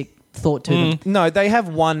artistic thought to them. No, they have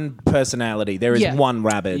one personality. There is one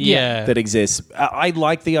rabbit that exists. I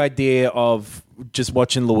like the idea of just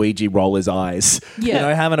watching Luigi roll his eyes. Yeah. You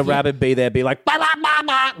know, having a rabbit be there, be like, bah, bah, bah,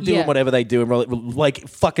 bah, doing whatever they do, and roll it, like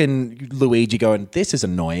fucking Luigi going, this is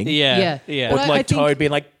annoying. Yeah. Or But like Toad being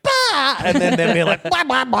like, bah, and then they'll be like, bah,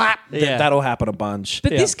 bah, bah. Yeah. That'll happen a bunch.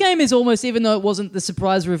 But this game is almost, even though it wasn't the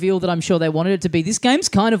surprise reveal that I'm sure they wanted it to be, this game's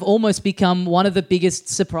kind of almost become one of the biggest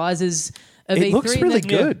surprises of E3. It looks really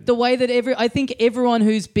good. The way that I think everyone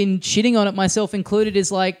who's been shitting on it, myself included,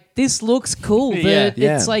 is like, this looks cool.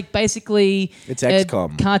 It's like basically It's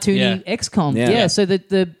XCOM. Cartoony XCOM. Yeah. So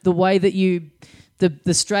the way that you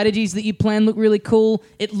the strategies that you plan look really cool.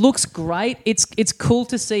 It looks great. It's cool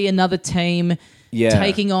to see another team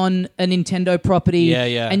taking on a Nintendo property.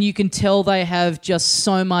 And you can tell they have just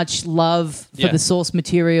so much love for the source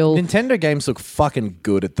material. Nintendo games look fucking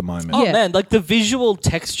good at the moment. Oh man, like the visual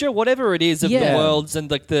texture, whatever it is of the worlds and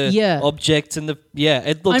like the objects and it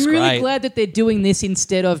looks great. I'm really glad that they're doing this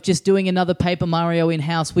instead of just doing another Paper Mario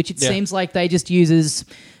in-house, which it seems like they just use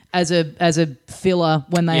as a filler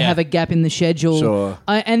when they have a gap in the schedule. Sure.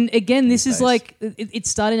 And again, this is like, it's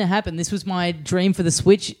starting to happen. This was my dream for the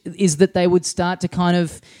Switch, is that they would start to kind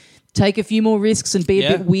of take a few more risks and be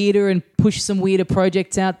a bit weirder and push some weirder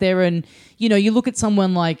projects out there. And, you know, you look at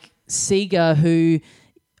someone like Sega, who,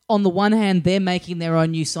 on the one hand, they're making their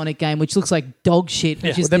own new Sonic game, which looks like dog shit.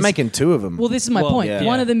 Which is they're making two of them. Well, this is my point. Yeah.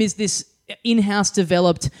 One of them is this in-house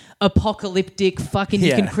developed apocalyptic fucking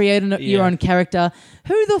you can create your own character.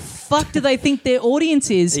 Who the fuck do they think their audience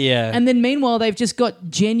is? And then meanwhile they've just got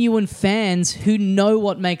genuine fans who know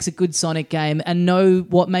what makes a good Sonic game and know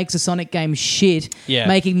what makes a Sonic game shit,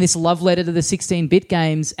 making this love letter to the 16-bit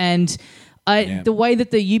games. And the way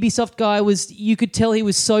that the Ubisoft guy was, you could tell he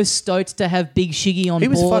was so stoked to have Big Shiggy on board. He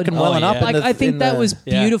was fucking welling up. Like, I think that was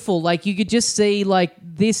beautiful. Like, you could just see like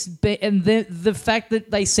this, and the fact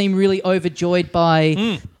that they seem really overjoyed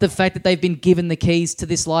by the fact that they've been given the keys to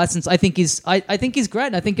this license, I think is great.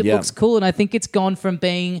 And I think it looks cool, and I think it's gone from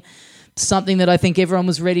being something that I think everyone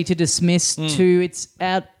was ready to dismiss to it's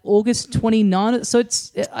out August 29. So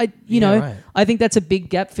it's, I think that's a big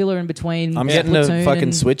gap filler in between. I'm getting a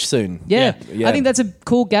fucking Switch soon. Yeah. I think that's a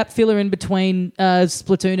cool gap filler in between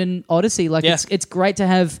Splatoon and Odyssey. Like it's great to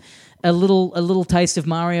have a little taste of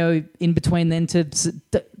Mario in between then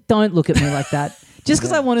don't look at me like that. Just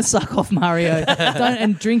because I want to suck off Mario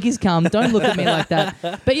and drink his cum, don't look at me like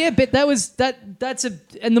that. But yeah, but that's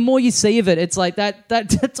and the more you see of it, it's like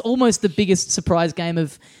that's almost the biggest surprise game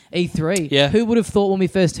of E3. Yeah. Who would have thought when we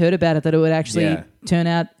first heard about it that it would actually turn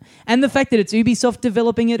out? And the fact that it's Ubisoft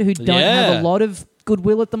developing it, who don't have a lot of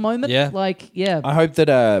goodwill at the moment. I hope that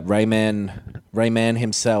Rayman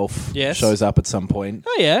himself shows up at some point.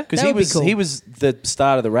 Oh yeah, because he was the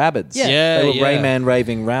start of the Rabbids. They were Rayman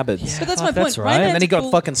raving Rabbids. But that's my point. That's right. And then he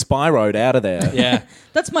got fucking Spyro'd out of there. Yeah,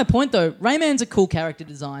 that's my point though. Rayman's a cool character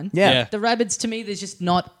design. Yeah. The Rabbids, to me, there's just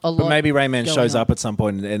not a lot. But maybe Rayman shows up at some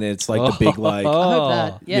point and it's like the big like, I hope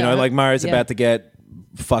that. Yeah, you know, like Mario's about to get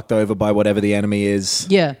fucked over by whatever the enemy is.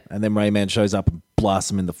 Yeah. And then Rayman shows up and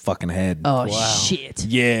blasts him in the fucking head. Oh, shit.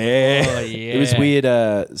 Yeah. Oh, yeah. It was weird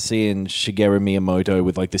seeing Shigeru Miyamoto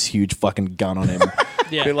with like this huge fucking gun on him.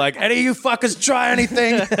 Be like, any of you fuckers try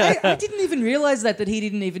anything? I didn't even realize that he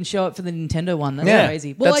didn't even show up for the Nintendo one. That's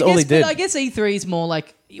crazy. Well, that's all he did. But I guess E3 is more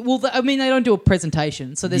like, I mean, they don't do a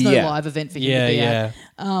presentation, so there's no live event for him to be at.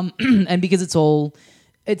 And because it's all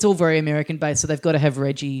very American based, so they've got to have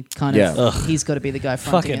Reggie kind of. He's got to be the guy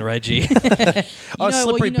fronting fucking it. Reggie.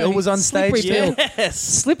 Slippery Bill was on stage.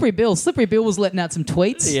 Slippery Bill was letting out some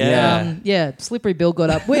tweets. Yeah. Slippery Bill got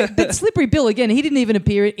up. But Slippery Bill again, he didn't even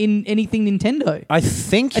appear in anything Nintendo. I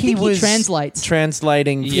think he was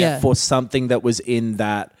translating for something that was in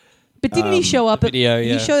that. But didn't he show up at video?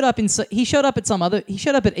 He showed up at some other. He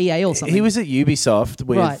showed up at EA or something. He was at Ubisoft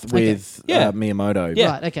with Miyamoto. Yeah.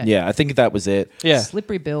 Right. Okay. Yeah, I think that was it. Yeah.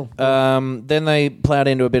 Slippery Bill. Then they plowed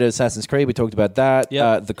into a bit of Assassin's Creed. We talked about that.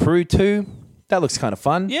 Yep. The Crew 2. That looks kind of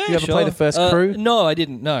fun. Yeah, you ever play the first Crew? No, I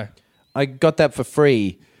didn't. No. I got that for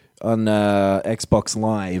free on Xbox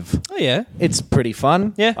Live. Oh yeah, it's pretty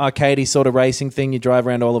fun. Yeah, arcadey sort of racing thing. You drive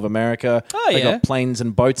around all of America. Oh yeah, they got planes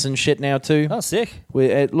and boats and shit now too. Oh sick.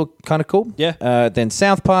 It looked kind of cool. Yeah. Then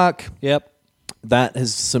South Park. Yep. That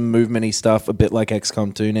has some movementy stuff, a bit like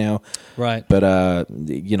XCOM 2 now. Right. But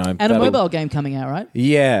you know, and a mobile game coming out, right?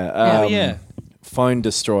 Yeah. Phone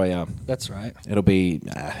Destroyer. That's right. It'll be,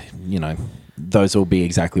 you know, those will be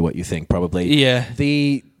exactly what you think, probably. Yeah.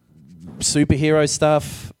 The superhero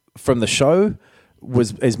stuff from the show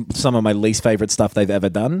is some of my least favorite stuff they've ever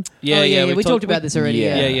done. Yeah, we talked about this already.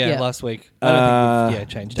 Yeah, last week. I don't think we've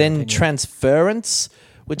changed Then anything. Transference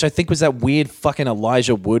which I think was that weird fucking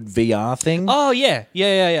Elijah Wood VR thing. Oh, yeah.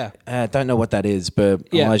 Don't know what that is, but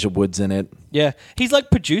Elijah Wood's in it. Yeah. He's like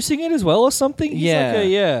producing it as well or something?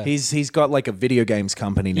 He's got like a video games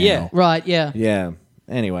company now. Yeah. Right, yeah. Yeah.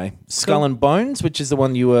 Anyway, Skull and Bones, which is the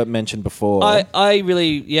one you mentioned before. I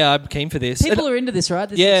really, I'm keen for this. People are into this, right?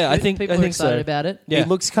 This I think people are excited about it. Yeah. It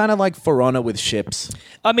looks kind of like For Honor with ships.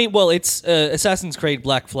 I mean, well, it's Assassin's Creed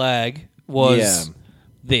Black Flag was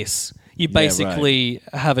this. You basically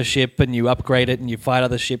have a ship and you upgrade it and you fight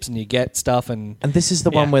other ships and you get stuff and this is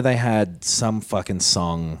the one where they had some fucking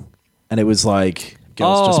song and it was like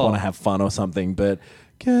girls just want to have fun or something, but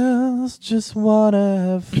girls just want to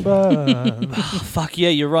have fun. Fuck yeah,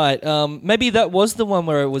 you're right. Maybe that was the one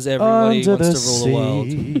where it was everybody Under wants to rule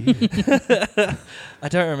the world. I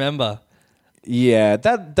don't remember. Yeah,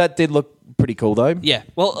 that did look pretty cool though. Yeah,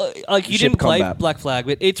 well, you Ship didn't play combat. Black Flag,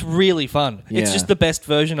 but it's really fun. It's Yeah. just the best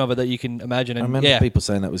version of it that you can imagine. And I remember people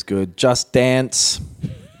saying that was good. Just Dance.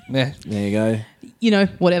 Yeah. There you go. You know,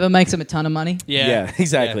 whatever makes them a ton of money. Yeah,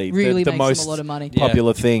 exactly. Yeah. Really the makes most them a lot of money.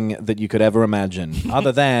 popular thing that you could ever imagine,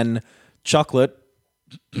 other than chocolate.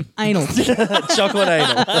 Anal. Chocolate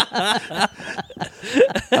anal.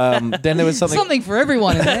 Then there was Something for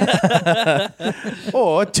everyone in there.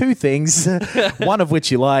 or two things, one of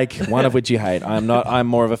which you like, one of which you hate. I'm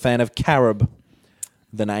more of a fan of carob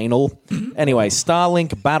than anal. Anyway,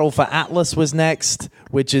 Starlink Battle for Atlas was next,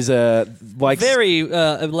 which is a very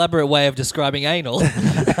elaborate way of describing anal. give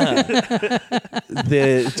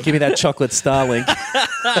me that chocolate Starlink.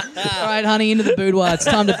 All right, honey, into the boudoir. It's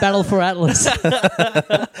time to battle for Atlas.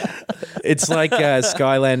 It's like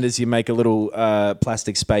Skylanders. You make a little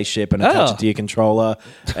plastic spaceship and attach it to your controller,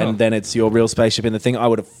 and then it's your real spaceship in the thing. I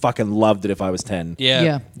would have fucking loved it if I was 10.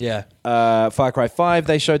 Yeah. Far Cry 5,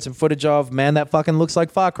 they showed some footage of. Man, that fucking looks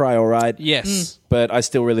like Far Cry, all right. Yes. But I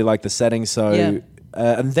still really like the setting, so...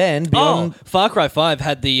 and then beyond... Far Cry 5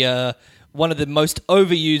 had the... one of the most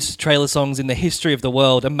overused trailer songs in the history of the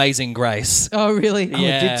world, Amazing Grace. Oh, really? Yeah.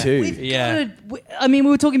 it did too. We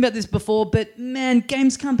were talking about this before, but man,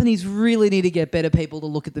 games companies really need to get better people to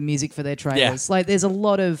look at the music for their trailers. Yeah. Like, there's a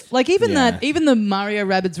lot of even the Mario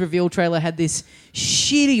Rabbids reveal trailer had this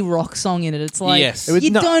shitty rock song in it. It's like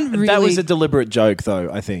don't really. That was a deliberate joke, though.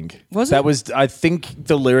 I think I think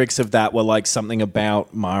the lyrics of that were like something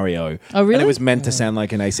about Mario. Oh, really? And it was meant to sound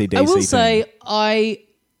like an AC/DC. I will say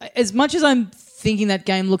as much as I'm thinking that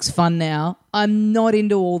game looks fun now, I'm not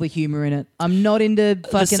into all the humor in it. I'm not into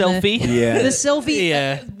fucking the selfie. Yeah. The selfie.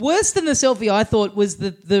 Yeah. Worse than the selfie, I thought, was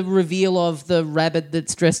the reveal of the rabbit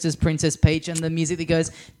that's dressed as Princess Peach and the music that goes.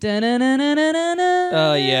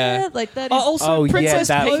 Oh yeah, like that. Is also Princess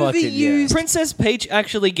Peach. Overused. Princess Peach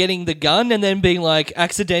actually getting the gun and then being like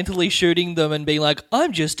accidentally shooting them and being like,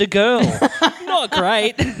 "I'm just a girl." Not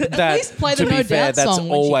great. At least play the to be No fair, Doubt that's song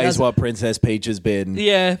when she always does it. what Princess Peach has been.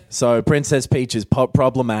 Yeah. So Princess Peach is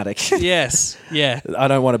problematic. Yes. Yeah. I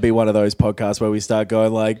don't want to be one of those podcasts where we start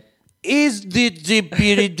going like, is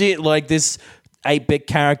the like this 8-bit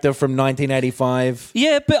character from 1985?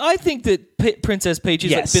 Yeah, but I think that Princess Peach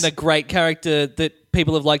has Yes. been a great character that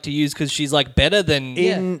people have liked to use because she's like better than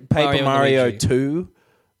In Paper Mario 2,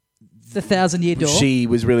 The 1,000-Year Door. she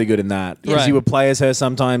was really good in that. Because Right. you would play as her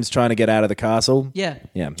sometimes trying to get out of the castle. Yeah.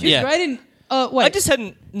 Yeah. She was Yeah. great in. Wait. I just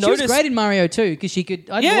hadn't She noticed. was great in Mario 2 because she could.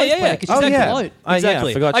 I'd Yeah, always yeah, play yeah. because she could float.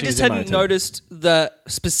 Exactly. I forgot I she just was in hadn't Mario 2. noticed the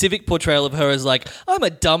specific portrayal of her as like, I'm a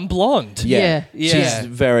dumb blonde. Yeah. Yeah. She's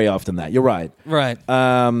very often that. You're right. Right.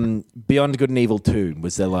 Beyond Good and Evil 2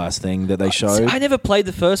 was their last thing that they showed. I never played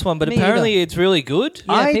the first one, but Me apparently either. it's really good.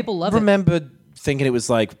 Yeah, I people love it. remember thinking it was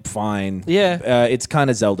like fine. Yeah. It's kind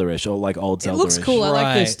of Zelda-ish or like old It Zelda-ish. looks cool. I like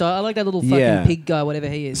Right. their style. I like that little fucking Yeah. pig guy, whatever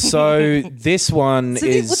he is. So this one So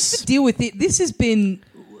is... what's the deal with it? This has been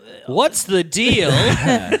What's the deal?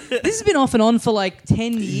 off and on for like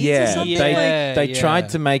 10 years or Yeah, something. they Yeah. tried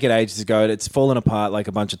to make it ages ago. It's fallen apart like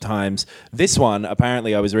a bunch of times. This one,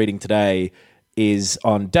 apparently, I was reading today, is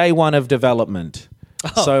on day one of development.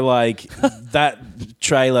 Oh. So, like, that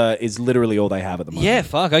trailer is literally all they have at the moment. Yeah,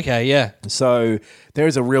 fuck, okay, yeah. So there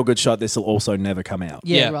is a real good shot this will also never come out.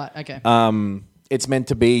 Yeah, Yeah. right. Okay. It's meant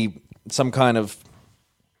to be some kind of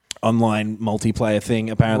online multiplayer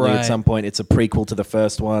thing. Apparently, Right. at some point, it's a prequel to the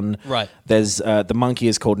first one. Right. There's the monkey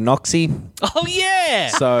is called Noxie. Oh, yeah!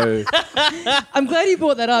 So I'm glad you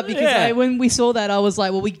brought that up because Yeah. when we saw that, I was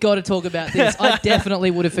like, well, we got to talk about this. I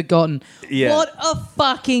definitely would have forgotten. Yeah. What a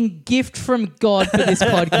fucking gift from God for this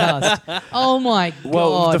podcast. Oh, my God.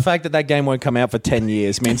 well, the fact that game won't come out for 10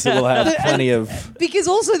 years means that we'll have plenty of... Because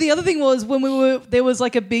also the other thing was when there was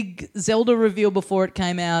like a big Zelda reveal before it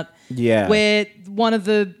came out. Yeah. Where when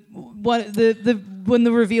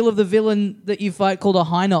the reveal of the villain that you fight called a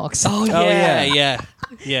Hinox. Oh yeah.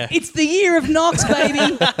 It's the year of Nox,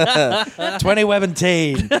 baby.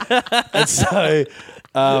 2017. And so,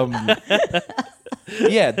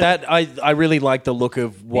 that I really like the look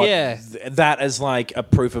of what that as like a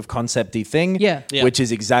proof of concept-y thing. Yeah. Which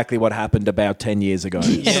is exactly what happened about 10 years ago.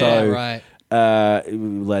 Right.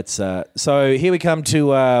 So here we come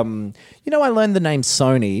to, I learned the name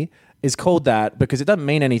Sony is called that because it doesn't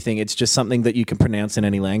mean anything. It's just something that you can pronounce in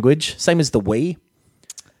any language. Same as the Wii.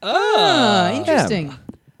 Interesting.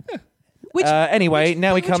 Anyway,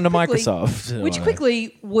 now we come to quickly- Microsoft.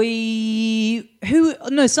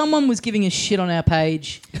 Someone was giving us shit on our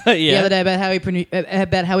page the other day about how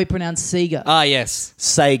we pronounce Sega. Yes.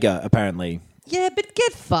 Sega, apparently. Yeah, but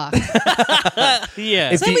get fucked.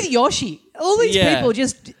 Yeah. Same with Yoshi. All these people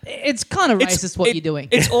it's kind of racist what you're doing.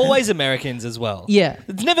 It's always Americans as well. Yeah.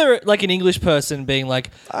 It's never like an English person being like,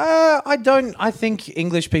 I think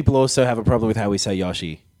English people also have a problem with how we say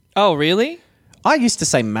Yoshi. oh, really? I used to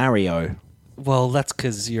say Mario. Well, that's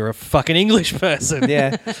because you're a fucking English person.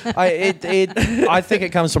 Yeah, I think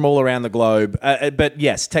it comes from all around the globe. But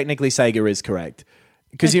yes, technically Sega is correct.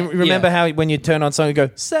 Because you remember how when you turn on something, you go,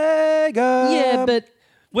 Sega. Yeah, but...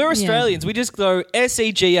 We're Australians. We just go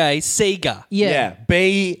S-E-G-A, Sega. Yeah.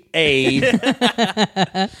 B-E.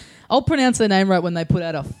 I'll pronounce their name right when they put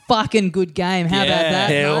out a fucking good game. How about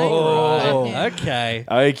that? Oh. Right? Okay.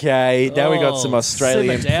 Okay, now we got some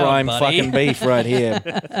Australian simmer down, prime buddy. fucking beef right here.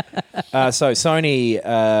 So Sony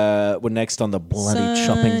were next on the bloody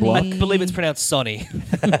chopping block. I believe it's pronounced Sonny.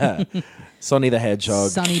 Sonny the Hedgehog.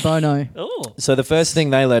 Sonny Bono. Oh. So the first thing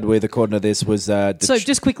they led with, according to this, was... So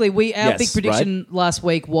just quickly, our big prediction last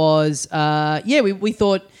week was, we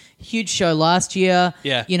thought huge show last year.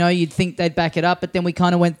 Yeah. You'd think they'd back it up, but then we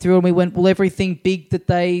kind of went through and we went, well, everything big that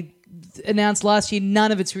they announced last year,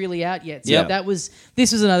 none of it's really out yet. So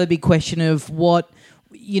this was another big question of what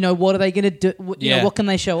are they going to do? What can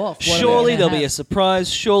they show off? Surely there'll be a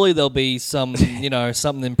surprise. Surely there'll be some,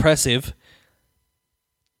 something impressive.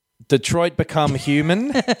 Detroit Become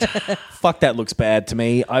Human. Fuck, that looks bad to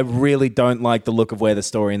me. I really don't like the look of where the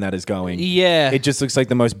story in that is going. Yeah. It just looks like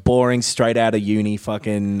the most boring, straight out of uni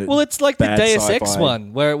fucking... Well, it's like the bad Deus sci-fi. Ex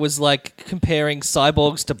one, where it was like comparing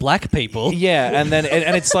cyborgs to black people. Yeah, and then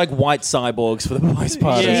and it's like white cyborgs for the most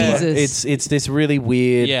part. as well. Jesus. It's this really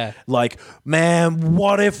weird, like, man,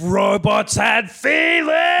 what if robots had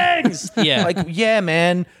feelings? Yeah. Like, yeah,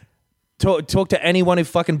 man. Talk to anyone who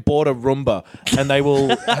fucking bought a Roomba and they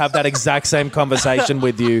will have that exact same conversation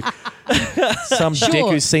with you. Some dick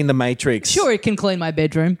who's seen The Matrix. Sure, it can clean my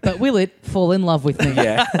bedroom, but will it fall in love with me?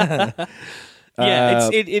 Yeah.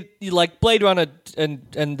 It's like Blade Runner and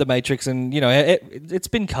The Matrix, and it's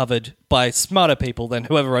been covered by smarter people than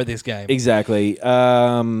whoever wrote this game. Exactly.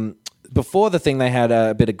 Before the thing, they had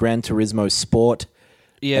a bit of Gran Turismo Sport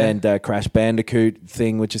and Crash Bandicoot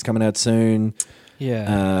thing, which is coming out soon.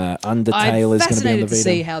 Yeah. Undertale is going to be on the Fascinated to Vita.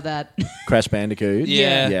 see how that... Crash Bandicoot.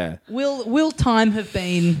 Yeah. Yeah. Will time have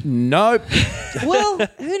been... Nope. Well,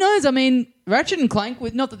 who knows? I mean, Ratchet and Clank,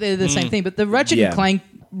 not that they're the same thing, but the Ratchet and Clank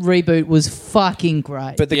reboot was fucking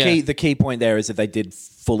great. But the key point there is that they did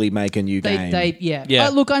fully make a new game.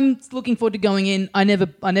 Look, I'm looking forward to going in. I never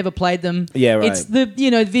played them. Yeah, right. It's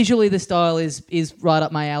visually the style is right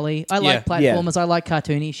up my alley. I like platformers. I like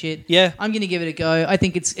cartoony shit. Yeah. I'm going to give it a go. I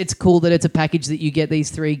think it's cool that it's a package that you get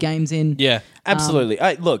these 3 games in. Yeah. Absolutely.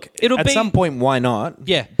 Look, at some point, why not?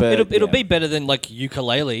 Yeah. But it'll be better than like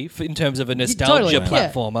Ukulele in terms of a nostalgia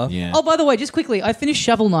platformer. Yeah. Oh, by the way, just quickly, I finished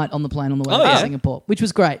Shovel Knight on the plane on the way to Singapore, which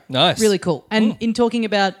was great. Nice. Really cool. And in talking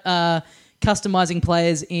about customizing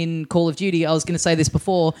players in Call of Duty, I was going to say this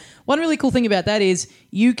before. One really cool thing about that is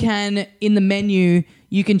you can, in the menu,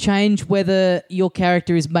 you can change whether your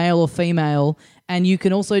character is male or female, and you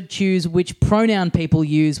can also choose which pronoun people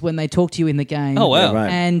use when they talk to you in the game. Oh, wow. Yeah, right.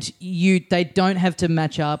 And they don't have to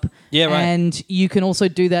match up. Yeah, right. And you can also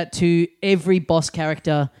do that to every boss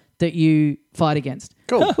character that you fight against.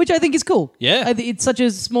 Cool. Which I think is cool. Yeah. It's such a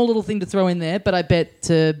small little thing to throw in there, but I bet,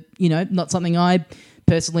 not something I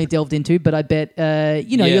personally delved into, but I bet,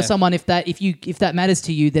 you're someone, if that matters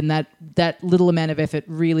to you, then that little amount of effort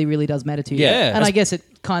really, really does matter to you. Yeah. And I guess it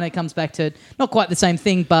kind of comes back to not quite the same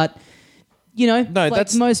thing, but...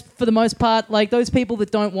 that's for the most part, like those people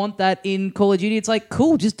that don't want that in Call of Duty, it's like,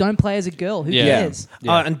 cool, just don't play as a girl. Who cares?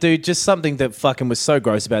 And dude, just something that fucking was so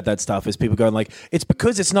gross about that stuff is people going like, it's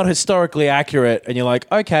because it's not historically accurate. And you're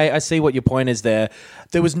like, okay, I see what your point is there.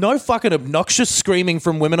 There was no fucking obnoxious screaming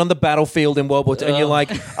from women on the battlefield in World War II. And you're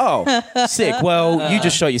like, oh, sick. Well, you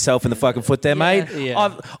just shot yourself in the fucking foot there, mate.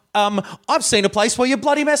 Yeah. I've seen a place where you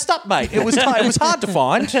bloody messed up, mate. It was hard to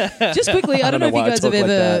find. Just quickly, I don't know if you guys have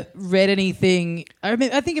ever read anything. I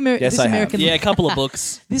think Yes, I have. Yeah, a couple of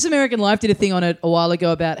books. This American Life did a thing on it a while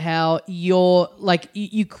ago about how you're like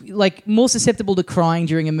you like more susceptible to crying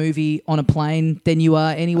during a movie on a plane than you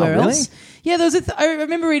are anywhere really? else. Yeah, there was I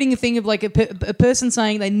remember reading a thing of like a person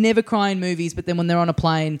saying they never cry in movies, but then when they're on a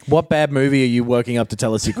plane. What bad movie are you working up to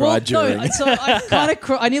tell us you cried during? No, so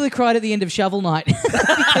I nearly cried at the end of Shovel Knight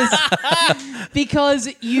because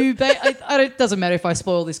it doesn't matter if I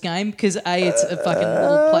spoil this game because A, it's a fucking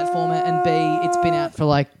little platformer, and B, it's been out for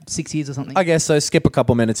like 6 years or something. I guess so. Skip a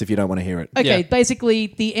couple minutes if you don't want to hear it. Okay, Yeah. basically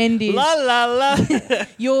the end is La la la.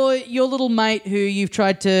 your little mate who you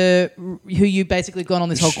basically gone on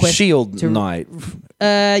this whole quest Shield to, Knight.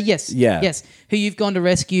 Yes. Yeah. Yes. Who you've gone to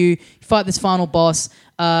rescue, you fight this final boss.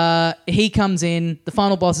 He comes in, the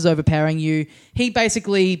final boss is overpowering you. He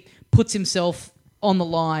basically puts himself on the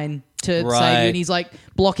line to save you, and he's like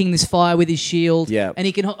blocking this fire with his shield. Yeah. And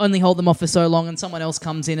he can only hold them off for so long, and someone else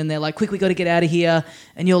comes in and they're like, quick, we got to get out of here.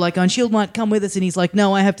 And you're like, Shield might come with us. And he's like,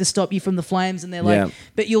 no, I have to stop you from the flames. And they're like,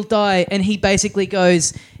 but you'll die. And he basically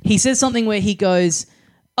he says something where he goes,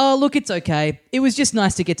 oh, look, it's okay. It was just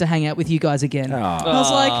nice to get to hang out with you guys again. And I was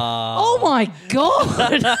like, oh my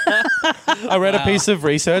God. I read a piece of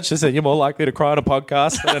research that said you're more likely to cry on a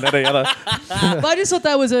podcast than any other. But I just thought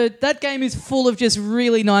that game is full of just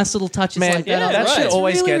really nice little touches like that. Yeah, that shit It's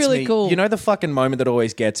always really, gets really me. cool. You know the fucking moment that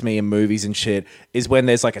always gets me in movies and shit is when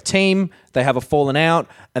there's like a team, they have a falling out,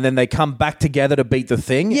 and then they come back together to beat the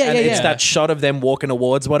thing. Yeah, and yeah, it's yeah. that shot of them walking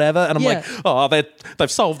towards whatever, and I'm like, oh, they've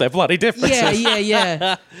solved their bloody differences.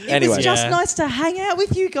 Yeah. It was just nice to hang out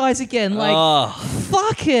with you guys again. Like,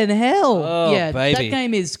 fucking hell. Oh, baby. That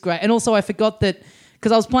game is great. And also, I forgot that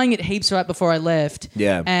because I was playing it heaps right before I left.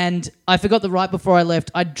 Yeah. And I forgot that right before I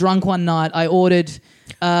left, I'd drunk one night. I ordered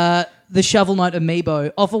the Shovel Knight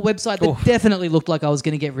amiibo off a website that definitely looked like I was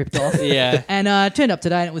going to get ripped off. Yeah. And turned up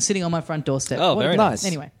today and it was sitting on my front doorstep. Oh, very nice.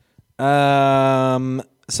 Anyway.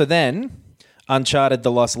 So then, Uncharted: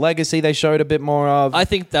 The Lost Legacy they showed a bit more of. I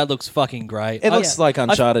think that looks fucking great. It looks like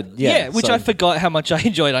Uncharted. Which I forgot how much I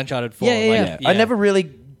enjoyed Uncharted 4. Yeah. I never really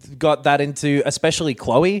got that into, especially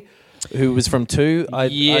Chloe, who was from 2.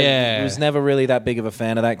 I was never really that big of a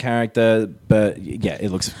fan of that character, but yeah,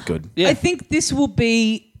 it looks good. Yeah. I think this will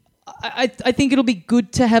be. I think it'll be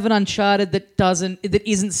good to have an Uncharted that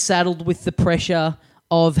isn't saddled with the pressure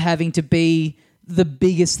of having to be the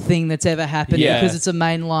biggest thing that's ever happened because it's a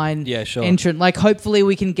mainline entrant. Like, hopefully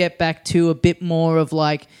we can get back to a bit more of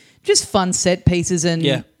like just fun set pieces and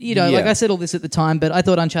like I said all this at the time, but I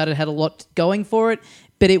thought Uncharted had a lot going for it,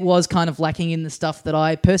 but it was kind of lacking in the stuff that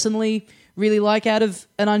I personally really like out of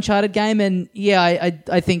an Uncharted game. And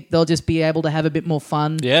I think they'll just be able to have a bit more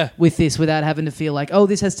fun with this without having to feel like, oh,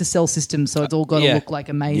 this has to sell systems, so it's all got to look like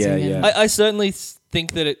amazing. Yeah. I certainly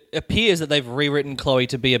think that it appears that they've rewritten Chloe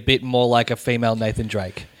to be a bit more like a female Nathan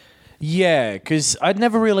Drake. Yeah, because I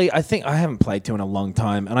haven't played 2 in a long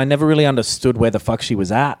time, and I never really understood where the fuck she was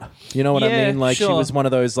at. You know what I mean? Like, she was one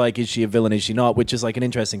of those, like, is she a villain, is she not? Which is, like, an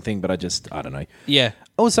interesting thing, but I don't know. Yeah.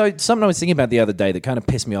 Also, something I was thinking about the other day that kind of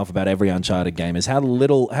pissed me off about every Uncharted game is how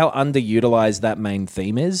underutilized that main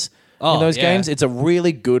theme is. In those games, it's a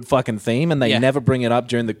really good fucking theme, and they never bring it up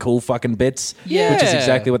during the cool fucking bits, which is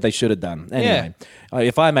exactly what they should have done. Anyway,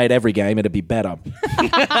 if I made every game, it'd be better.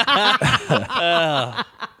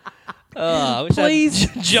 I wish I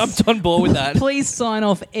jumped on board with that. Please sign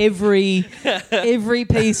off every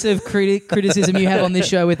piece of criticism you have on this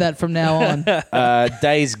show with that from now on.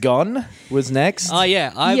 Days Gone was next. Oh,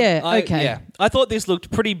 yeah. Okay. I thought this looked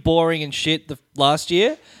pretty boring and shit last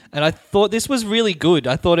year, and I thought this was really good.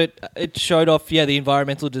 I thought it showed off, the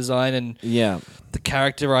environmental design and the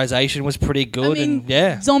characterization was pretty good. I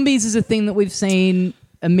mean, zombies is a thing that we've seen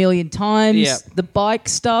a million times. Yeah. The bike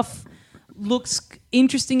stuff looks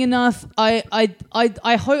interesting enough. I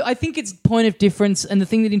think its point of difference, and the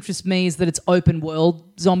thing that interests me is that it's open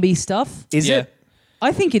world zombie stuff. Is it?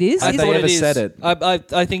 I think it is. I thought it said it.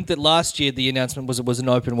 I think that last year the announcement was it was an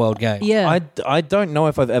open world game. Yeah. I don't know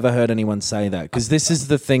if I've ever heard anyone say that, because this is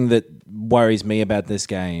the thing that worries me about this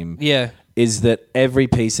game. Yeah. Is that every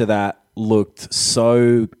piece of that looked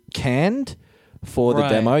so canned for the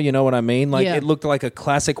demo. You know what I mean? Like, it looked like a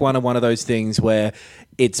classic one of those things where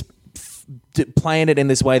it's playing it in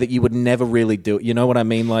this way that you would never really do it. You know what I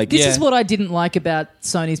mean? Like, this is what I didn't like about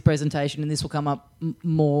Sony's presentation, and this will come up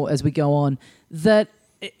more as we go on, that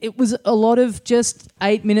it was a lot of just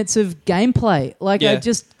 8 minutes of gameplay. Like, I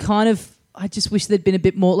just wish there'd been a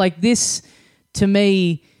bit more. Like, this, to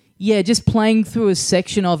me, just playing through a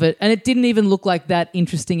section of it, and it didn't even look like that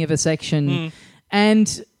interesting of a section.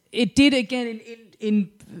 And it did again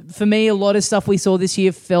in for me, a lot of stuff we saw this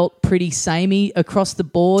year felt pretty samey across the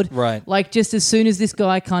board. Right. Like, just as soon as this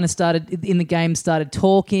guy kind of started in the game, started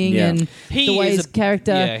talking and the way his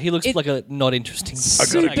character... Yeah, he looks like a not interesting... I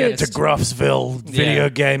gotta get to Gruffsville, video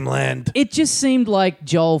game land. It just seemed like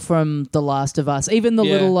Joel from The Last of Us. Even the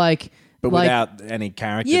little, like... But without any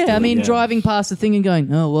character. Yeah, I mean, driving past the thing and going,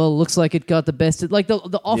 oh, well, looks like it got the best... Like, the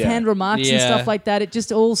offhand remarks and stuff like that, it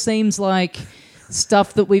just all seems like...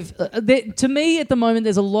 stuff that we've... to me, at the moment,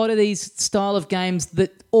 there's a lot of these style of games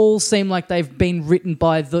that all seem like they've been written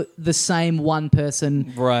by the same one person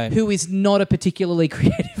who is not a particularly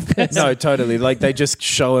creative person. No, totally. Like, they just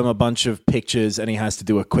show him a bunch of pictures and he has to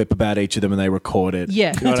do a quip about each of them and they record it.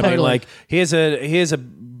 Yeah, you know what I mean? Like, here's a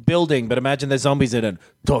building, but imagine there's zombies in it.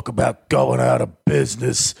 Talk about going out of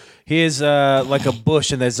business. Here's like a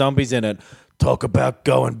bush and there's zombies in it. Talk about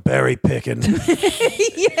going berry picking.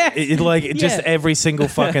 Just every single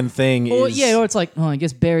fucking thing or, is... Yeah, or it's like, oh, I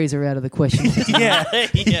guess berries are out of the question. yeah.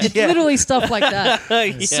 Literally stuff like that.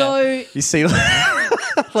 So... You see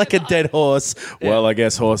like a dead horse. Yeah. Well, I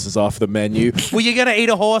guess horse is off the menu. Were you going to eat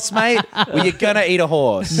a horse, mate? Were you going to eat a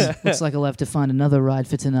horse? Looks like I'll have to find another ride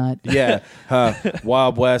for tonight. Yeah.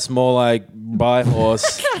 Wild West, more like buy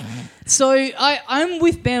horse. So I'm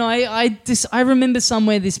with Ben. I remember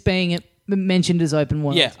somewhere this being mentioned as open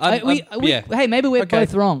world. Yeah, hey, maybe we're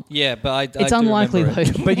both wrong. Yeah, but it's unlikely though.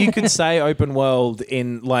 But you could say open world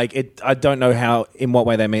in like it. I don't know in what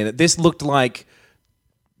way they mean it. This looked like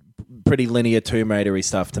pretty linear Tomb Raider-y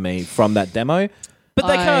stuff to me from that demo. But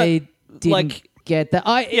they can't didn't get that.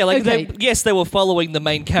 They were following the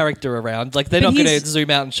main character around. Like they're not going to zoom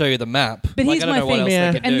out and show you the map. But here's my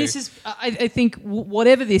thing, and this is, I think,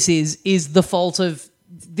 whatever this is the fault of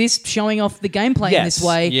this showing off the gameplay in this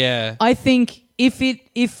way. Yeah. I think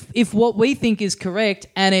if what we think is correct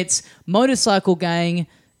and it's motorcycle gang,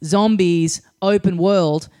 zombies, open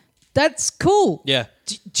world, that's cool. Yeah.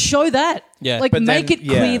 Show that. Yeah. Like, make it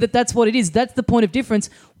clear that that's what it is. That's the point of difference.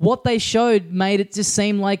 What they showed made it just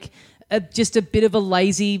seem like just a bit of a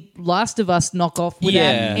lazy Last of Us knockoff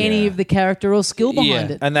without any of the character or skill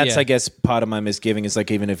behind it. And that's, I guess, part of my misgiving is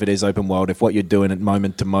like, even if it is open world, if what you're doing at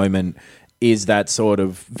moment to moment is that sort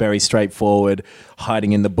of very straightforward,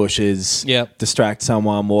 hiding in the bushes, distract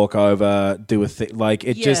someone, walk over, do a thing. Like,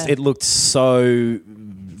 it just, it looked so,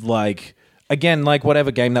 like, again, like whatever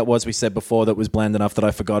game that was we said before that was bland enough that I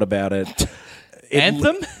forgot about it.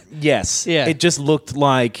 Anthem? Yes. Yeah. It just looked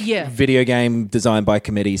like video game designed by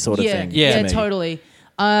committee sort of thing. Yeah, totally.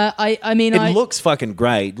 I mean, it looks fucking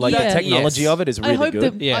great. Like the technology of it is really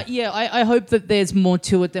good. I hope that there's more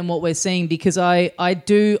to it than what we're seeing, because I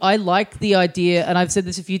like the idea, and I've said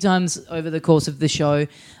this a few times over the course of the show.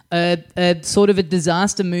 A sort of a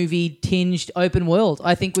disaster movie tinged open world,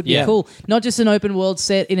 I think would be cool. Not just an open world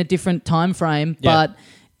set in a different time frame, but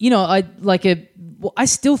I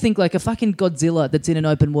still think like a fucking Godzilla that's in an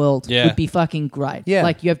open world would be fucking great. Yeah.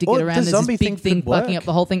 Like you have to get around. There's this big thing blocking up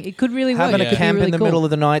the whole thing. It could really work. Having a camp in the middle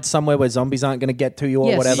of the night somewhere where zombies aren't going to get to you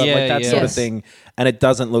or whatever. Like that sort of thing. And it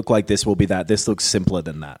doesn't look like this will be that. This looks simpler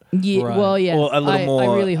than that. Yeah, well, yeah. Or a little more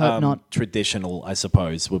I really hope not. Traditional, I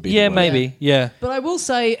suppose, would be the word. Maybe. Yeah. But I will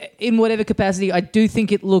say, in whatever capacity, I do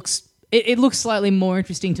think it looks slightly more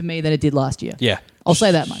interesting to me than it did last year. Yeah. I'll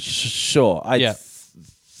say that much. Sure. I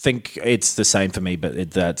think it's the same for me, but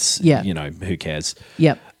who cares?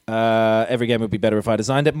 Yep. Every game would be better if I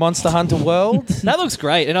designed it. Monster Hunter World. That looks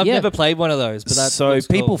great, and I've never played one of those. But so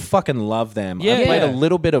people fucking love them. Yeah. I played a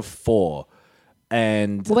little bit of 4,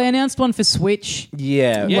 and they announced one for Switch.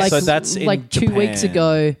 Yeah, so that's in like Japan. 2 weeks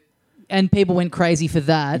ago. And people went crazy for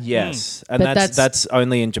that. Yes. And that's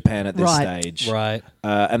only in Japan at this stage. Right.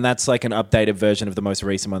 And that's like an updated version of the most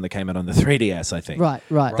recent one that came out on the 3DS, I think.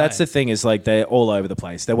 Right. That's the thing, is like they're all over the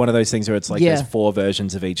place. They're one of those things where it's like there's 4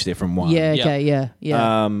 versions of each different one. Yeah, okay,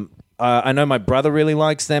 yeah. I know my brother really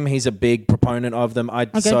likes them. He's a big proponent of them. I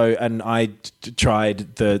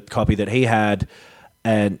tried the copy that he had,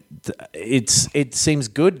 and it seems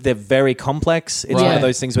good. They're very complex. It's one of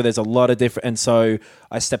those things where there's a lot of different, and so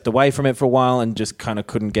I stepped away from it for a while and just kind of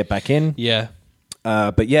couldn't get back in. Yeah.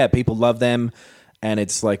 But yeah, people love them, and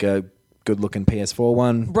it's like a good-looking PS4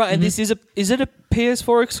 one. Right, and this is it a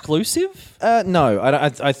PS4 exclusive? No,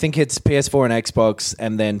 I think it's PS4 and Xbox,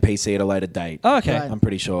 and then PC at a later date. Oh, okay. I'm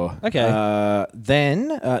pretty sure. Okay.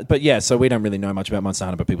 But yeah, so we don't really know much about Monster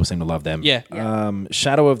Hunter, but people seem to love them. Yeah.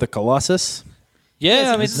 Shadow of the Colossus.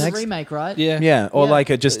 Yeah, I mean, it's a remake, right? Yeah, or like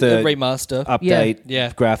just a remaster update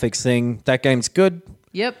graphics thing. That game's good.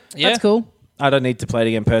 Yep, that's cool. I don't need to play it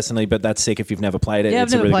again personally, but that's sick if you've never played it. Yeah,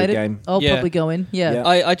 it's I've never a really played good it. game. I'll probably go in. Yeah.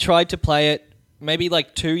 I tried to play it maybe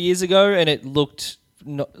like 2 years ago, and it looked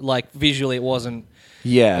like visually it wasn't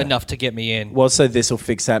Yeah. enough to get me in. Well, so this will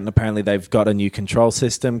fix that, and apparently they've got a new control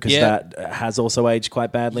system because that has also aged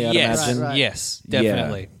quite badly, I'd imagine. Right. Yes,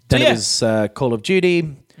 definitely. Yeah. Then it was Call of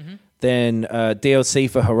Duty. Then DLC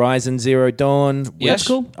for Horizon Zero Dawn, which That's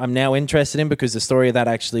cool. I'm now interested in because the story of that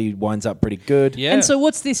actually winds up pretty good. Yeah. And so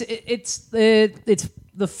what's this? It's the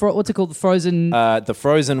what's it called? The Frozen. The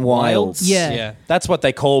Frozen Wilds. Yeah. That's what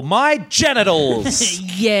they call my genitals.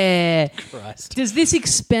 Yeah. Christ. Does this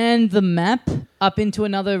expand the map up into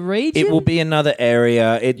another region? It will be another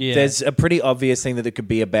area. There's a pretty obvious thing that it could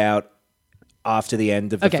be about after the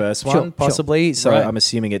end of the first one, sure. possibly. So Right. I'm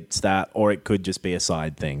assuming it's that, or it could just be a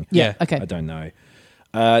side thing. Yeah. Okay. I don't know.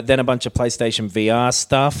 Then a bunch of PlayStation VR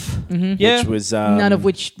stuff, Yeah. which was None of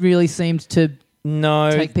which really seemed to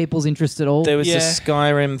no. take people's interest at all. There was Yeah. a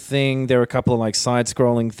Skyrim thing. There were a couple of like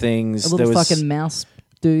side-scrolling things. A little there was, fucking mouse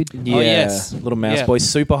dude. Yeah, yes. little mouse Yeah. boy,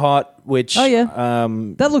 super hot. Which Oh, yeah.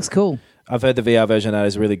 That looks cool. I've heard the VR version of that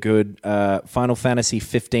is really good. Final Fantasy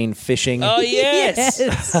 15 fishing. Oh yes.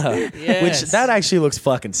 Yes. Which that actually looks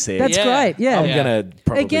fucking sick. That's Yeah. great. Yeah. I'm gonna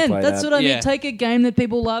probably Again, play that's that. what I mean. Yeah. Take a game that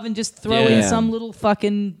people love and just throw in Yeah. some little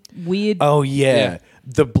fucking weird. Oh yeah. Yeah.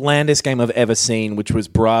 The blandest game I've ever seen, which was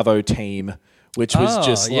Bravo Team, which was Oh,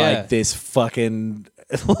 just yeah. like this fucking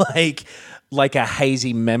like a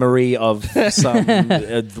hazy memory of some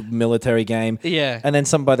military game. Yeah. And then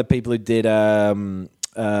some by the people who did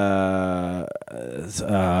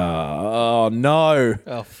oh no.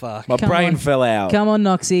 Oh fuck. My Come brain on. fell out. Come on,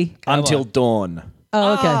 Noxie. Until Dawn.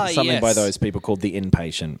 Oh, okay. Ah, Something by yes. those people called The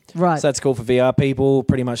Inpatient. Right. So that's cool for VR people.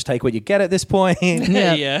 Pretty much take what you get at this point.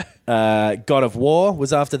 Yeah. Yeah. God of War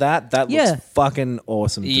was after that. That looks Yeah. fucking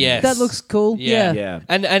awesome. To me. Yes. That looks cool. Yeah. Yeah.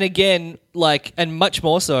 And again, like, and much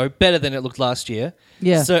more so, better than it looked last year.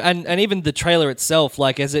 Yeah. So and even the trailer itself,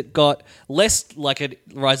 like, as it got less like a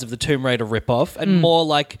Rise of the Tomb Raider ripoff and more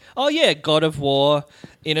like, oh yeah, God of War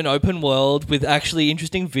in an open world with actually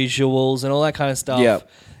interesting visuals and all that kind of stuff. Yeah.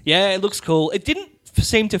 Yeah, it looks cool. It didn't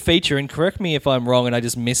seem to feature, and correct me if I'm wrong and I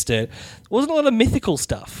just missed it, wasn't a lot of mythical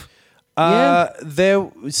stuff. There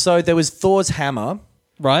was Thor's hammer.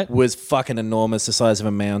 Right? Was fucking enormous, the size of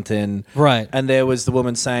a mountain. Right. And there was the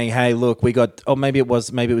woman saying, "Hey, look, we got." Or maybe it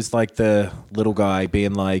was like the little guy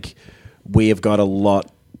being like, "We have got a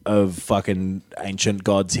lot of fucking ancient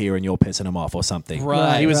gods here, and you're pissing them off," or something.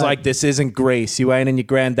 Right, He was right. like, "This isn't Greece. You ain't in your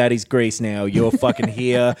granddaddy's Greece now. You're fucking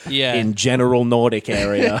here Yeah. in general Nordic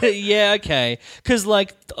area." Yeah, okay. Because,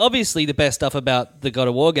 like, obviously the best stuff about the God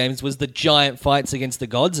of War games was the giant fights against the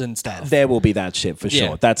gods and stuff. There will be that shit for sure.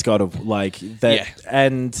 Yeah. That's got to like that. Yeah.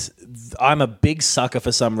 And I'm a big sucker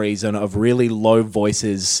for some reason of really low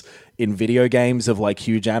voices in video games of like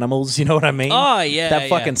huge animals. You know what I mean? Oh, yeah, That yeah.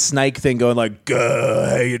 fucking snake thing going like, "Gah,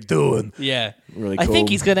 how you doing?" Yeah. Really I cool. think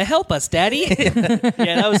he's going to help us, Daddy. Yeah,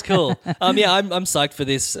 that was cool. Yeah, I'm psyched for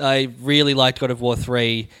this. I really liked God of War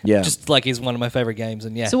 3. Yeah. Just like is one of my favorite games.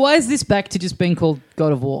 And yeah. So why is this back to just being called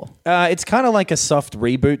God of War? It's kind of like a soft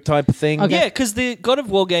reboot type of thing. Okay. Yeah, because the God of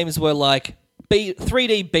War games were like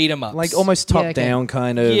 3D beat 'em ups. Like almost top Yeah, okay. down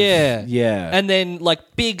kind of. Yeah. Yeah. And then like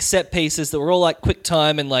big set pieces that were all like quick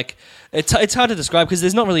time and like it's hard to describe because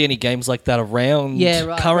there's not really any games like that around Yeah,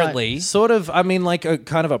 right, currently. sort of, I mean, like a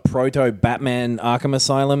kind of a proto Batman Arkham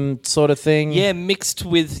Asylum sort of thing. Yeah, mixed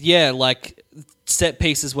with like set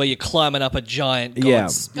pieces where you're climbing up a giant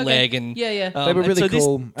god's Okay. leg and Yeah, yeah. They were and really so this-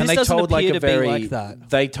 cool, this and they doesn't told like appear a to be very. like that.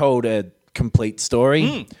 They told a complete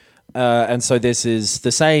story, and so this is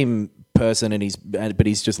the same person, but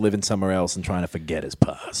he's just living somewhere else and trying to forget his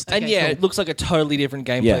past. And Okay, yeah, cool. it looks like a totally different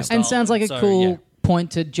gameplay Yeah. style. And sounds like a So, cool yeah.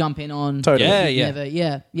 point to jump in on. Totally. Yeah, If you've yeah. never-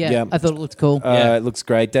 yeah. Yeah. I thought it looked cool. Yeah. It looks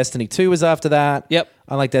great. Destiny 2 was after that. Yep.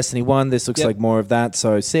 I like Destiny 1. This looks Yep. like more of that,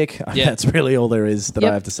 so sick. Yep. That's really all there is that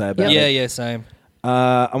Yep. I have to say about Yeah, it. yeah, same.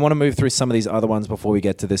 I want to move through some of these other ones before we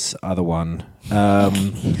get to this other one.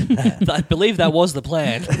 I believe that was the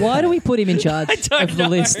plan. Why do we put him in charge of the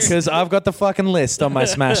list? Because I've got the fucking list on my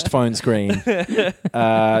smashed phone screen.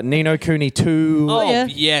 Ni no Kuni 2. Oh, yeah.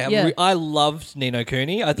 yeah. Yeah. I loved Ni no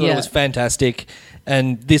Kuni. I thought Yeah. it was fantastic.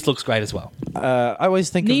 And this looks great as well. I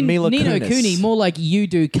always think of Mila Nino Kunis. Cooney, more like you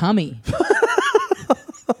do Kami.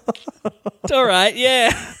 It's all right,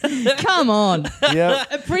 yeah. Come on. Yeah.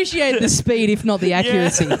 Appreciate the speed, if not the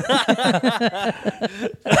accuracy.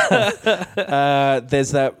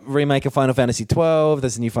 There's that remake of Final Fantasy 12.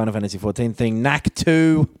 There's a new Final Fantasy 14 thing. Knack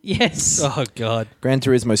 2. Yes. Oh, God. Gran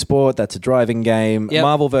Turismo Sport. That's a driving game. Yep.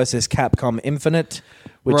 Marvel vs. Capcom Infinite,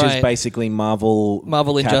 which is Right. basically Marvel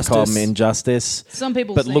Injustice. Capcom Injustice. Some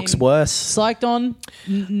people But seem looks worse. psyched on.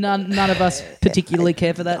 None of us particularly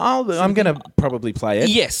care for that. I'm going to probably play it.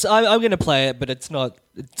 Yes, I'm going to play it, but it's not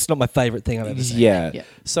it's not my favorite thing I've ever seen. Yeah.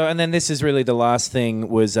 So, and then this is really the last thing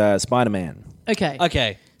was Spider-Man.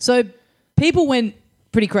 Okay. So people went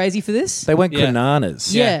pretty crazy for this. They went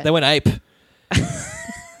bananas. Yeah. They went ape.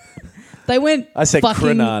 They went. I said fucking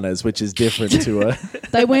bananas, which is different to a.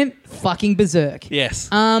 They went fucking berserk. Yes.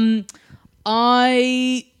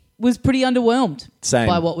 I was pretty underwhelmed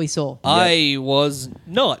by what we saw. I was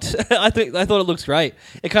not. I thought it looks great.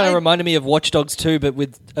 It kind of reminded me of Watch Dogs 2, but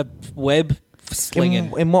with a web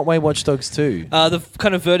slinging. In what way Watch Dogs 2? The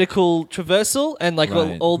kind of vertical traversal and like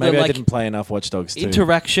all the Maybe I like didn't play enough Watch Dogs 2.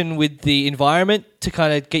 interaction with the environment to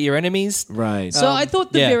kind of get your enemies. Right. So I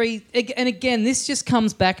thought and again, this just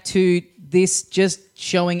comes back to this just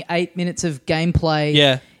showing 8 minutes of gameplay.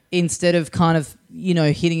 Yeah. Instead of kind of,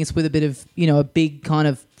 hitting us with a bit of, a big kind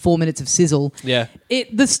of 4 minutes of sizzle. Yeah.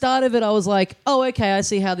 The start of it, I was like, oh, okay, I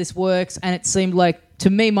see how this works. And it seemed like, to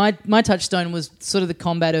me, my touchstone was sort of the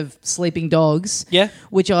combat of Sleeping Dogs. Yeah.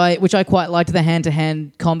 Which I quite liked, the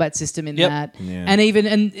hand-to-hand combat system in that. Yeah. And even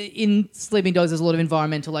in Sleeping Dogs, there's a lot of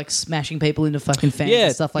environmental, like smashing people into fucking fans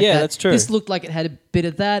and stuff like that. Yeah, that's true. This looked like it had a bit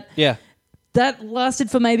of that. Yeah. That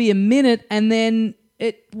lasted for maybe a minute, and then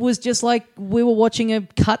it was just like we were watching a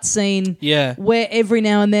cutscene where every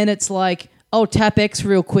now and then it's like, oh, tap X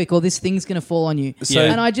real quick or this thing's going to fall on you.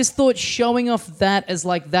 And I just thought showing off that as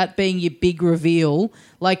like that being your big reveal,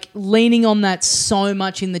 like leaning on that so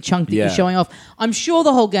much in the chunk that you're showing off. I'm sure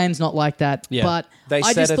the whole game's not like that, but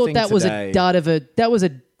I just thought that was a dud of a...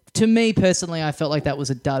 To me personally, I felt like that was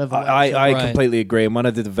a dud of a... I completely agree. And one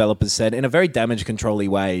of the developers said, in a very damage control-y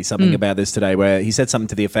way, something about this today, where he said something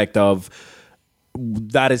to the effect of,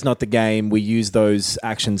 that is not the game. We use those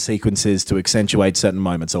action sequences to accentuate certain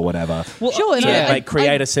moments or whatever. Well, sure. And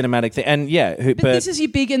create a cinematic thing. And but this is your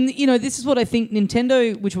big... And, this is what I think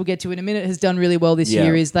Nintendo, which we'll get to in a minute, has done really well this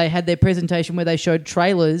year, is they had their presentation where they showed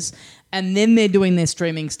trailers... And then they're doing their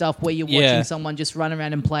streaming stuff where you're watching someone just run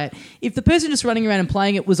around and play it. If the person just running around and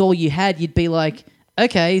playing it was all you had, you'd be like,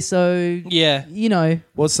 okay, so,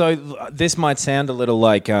 Well, so this might sound a little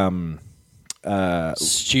like...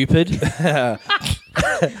 stupid.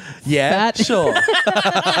 Yeah, Fat. sure.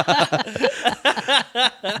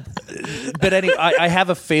 But anyway, I have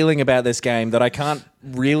a feeling about this game that I can't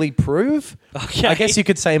really prove. Okay. I guess you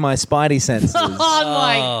could say my spidey senses oh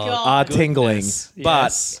my God. are tingling. Yes.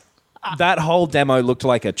 But that whole demo looked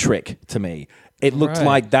like a trick to me. It looked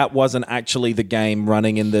like that wasn't actually the game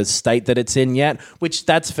running in the state that it's in yet, which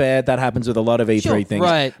that's fair. That happens with a lot of E3 things.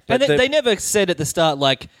 Right. But They never said at the start,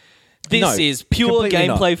 like, this is pure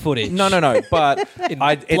gameplay footage. No. But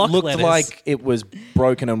it looked letters. like it was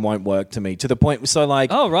broken and won't work to me. To the point, so like...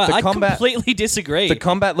 Oh, right. I completely disagree. The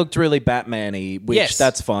combat looked really Batman-y, which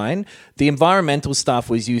that's fine. The environmental stuff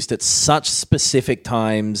was used at such specific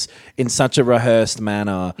times in such a rehearsed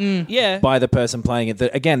manner by the person playing it.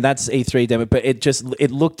 That, again, that's E3 demo, but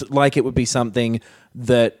it looked like it would be something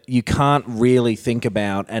that you can't really think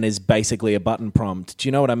about and is basically a button prompt. Do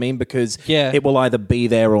you know what I mean? Because it will either be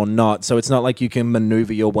there or not. So it's not like you can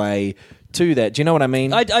maneuver your way to that. Do you know what I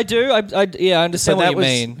mean? I do. I understand what you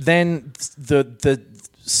mean. Then the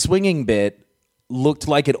swinging bit looked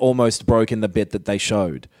like it almost broke in the bit that they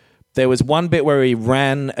showed. There was one bit where he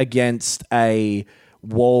ran against a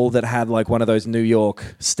wall that had like one of those New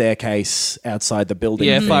York staircase outside the building.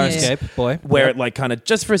 Yeah, things, fire escape, boy. Where it like kind of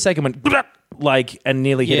just for a second went like and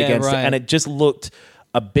nearly hit against it, and it just looked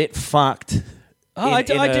a bit fucked. I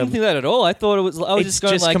didn't think that at all. I thought it was. I was just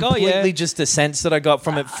going like, completely just a sense that I got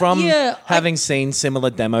from it having seen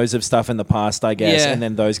similar demos of stuff in the past, I guess, and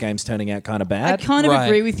then those games turning out kind of bad. I kind of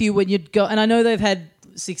agree with you when you'd go, and I know they've had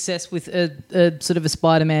success with a sort of a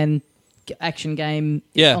Spider-Man action game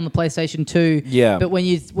on the PlayStation 2. Yeah. But when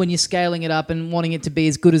you're scaling it up and wanting it to be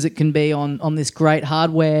as good as it can be on this great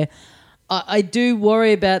hardware, I do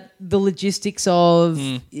worry about the logistics of,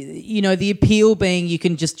 the appeal being you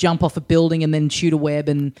can just jump off a building and then shoot a web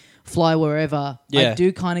and fly wherever. I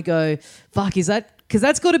do kind of go, fuck, is that... Because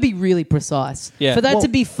that's got to be really precise. Yeah. For that to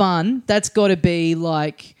be fun, that's got to be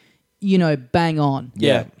like... bang on.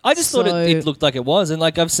 Yeah. I just thought it looked like it was. And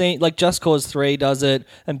like I've seen, like Just Cause 3 does it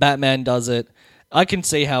and Batman does it. I can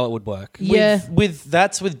see how it would work. Yeah.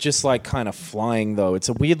 That's with just like kind of flying though. It's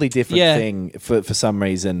a weirdly different thing for some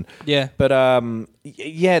reason. Yeah. But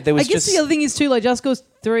there was I guess the other thing is too, like Just Cause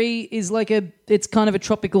 3 is like it's kind of a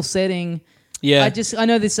tropical setting. Yeah. I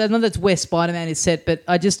know that's where Spider-Man is set, but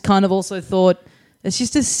I just kind of also thought it's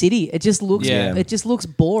just a city. It just looks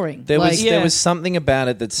boring. There was something about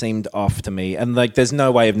it that seemed off to me, and like there's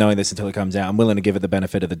no way of knowing this until it comes out. I'm willing to give it the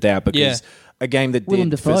benefit of the doubt because a game that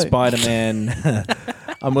did for Spider-Man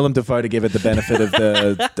I'm Willem Dafoe to give it the benefit of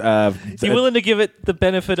the. You're willing to give it the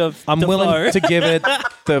benefit of. I'm Dafoe. willing to give it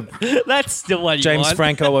the. That's still what you James want.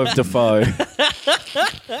 Franco of Dafoe.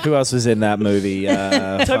 Who else was in that movie?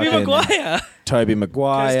 Tobey Maguire. Tobey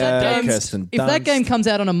Maguire, Kirsten Dunst. If that game comes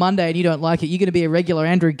out on a Monday and you don't like it, you're going to be a regular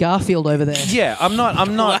Andrew Garfield over there. Yeah, I'm not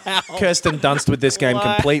Wow. Kirsten Dunst with this game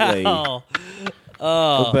completely. Oh.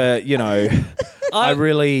 But, you know, I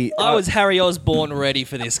was Harry Osborn ready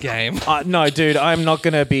for this game. No, dude, I'm not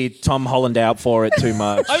going to be Tom Holland out for it too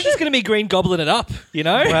much. I'm just going to be Green Goblin it up, you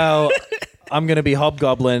know? Well, I'm going to be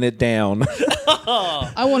Hobgoblin it down.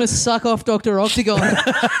 I want to suck off Dr. Octagon.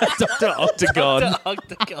 Dr. Octagon.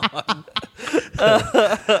 Octagon.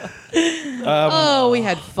 Um, we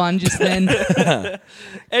had fun just then. Anyway,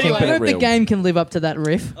 I Keep it hope the real. game can live up to that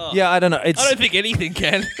riff. Yeah, I don't know. I don't think anything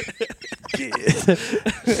can.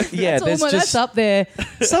 Yeah, there's That's just... up there.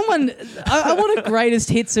 Someone, I want a greatest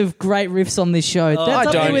hits of great riffs on this show. That's I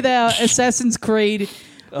up there don't. with our Assassin's Creed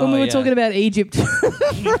when we were yeah. talking about Egypt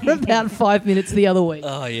for about 5 minutes the other week.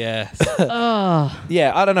 Oh, yeah.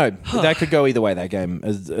 Yeah, I don't know. That could go either way, that game,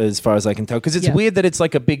 as far as I can tell. Because it's Yeah. weird that it's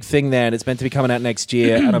like a big thing there and it's meant to be coming out next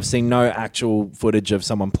year and I've seen no actual footage of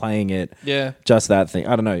someone playing it. Yeah. Just that thing.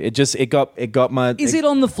 I don't know. It got my... Is it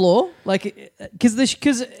on the floor? Like, because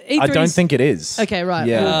E3 I don't think it is. Okay, right.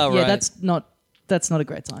 Yeah. Well, right. that's not a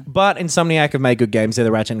great sign. But Insomniac have made good games. They're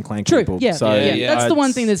the Ratchet and Clank True. people. Yeah. So yeah. That's the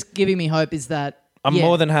one it's- thing that's giving me hope is that I'm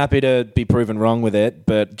more than happy to be proven wrong with it,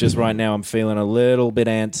 but just right now I'm feeling a little bit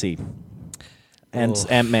antsy.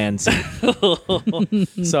 Ant-Man-sy.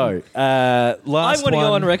 So, last I want to one.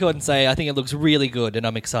 go on record and say I think it looks really good and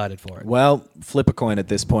I'm excited for it. Well, flip a coin at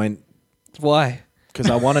this point. Why?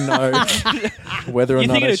 Because I want to know whether or You're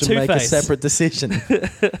not thinking I of should make a Two-Face. separate decision.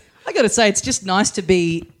 I got to say, it's just nice to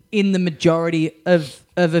be in the majority of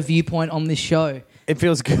a viewpoint on this show. It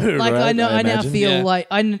feels good, Like right? I now imagine. feel Yeah.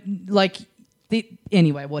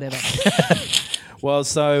 anyway, whatever. Well,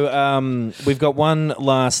 so we've got one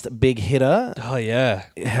last big hitter Oh, yeah.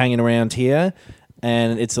 hanging around here,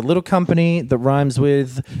 and it's a little company that rhymes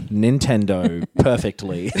with Nintendo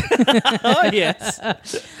perfectly. Oh, yes.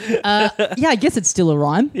 Yeah, I guess it's still a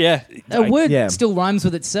rhyme. Yeah. A word yeah. still rhymes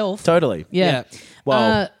with itself. Totally. Yeah.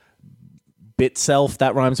 Well, Bitself,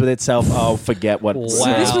 that rhymes with itself. Oh, forget what. Wow. So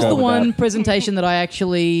this was go the with one that. presentation that I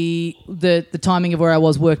actually the timing of where I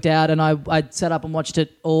was worked out, and I sat up and watched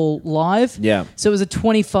it all live. Yeah. So it was a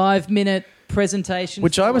 25-minute presentation,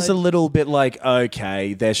 Which I was a followed- little bit like,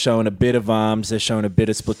 okay, they're showing a bit of ARMS, they're showing a bit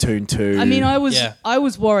of Splatoon 2. I mean, I Yeah.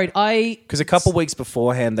 was worried. Because a couple weeks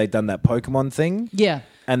beforehand, they'd done that Pokemon thing. Yeah.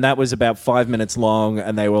 And that was about 5 minutes long,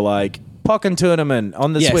 and they were like, Pokken Tournament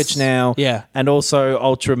on the Yes. Switch now. Yeah. And also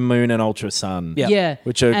Ultra Moon and Ultra Sun. Yeah. Yeah.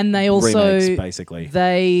 Which are and they also remakes, basically.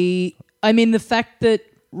 I mean, the fact that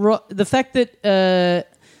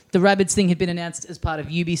the Rabbids thing had been announced as part of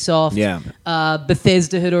Ubisoft. Yeah.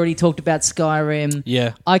 Bethesda had already talked about Skyrim.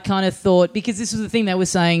 Yeah. I kind of thought, because this was the thing they were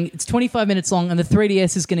saying, it's 25 minutes long and the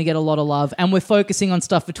 3DS is going to get a lot of love, and we're focusing on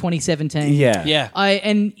stuff for 2017. Yeah. Yeah.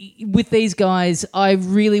 And with these guys, I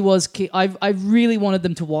really was. I really wanted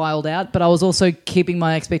them to wild out, but I was also keeping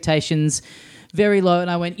my expectations very low.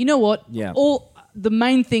 And I went, you know what? Yeah. The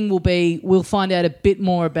main thing will be we'll find out a bit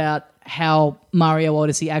more about how Mario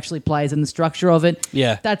Odyssey actually plays and the structure of it.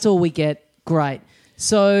 Yeah. That's all we get. Great.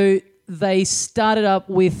 So they started up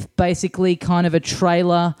with basically kind of a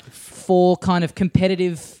trailer for kind of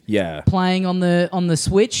competitive Yeah. playing on the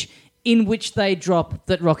Switch, in which they drop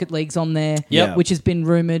that Rocket League's on there, Yep. which has been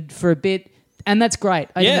rumored for a bit. And that's great.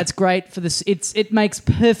 I think that's great for this. It makes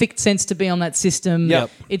perfect sense to be on that system.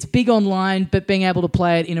 Yep. It's big online, but being able to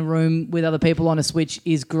play it in a room with other people on a Switch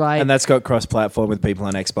is great. And that's got cross-platform with people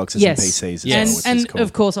on Xboxes yes. and PCs as Yes. well, And, which and is cool.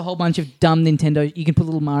 of course, a whole bunch of dumb Nintendo. You can put a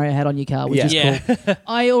little Mario hat on your car, which Yeah. is Yeah. cool.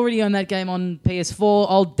 I already own that game on PS4.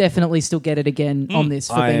 I'll definitely still get it again on this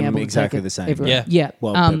for I being am able to exactly take it the same. everywhere. Yeah. Yeah.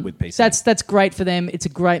 Well, but with PC. That's great for them. It's a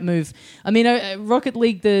great move. I mean, Rocket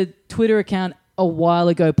League, the Twitter account a while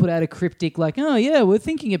ago put out a cryptic like, oh yeah, we're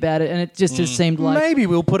thinking about it, and it just has seemed like Maybe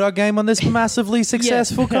we'll put our game on this massively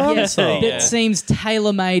successful console. That seems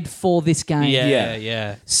tailor-made for this game. Yeah.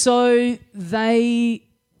 Yeah. So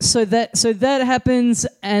that happens,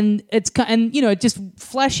 and it's just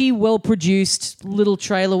flashy, well produced little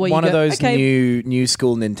trailer where One you of go, those okay, new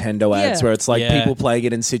school Nintendo ads Yeah. where it's like Yeah. people playing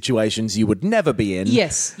it in situations you would never be in.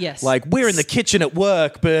 yes, Like, we're in the kitchen at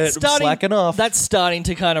work, but slacking off. That's starting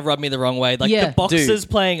to kind of rub me the wrong way. Like Yeah. the boxers Dude.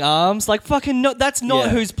 playing ARMS. Like fucking no, that's not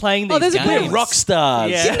Yeah. who's playing these there's a games. great rock stars.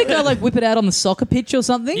 Yeah. Didn't a guy like whip it out on the soccer pitch or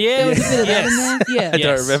something? Yeah. There was a bit of that in there. I Yeah. Yes.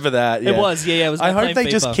 don't remember that. It was, yeah, it was I like hope they playing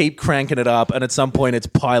just FIFA. keep cranking it up, and at some point it's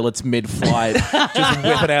pilots mid-flight, just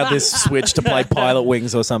whipping out this Switch to play Pilot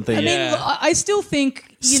Wings or something. I mean, I still think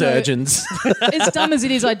surgeons. As dumb as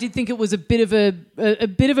it is, I did think it was a bit of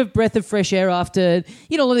a breath of fresh air after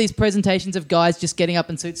all of these presentations of guys just getting up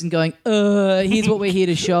in suits and going, here's what we're here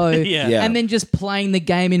to show, Yeah. and then just playing the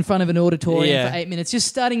game in front of an auditorium for 8 minutes, just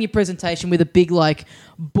starting your presentation with a big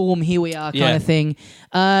boom, here we are kind of thing,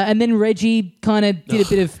 and then Reggie kind of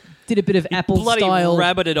did a bit of Apple bloody style.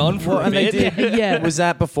 rabbited on for a bit. Yeah. Was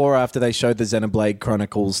that before or after they showed the Xenoblade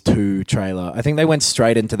Chronicles 2 trailer? I think they went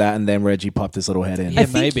straight into that and then Reggie popped his little head in. I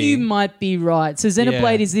think you might be right. So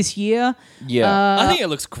Xenoblade is this year. Yeah. I think it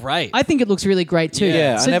looks great. I think it looks really great too.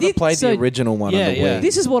 Yeah, So I never played the original one on the Wii.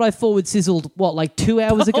 This is what I forward sizzled, 2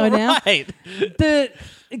 hours ago now? Right.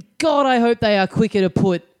 God, I hope they are quicker to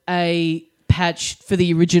put a patch for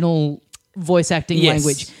the original voice acting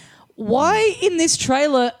language. Why in this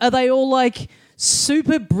trailer are they all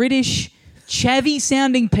super British, chavvy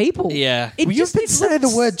sounding people? Yeah. You've been saying the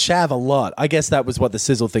word chav a lot. I guess that was what the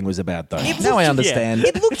sizzle thing was about, though. Now I understand.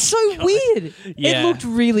 It looked so weird. Yeah.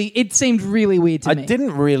 It seemed really weird to me. I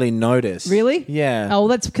didn't really notice. Really? Yeah. Oh, well,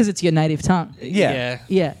 that's because it's your native tongue. Yeah.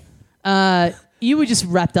 Yeah. You were just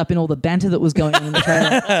wrapped up in all the banter that was going on in the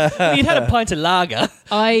trailer. You'd had a pint of lager.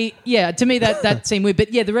 To me that seemed weird.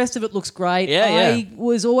 But yeah, the rest of it looks great. I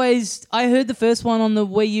heard the first one on the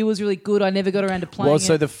Wii U was really good. I never got around to playing it. Well,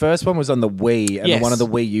 so the first one was on the Wii, and the one on the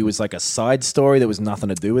Wii U was like a side story that was nothing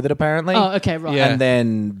to do with it, apparently. Oh, okay, right. Yeah. And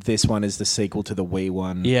then this one is the sequel to the Wii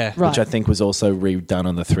one, Yeah. Right. which I think was also redone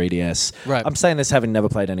on the 3DS. Right. I'm saying this having never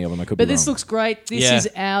played any of them. I could be But this wrong. looks great. This Yeah. is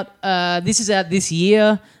out. This is out this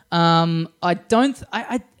year. I don't.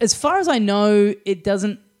 As far as I know, it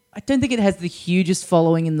doesn't. I don't think it has the hugest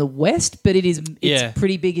following in the West, but it's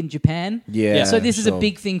pretty big in Japan. Yeah, So this is a sure.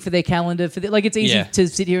 big thing for their calendar. It's easy to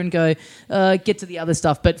sit here and go get to the other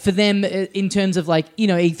stuff, but for them, in terms of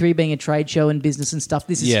E3 being a trade show and business and stuff,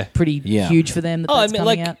 this is pretty huge for them. That's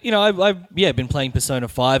coming out. I've been playing Persona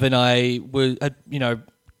 5 and I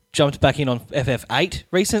jumped back in on FF8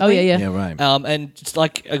 recently. Oh yeah. Yeah, right. And it's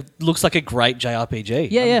looks like a great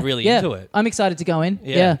JRPG. I'm really into it. I'm excited to go in.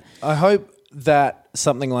 Yeah. Yeah. I hope that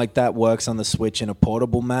something like that works on the Switch in a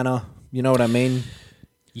portable manner. You know what I mean?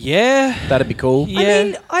 Yeah. That'd be cool.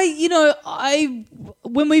 Yeah. I mean,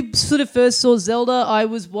 when we sort of first saw Zelda, I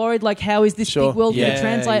was worried, how is this Sure. big world going to Yeah,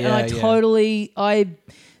 translate? yeah, And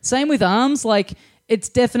same with ARMS, it's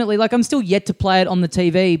definitely, I'm still yet to play it on the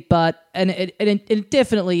TV, but, it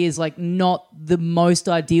definitely is, not the most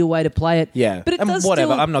ideal way to play it. Yeah. But it and does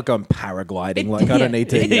whatever. still, I'm not going paragliding. I don't need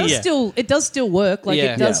to. It does still work.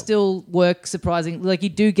 Yeah. It does still work surprising. You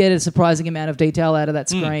do get a surprising amount of detail out of that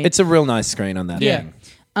screen. It's a real nice screen on that Yeah.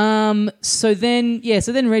 thing. So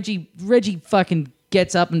then Reggie fucking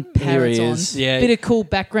gets up and parrots Here he on. is. Yeah. Bit of cool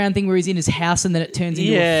background thing where he's in his house and then it turns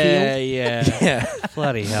into a field. Yeah.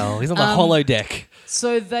 Bloody hell. He's on the holo deck.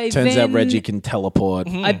 So they Turns then, out Reggie can teleport.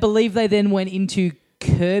 I believe they then went into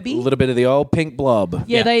Kirby. A little bit of the old pink blob.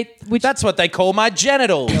 Yeah, That's what they call my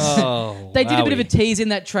genitals. Oh, they did a bit of a tease in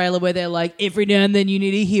that trailer where they're like, every now and then you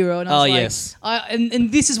need a hero. And I was yes.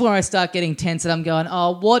 and this is where I start getting tense and I'm going,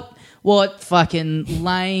 what fucking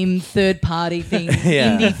lame third party thing,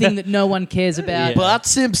 indie thing that no one cares about. Bart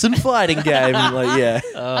Simpson fighting game.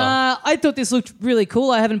 I thought this looked really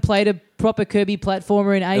cool. I haven't played a proper Kirby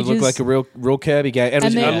platformer in It ages. looked like a real Kirby game. And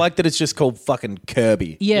then- I like that it's just called fucking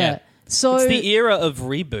Kirby. Yeah. So It's the era of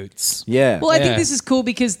reboots. Yeah. well, I think this is cool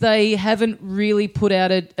because they haven't really put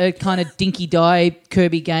out a kind of dinky die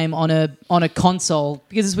Kirby game on a console,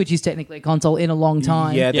 because the Switch is technically a console, in a long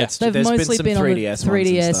time. Yeah, that's They've there's mostly been been some on 3DS the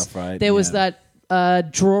 3DS. ones and stuff, right? There was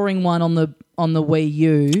that drawing one on the Wii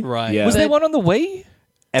U. Right. Yeah. Was there But- one on the Wii?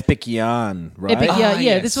 Epic Yarn, right? Epic, yeah,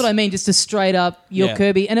 yes. that's what I mean. Just a straight up your Yeah.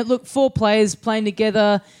 Kirby, and it looked 4 players playing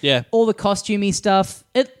together. Yeah. all the costumey stuff.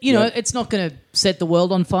 It's not going to set the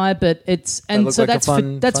world on fire, but it's looks like a that's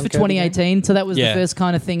fun for Kirby 2018. So that was Yeah. the first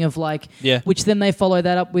kind of thing of Yeah. which then they follow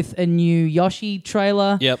that up with a new Yoshi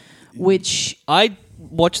trailer. Yep. Which I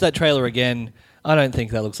watched that trailer again. I don't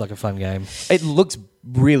think that looks like a fun game. It looks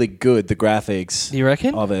really good, the graphics You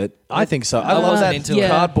reckon? of it. I think so. I I love wasn't that into it.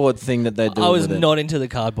 cardboard thing that they're doing I was with it. not into the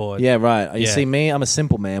cardboard. Yeah, right. You Yeah. see me, I'm a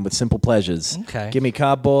simple man with simple pleasures. Okay. Give me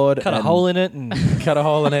cardboard. Cut a and hole in it and Cut a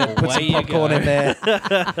hole in it. Put Away some you popcorn go. in there.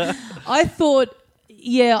 I thought,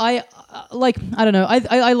 I don't know.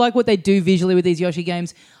 I like what they do visually with these Yoshi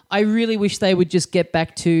games. I really wish they would just get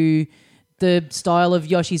back to the style of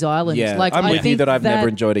Yoshi's Island. Yeah, like, I'm I with you think that I've never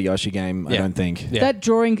enjoyed a Yoshi game, I Yeah. don't think. Yeah. that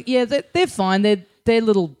drawing. Yeah, they're fine. They're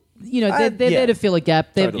little. They're yeah. there to fill a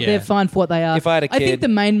gap. They're Totally. they're Yeah. fine for what they are. If I had a I think kid- the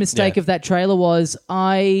main mistake Yeah. of that trailer was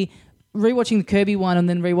I rewatching the Kirby one and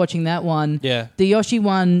then rewatching that one, Yeah. the Yoshi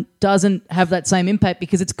one doesn't have that same impact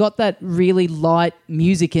because it's got that really light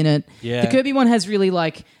music in it. Yeah. The Kirby one has really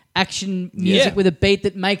like action music Yeah. with a beat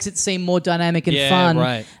that makes it seem more dynamic and Yeah, fun.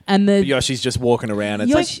 right. And the Yoshi's just walking around.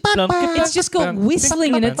 It's Yoshi, it's just got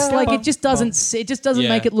whistling and it's like it just doesn't Yeah.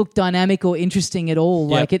 make it look dynamic or interesting at all.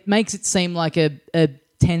 Yep. Like it makes it seem like a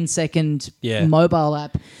 10-second Yeah. mobile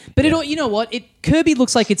app. But it, you know what? Kirby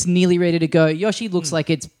looks like it's nearly ready to go. Yoshi looks like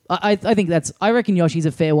it's. I think I reckon Yoshi's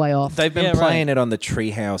a fair way off. They've been Yeah, playing it on the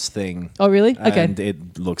Treehouse thing. Oh really? Okay. And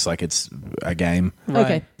it looks like it's a game.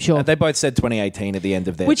 Okay. Sure. They both said 2018 at the end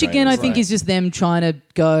of their Which again, I trailers, think like- is just them trying to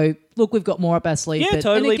go. Look, we've got more up our sleeve. Yeah, but,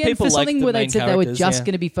 totally. And again, People for like something the where they main said they were characters, just yeah.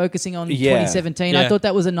 going to be focusing on Yeah. 2017, I Yeah. thought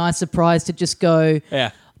that was a nice surprise to just go.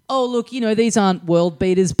 Yeah. Oh, look, these aren't world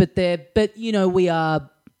beaters, but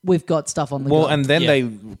we've got stuff on the go. Well, and then Yeah. they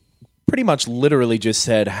pretty much literally just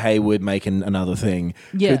said, "Hey, we're making another thing."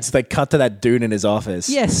 Yeah. 'Cause they cut to that dude in his office.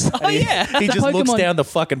 Yes. Oh, yeah. He The just looks Pokemon- down the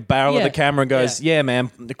fucking barrel of Yeah. the camera and goes, "Yeah,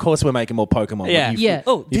 man. Of course we're making more Pokemon. Yeah. You, Yeah.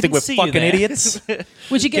 Oh, you think didn't we're see you fucking there. idiots?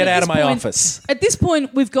 Which again, Get at out this of my point- office." At this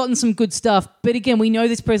point, we've gotten some good stuff, but again, we know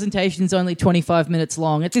this presentation is only 25 minutes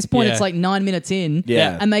long. At this point, Yeah. it's like 9 minutes in,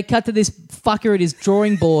 Yeah. and they cut to this fucker at his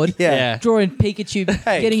drawing board, Yeah. drawing Pikachu,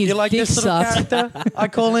 Hey, getting his you like dick this sort of sucked. character? I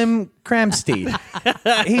call him Cramsteed.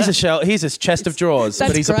 He's a chest of drawers, That's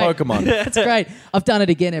but he's great. a Pokemon. That's great. I've done it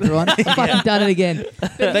again, everyone. I've fucking done it again.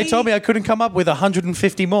 But They told me I couldn't come up with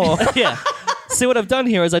 150 more. Yeah. See, what I've done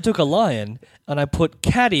here is I took a lion and I put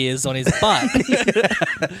cat ears on his butt.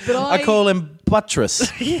 but I call him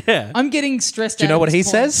Buttress. Yeah. I'm getting stressed Do you out know at what he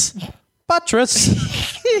this point. says? Buttress.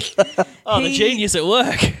 Oh, the He- genius at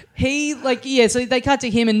work. So they cut to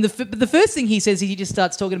him, and the first thing he says is he just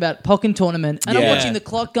starts talking about Pokken Tournament, and I'm Yeah. watching the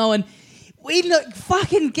clock going, we look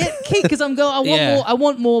fucking get kicked because I'm going. I want Yeah. more. I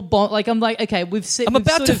want more. I'm like, okay, we've set. I'm we've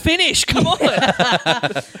about sort to of- finish. Come on.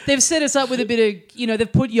 They've set us up with a bit of,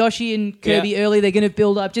 they've put Yoshi and Kirby Yeah. early. They're going to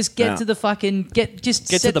build up. Just get Yeah. to the fucking Get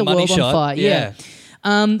set to the money world shot. on fire.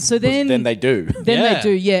 Yeah. So then Then they do. Then Yeah. they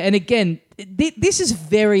do, yeah. And again, this is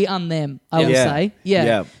very un-them, I will Yeah. say. Yeah.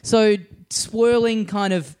 Yeah. So swirling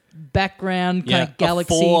kind of background, kind of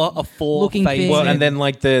galaxy a four looking phase. thing. Well, and then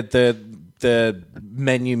like the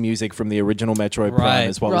menu music from the original Metroid Prime Right.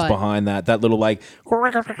 is what was Right. behind that. That little like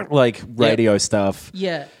radio stuff.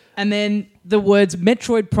 Yeah. And then the words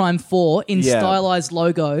Metroid Prime 4 in Yeah. stylized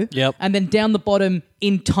logo. Yep. And then down the bottom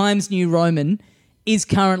in Times New Roman is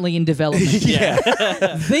currently in development. Yeah.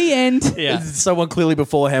 The end. Yeah. Someone clearly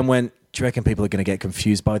beforehand went, "Do you reckon people are going to get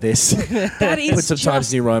confused by this?" That is Put some Times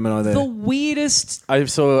just New Roman on there. the weirdest, I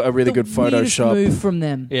saw a really the good weirdest Photoshop move from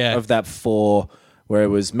them. Yeah. of that 4 where it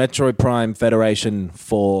was Metroid Prime Federation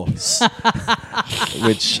Force,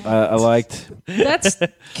 which I liked. That's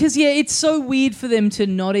because, it's so weird for them to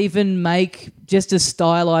not even make just a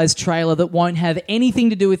stylized trailer that won't have anything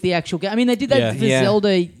to do with the actual game. I mean, they did that Yeah. for Yeah.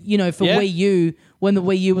 Zelda, for Yeah. Wii U, when the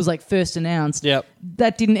Wii U was like first announced. Yep.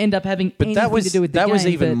 That didn't end up having But anything that was to do with the that game. was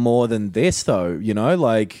even but more than this, though.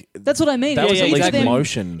 Like That's what I mean. that was Yeah, at yeah, least exactly.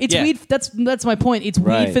 motion. It's Yeah. weird. That's my point. It's weird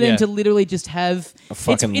Right, for them yeah. to literally just have A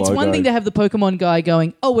fucking it's one logo. thing to have the Pokemon guy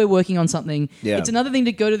going, "Oh, we're working on something." Yeah. It's another thing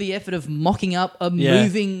to go to the effort of mocking up a Yeah.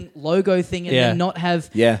 moving logo thing and Yeah. then not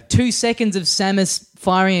have Yeah. 2 seconds of Samus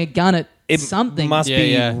firing a gun at It something. must Yeah, be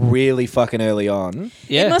yeah. really fucking early on.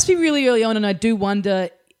 Yeah. It must be really early on, and I do wonder,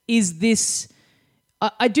 is this...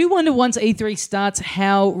 I do wonder once E3 starts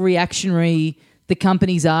how reactionary the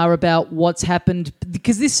companies are about what's happened,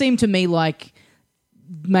 because this seemed to me like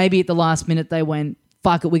maybe at the last minute they went,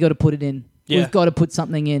 fuck it, we got to put it in. Yeah. We've got to put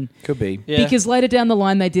something in. Could be. Yeah. Because later down the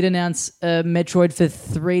line they did announce Metroid for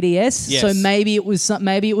 3DS, Yes. so maybe it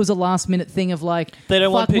was a last minute thing of like, They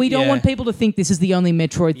don't want fuck, we pe- don't yeah. want people to think this is the only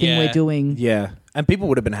Metroid thing Yeah. we're doing. Yeah. And people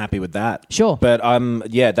would have been happy with that. Sure. But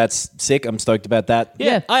that's sick. I'm stoked about that.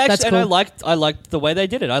 Yeah, I that's actually, and cool. I liked the way they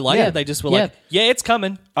did it. I liked Yeah. it. They just were Yeah. like, "Yeah, it's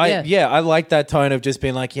coming." I like that tone of just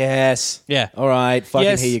being like, yes. Yeah. All right,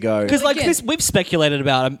 fucking here you go. Because like Again- this, we've speculated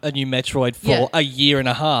about a new Metroid for Yeah. a year and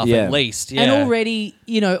a half Yeah. at least. Yeah. And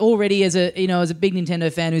already as a big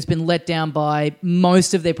Nintendo fan who's been let down by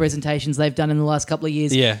most of their presentations they've done in the last couple of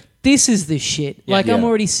years. Yeah. This is the shit. Yeah. Like I'm Yeah.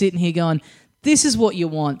 already sitting here going, this is what you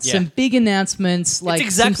want. Yeah. Some big announcements. Like it's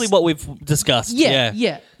exactly some- what we've discussed.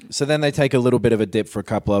 Yeah. So then they take a little bit of a dip for a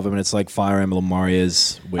couple of them, and it's like Fire Emblem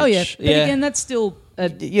Warriors. Which, Oh yeah. But Yeah. again, that's still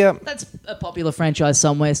Yeah, that's a popular franchise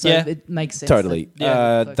somewhere, so Yeah. it makes sense. totally.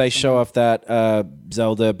 that- They show off that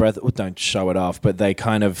Zelda Breath. Well, don't show it off, but they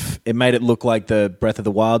kind of it made it look like the Breath of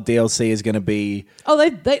the Wild DLC is going to be. Oh,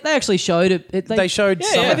 they actually showed it. They showed. They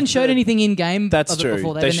some haven't of showed the- anything in game. That's of it true.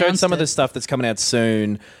 Before. They They've showed some of the announced stuff that's coming out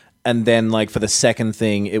soon. And then, like, for the second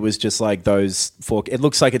thing, it was just like those four. It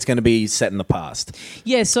looks like it's going to be set in the past.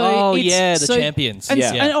 Yeah, so the champions. And,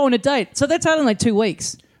 and on a date. So that's out in like 2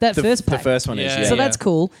 weeks. That first pack. The first one is, So that's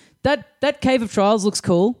cool. That Cave of Trials looks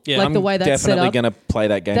cool. Yeah. Like I'm the way that's set up. definitely going to play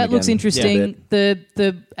that game. That looks interesting.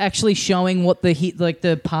 The actually showing what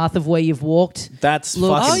the path of where you've walked. That's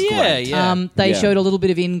looks, fucking great. They showed a little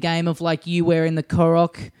bit of in-game of like you wearing the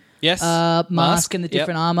Korok. Yes. Mask and the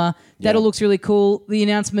different armor. That all looks really cool. The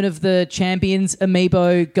announcement of the champions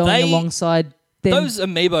amiibo going alongside them. Those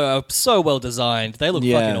amiibo are so well designed. They look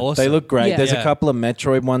fucking awesome. They look great. Yeah. There's a couple of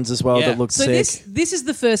Metroid ones as well that look sick. So this is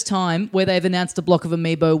the first time where they've announced a block of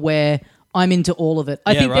amiibo where I'm into all of it.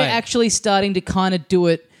 I think they're actually starting to kind of do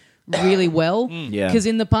it really well. Because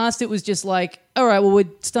in the past it was just like, all right, well, we're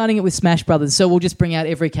starting it with Smash Brothers, so we'll just bring out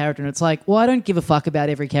every character. And it's like, well, I don't give a fuck about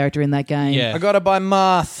every character in that game. Yeah. I got to buy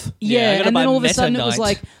Marth. Yeah, and then all of a sudden Meta it was Knight.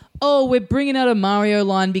 like, oh, we're bringing out a Mario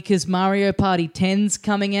line because Mario Party 10's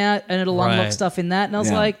coming out and it'll unlock stuff in that. And I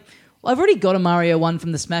was like, well, I've already got a Mario one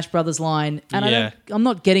from the Smash Brothers line, and I'm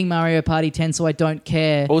not getting Mario Party 10, so I don't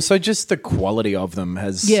care. Also, just the quality of them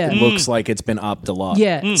looks like it's been upped a lot.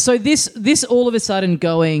 Yeah. So this all of a sudden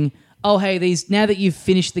going, oh, hey, now that you've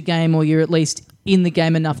finished the game or you're at least in the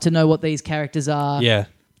game enough to know what these characters are,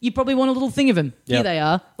 you probably want a little thing of them. Yep. Here they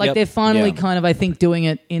are. Like they're finally kind of, I think, doing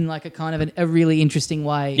it in like a kind of a really interesting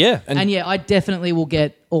way. Yeah. And I definitely will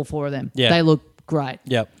get all 4 of them. Yeah. They look great.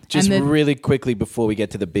 Yep. Just really quickly before we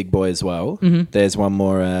get to the big boy as well, there's one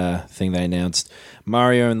more thing they announced.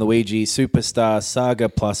 Mario and Luigi Superstar Saga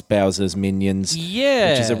plus Bowser's Minions.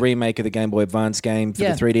 Yeah. Which is a remake of the Game Boy Advance game for the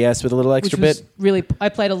 3DS with a little extra bit. Really, I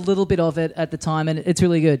played a little bit of it at the time and it's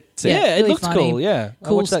really good. Yeah, really it looks funny, cool, yeah. I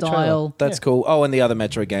Cool watched that trailer. style. That's cool. Oh, and the other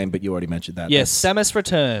Metro game, but you already mentioned that. Yes, Samus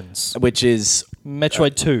Returns. Which is...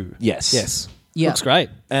 Metroid 2. Yes. Yes. Yeah. Looks great.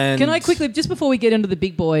 And Can I quickly, just before we get into the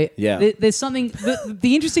big boy, there's something,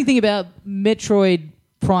 the interesting thing about Metroid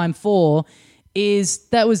Prime 4 is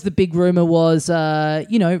that was the big rumor was,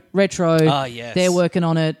 Retro, they're working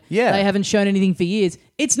on it. Yeah. They haven't shown anything for years.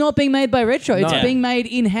 It's not being made by Retro. It's No. being made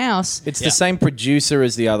in-house. It's the same producer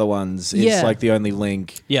as the other ones. It's like the only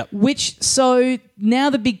link. Yep. So now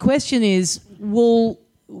the big question is, well,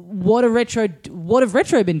 what have Retro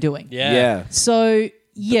been doing? Yeah. So,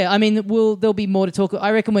 I mean, there'll be more to talk.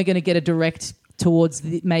 I reckon we're going to get a direct towards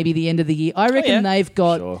maybe the end of the year. I reckon they've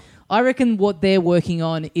got... Sure. I reckon what they're working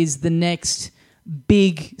on is the next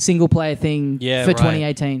big single-player thing for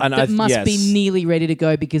 2018. And that must be nearly ready to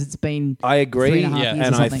go because it's been I agree, 3.5 years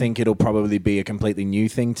and or I think it'll probably be a completely new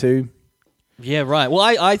thing too. Yeah, right. Well,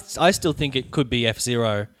 I still think it could be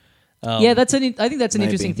F-Zero. I think that's an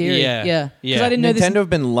interesting theory. Yeah. Because I didn't know Nintendo have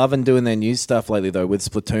been loving doing their new stuff lately, though, with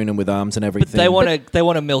Splatoon and with ARMS and everything. But they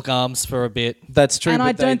want to milk ARMS for a bit. That's true. And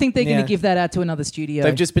I don't think they're going to give that out to another studio.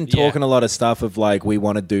 They've just been talking a lot of stuff of like, we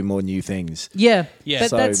want to do more new things. Yeah.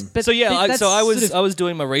 So I was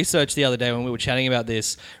doing my research the other day when we were chatting about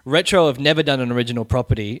this. Retro have never done an original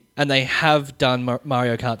property, and they have done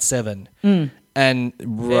Mario Kart 7. And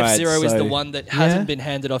F-Zero is the one that hasn't been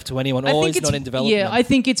handed off to anyone or is not in development. Yeah, I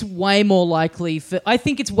think it's way more likely for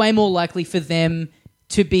them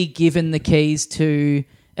to be given the keys to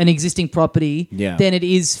an existing property than it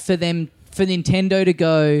is for Nintendo to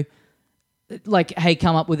go like, hey,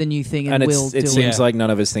 come up with a new thing and we'll do it. It seems like none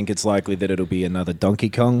of us think it's likely that it'll be another Donkey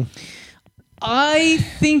Kong. I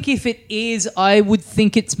think if it is, I would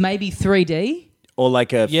think it's maybe 3D. Or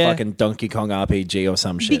like a fucking Donkey Kong RPG or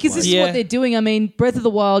some shit. Because this is what they're doing. I mean, Breath of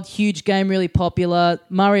the Wild, huge game, really popular.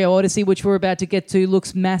 Mario Odyssey, which we're about to get to,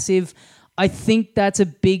 looks massive. I think that's a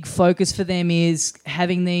big focus for them is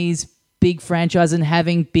having these big franchises and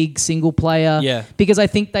having big single player. Yeah. Because I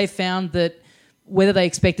think they found that whether they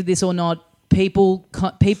expected this or not, people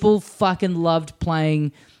fucking loved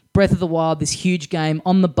playing Breath of the Wild, this huge game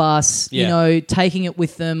on the bus, taking it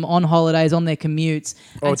with them on holidays, on their commutes.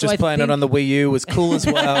 Or just playing it on the Wii U was cool as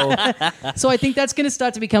well. So I think that's going to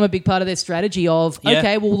start to become a big part of their strategy of,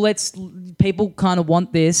 okay, well, people kind of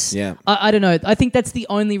want this. Yeah. I don't know. I think that's the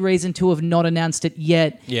only reason to have not announced it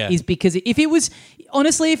yet is because if it was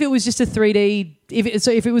just a 3D,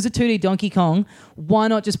 if it was a 2D Donkey Kong, why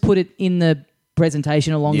not just put it in the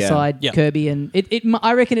presentation alongside Kirby, and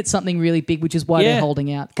I reckon it's something really big, which is why they're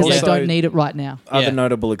holding out because they don't need it right now. Other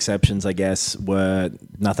notable exceptions, I guess, were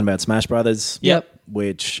nothing about Smash Brothers. Yep.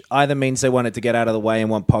 which either means they wanted to get out of the way and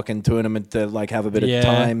want Pokken Tournament to like have a bit of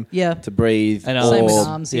time to breathe, and Same with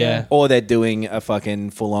arms, or they're doing a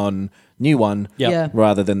fucking full-on new one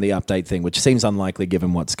rather than the update thing, which seems unlikely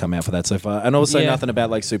given what's come out for that so far. And also nothing about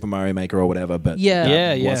like Super Mario Maker or whatever, but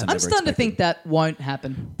I'm starting to think that won't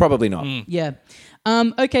happen. Probably not. Yeah.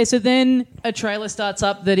 Okay, so then a trailer starts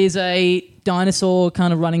up that is a dinosaur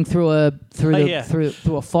kind of running through a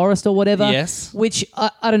forest or whatever. Yes. Which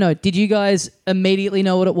I don't know. Did you guys immediately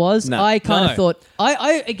know what it was? No. I kind of thought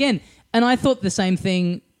I thought the same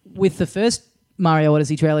thing with the first Mario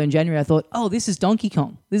Odyssey trailer in January. I thought, oh, this is Donkey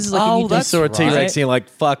Kong. This is like a new you saw a T-Rex and you're like,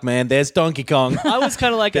 fuck, man, there's Donkey Kong. I was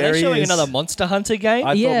kind of like, are they showing another Monster Hunter game?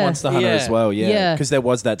 I thought Monster Hunter as well, because there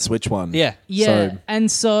was that Switch one. Yeah. Yeah, and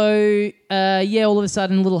so, all of a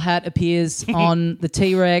sudden, a little hat appears on the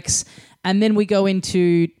T-Rex, and then we go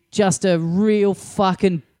into just a real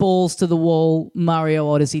fucking balls-to-the-wall Mario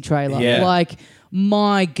Odyssey trailer. Yeah. Like,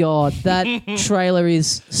 my God, that trailer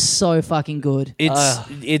is so fucking good.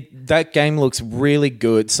 That game looks really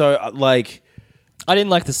good. So, like... I didn't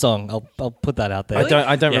like the song. I'll put that out there.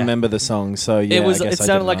 I don't remember the song, so yeah. It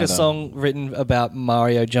sounded like a song written about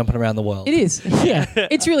Mario jumping around the world. It is, yeah.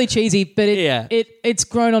 It's really cheesy, but it's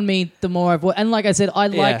grown on me the more I've watched. And like I said, I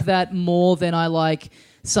like that more than I like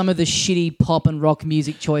some of the shitty pop and rock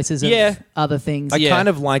music choices of other things. I kind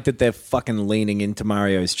of like that they're fucking leaning into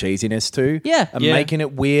Mario's cheesiness too. Yeah. And making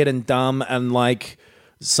it weird and dumb and like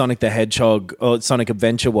Sonic the Hedgehog or Sonic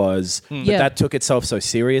Adventure was, but that took itself so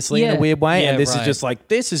seriously in a weird way. And this is just like,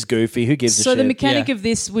 this is goofy. Who gives a shit? So the mechanic of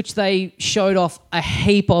this, which they showed off a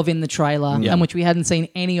heap of in the trailer and which we hadn't seen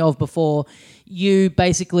any of before, you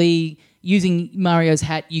basically... Using Mario's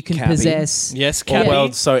hat, you can possess... Yes,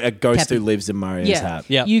 Cappy. So a ghost who lives in Mario's hat.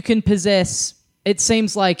 Yeah. You can possess... It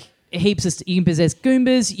seems like heaps of... You can possess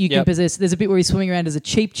Goombas. You can possess... There's a bit where he's swimming around as a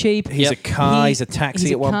Cheep. He's a car. He's a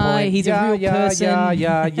taxi at one point. He's a real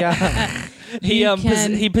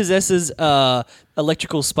person. He possesses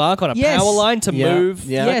electrical spark on a power line to move.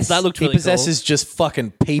 Yeah. Yes. That looked really He possesses just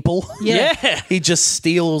fucking people. Yeah. He just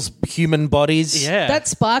steals human bodies. Yeah. That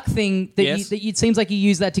spark thing it seems like you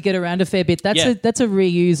use that to get around a fair bit. That's a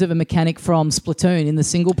reuse of a mechanic from Splatoon in the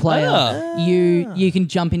single player. You can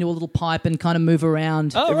jump into a little pipe and kind of move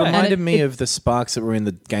around. It reminded me of the sparks that were in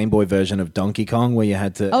the Game Boy version of Donkey Kong where you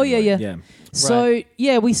had to... Oh, yeah. So,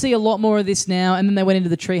 we see a lot more of this now, and then they went into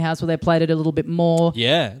the treehouse where they played it a little bit more.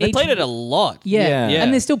 Yeah, they played it a lot. Yeah.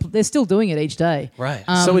 And they're still doing it each day. Right.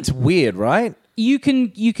 So it's weird, right? You can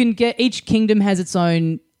get... Each kingdom has its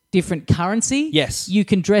own different currency. Yes. You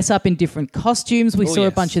can dress up in different costumes. We saw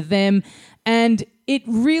a bunch of them. And it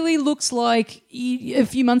really looks like... A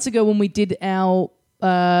few months ago when we did our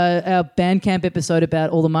Bandcamp episode about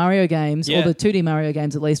all the Mario games, or the 2D Mario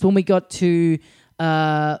games at least, when we got to...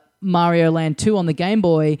 Mario Land 2 on the Game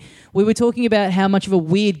Boy, we were talking about how much of a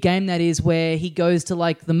weird game that is, where he goes to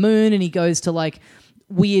like the moon and he goes to like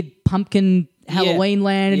weird pumpkin Halloween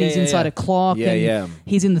land and he's inside a clock and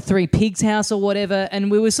he's in the Three Pigs house or whatever.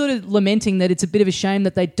 And we were sort of lamenting that it's a bit of a shame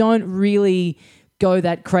that they don't really go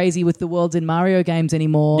that crazy with the worlds in Mario games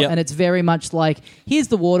anymore. And it's very much like, here's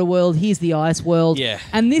the water world, here's the ice world. Yeah.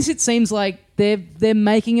 And this, it seems like they're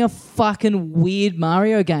making a fucking weird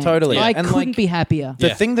Mario game. Totally. I And, couldn't like, be happier.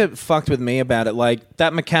 The thing that fucked with me about it, like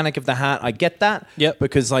that mechanic of the hat, I get that. Yep.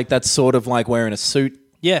 Because like that's sort of like wearing a suit.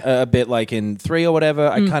 Yeah. A bit like in 3 or whatever.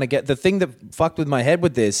 I kind of get... The thing that fucked with my head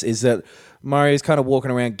with this is that Mario's kind of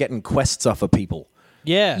walking around getting quests off of people.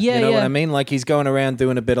 Yeah. Yeah. You know what I mean? Like he's going around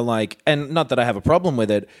doing a bit of like... And not that I have a problem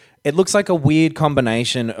with it. It looks like a weird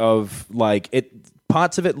combination of like...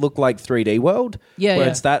 Parts of it look like 3D World, where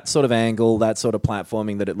it's that sort of angle, that sort of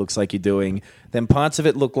platforming that it looks like you're doing. Then parts of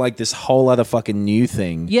it look like this whole other fucking new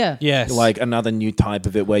thing. Yeah. Yes. Like another new type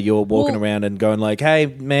of it where you're walking around and going like, hey,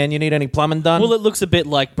 man, you need any plumbing done? Well, it looks a bit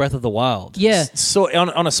like Breath of the Wild. Yeah. So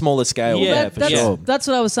on a smaller scale, for sure. That's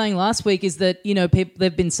what I was saying last week is that, people,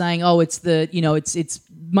 they've been saying, oh, it's it's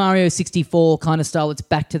Mario 64 kind of style. It's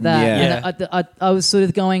back to that. Yeah. And I was sort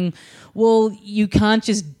of going... Well, you can't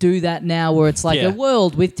just do that now where it's like a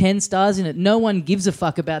world with 10 stars in it. No one gives a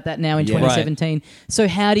fuck about that now in 2017. Right. So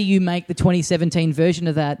how do you make the 2017 version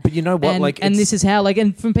of that? But you know what? And this is how,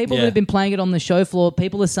 and from people that have been playing it on the show floor,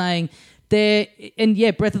 people are saying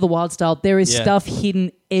Breath of the Wild style, there is stuff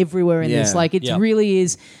hidden everywhere in this. Like it really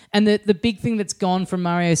is. And the big thing that's gone from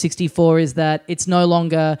Mario 64 is that it's no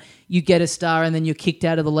longer you get a star and then you're kicked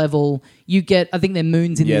out of the level. You get, I think they're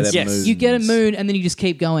moons in this. Yes. You get a moon and then you just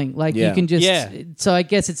keep going. Like you can just. So I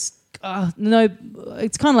guess it's no,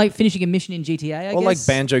 it's kind of like finishing a mission in GTA, I guess. Or like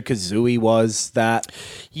Banjo-Kazooie was that.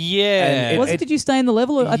 Yeah. Did you stay in the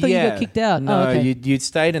level? Or I thought you got kicked out. No, okay. you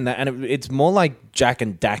stayed in that. And it's more like Jak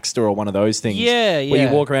and Daxter or one of those things. Yeah. Where you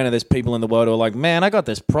walk around and there's people in the world who are like, man, I got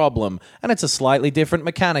this problem. And it's a slightly different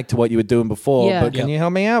mechanic to what you were doing before. Yeah. But can you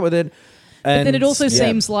help me out with it? But then it also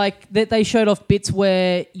seems like that they showed off bits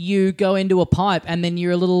where you go into a pipe and then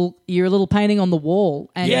you're a little painting on the wall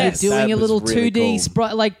and Yes. you're doing That a little was really 2D cool.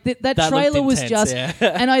 sprite. Like that That trailer looked was intense, just,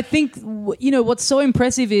 yeah. and I think what's so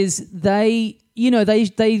impressive is they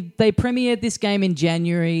premiered this game in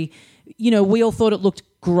January. We all thought it looked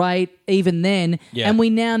great even then, and we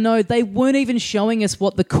now know they weren't even showing us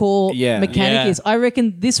what the core mechanic is. I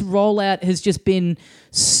reckon this rollout has just been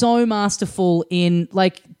so masterful in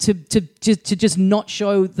like to just not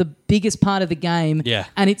show the biggest part of the game,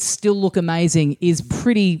 and it still look amazing is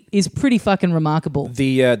pretty fucking remarkable.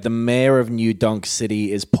 The mayor of New Donk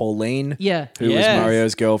City is Pauline, who was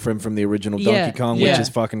Mario's girlfriend from the original Donkey Kong, which is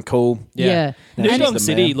fucking cool. Yeah. New And York the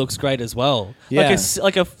City mayor. looks great as well. Yeah.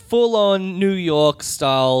 Like a full-on New York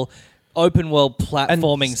style open world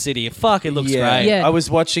platforming city. Fuck, it looks great. Yeah. I was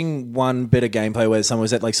watching one bit of gameplay where someone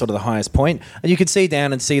was at like sort of the highest point, and you could see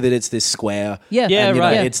down and see that it's this square. Yeah. Yeah, and,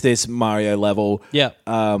 right. It's this Mario level. Yeah.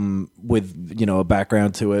 With a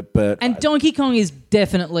background to it, but And Donkey Kong is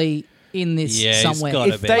definitely in this he's somewhere.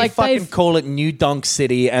 gotta if be. they Like, fucking they've- call it New Donk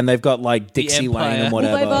City and they've got like Dixie Empire. Lane and Well,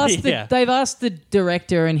 whatever. They've asked the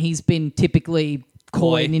director, and he's been typically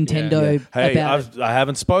coy Coy. Nintendo Hey, about it. I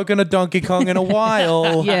haven't spoken to Donkey Kong in a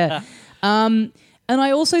while. Yeah. And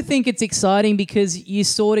I also think it's exciting because you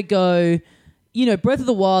sort of go, Breath of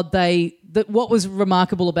the Wild, what was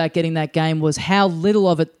remarkable about getting that game was how little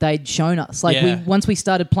of it they'd shown us. Like once we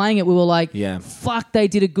started playing it, we were like, fuck, they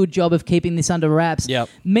did a good job of keeping this under wraps. Yep.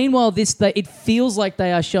 Meanwhile, it feels like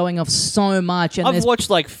they are showing off so much. And I've watched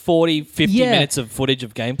like 40, 50 Yeah. minutes of footage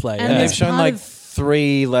of gameplay. And And there's they've shown part like of-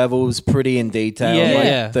 3 levels pretty in detail. Yeah. like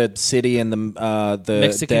Yeah. the city and the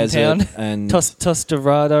Mexican desert town. and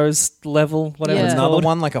Tostorado's level, whatever Yeah. it's another called.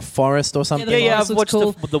 one like a forest or something. the Yeah, forest I've looks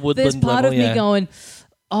watched cool. the woodland There's part level, of me yeah. going,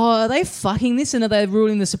 are they fucking this and are they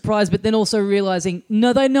ruining the surprise? But then also realizing,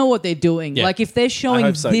 no, they know what they're doing. Yeah. Like if they're showing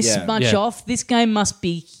hope so, this yeah. much Yeah. off, this game must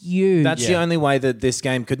be huge. That's the only way that this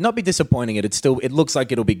game could not be disappointing. It looks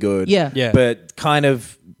like it'll be good. Yeah. Yeah. But kind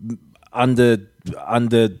of under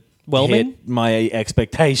Whelming? hit my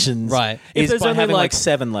expectations. Right. If Is there's by only having like like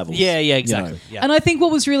 7 levels. Yeah, you exactly. know. Yeah. And I think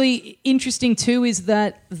what was really interesting too is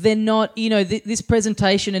that they're not, this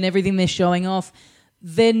presentation and everything they're showing off,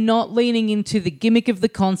 they're not leaning into the gimmick of the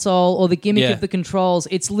console or the gimmick Yeah. of the controls.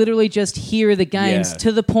 It's literally just here are the games, Yeah.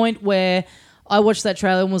 to the point where I watched that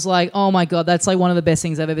trailer and was like, oh my God, that's like one of the best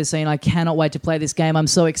things I've ever seen. I cannot wait to play this game. I'm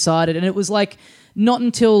so excited. And it was like not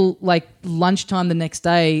until like lunchtime the next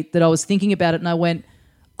day that I was thinking about it and I went,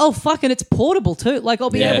 oh, fuck, and it's portable too. Like, I'll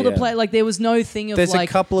be Yeah, able to yeah. play. Like, there was no thing of There's like...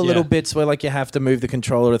 a couple of little Yeah. bits where like you have to move the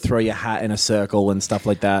controller to throw your hat in a circle and stuff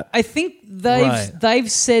like that. I think they've Right. they've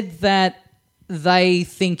said that they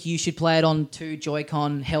think you should play it on 2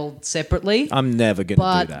 Joy-Con held separately. I'm never going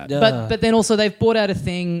to do that. But then also they've brought out a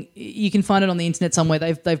thing. You can find it on the internet somewhere.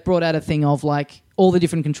 They've brought out a thing of like all the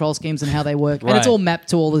different control schemes and how they work, and it's Right. all mapped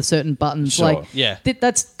to all the certain buttons. Sure. Like, Yeah.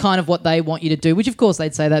 that's kind of what they want you to do. Which of course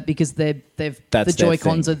they'd say that because the That's their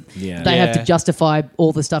Joy-Cons thing. are Yeah. they have to Yeah. justify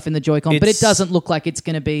all the stuff in the Joy-Con, but it It's- doesn't look like it's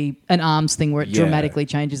going to be an ARMS thing where it Yeah. dramatically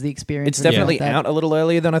changes the experience. It's or anything definitely like that. out a little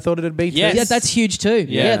earlier than I thought it'd be. Yes. Yeah, that's huge too.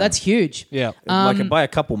 Yeah, that's huge. Yeah. Like by a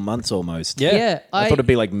couple months almost. Yeah. Yeah, I thought it'd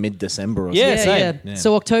be like mid-December or Yeah, something. same. Yeah.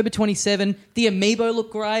 So October 27. The amiibo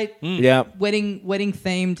look great. Yeah. Wedding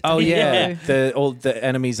themed. Oh yeah, amiibo. all the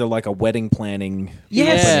enemies are like a wedding planning.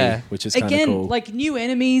 Yes. Yeah. which is kind of Again, cool. like new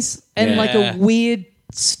enemies and like Yeah. a weird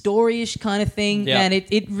storyish kind of thing. Yeah. And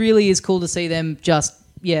it really is cool to see them just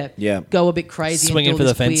Yeah. go a bit crazy, Swinging and do for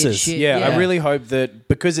all the this weird fences. shit. yeah, I really hope that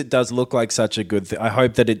because it does look like such a good thing. I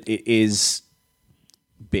hope that it is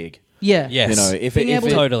big. Yeah. Yes. You know, if Being it, able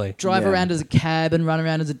if to it, Totally. drive Yeah. around as a cab and run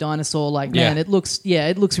around as a dinosaur, like Yeah. man, it looks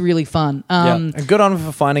really fun. and good on them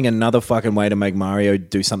for finding another fucking way to make Mario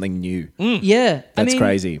do something new. Yeah, That's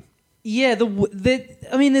crazy. Yeah,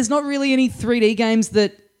 there's not really any 3D games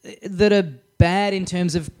that are bad in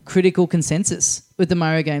terms of critical consensus with the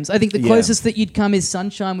Mario games. I think the Yeah. closest that you'd come is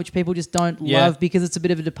Sunshine, which people just don't Yeah. love because it's a bit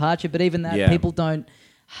of a departure. But even that, Yeah. people don't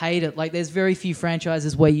hate it. Like, there's very few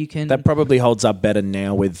franchises where you can. That probably holds up better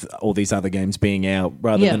now with all these other games being out,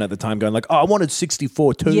 rather Yeah. than at the time going like, "Oh, I wanted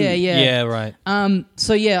 64 too." yeah. Yeah, right.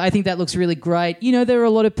 So yeah, I think that looks really great. There are a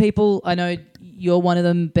lot of people. I know you're one of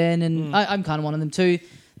them, Ben, and I'm kind of one of them too.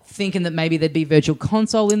 thinking that maybe there'd be Virtual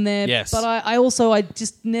Console in there. Yes. But I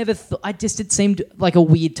just never thought. It seemed like a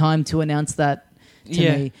weird time to announce that to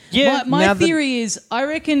me. Yeah. My theory is, I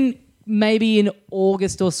reckon maybe in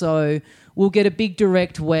August or so, we'll get a big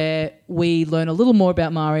direct where we learn a little more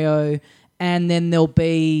about Mario, and then there'll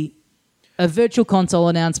be a Virtual Console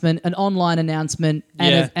announcement, an online announcement,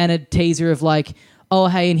 and a teaser of like, oh,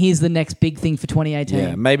 hey, and here's the next big thing for 2018.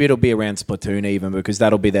 Yeah, maybe it'll be around Splatoon even, because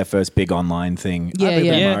that'll be their first big online thing. Yeah, other than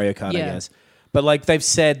yeah. Mario Kart, Yeah. I guess. But like they've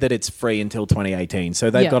said that it's free until 2018, so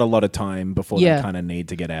they've got a lot of time before they kind of need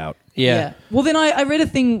to get out. Yeah. Well, then I read a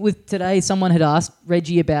thing with today. Someone had asked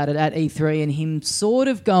Reggie about it at E3, and him sort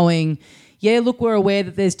of going, yeah, look, we're aware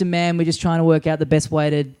that there's demand. We're just trying to work out the best way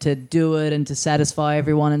to do it and to satisfy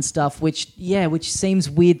everyone and stuff, which seems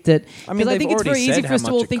weird that... I mean, I think it's very easy for us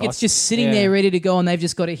to all think it's just sitting there ready to go and they've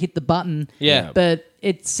just got to hit the button. Yeah. But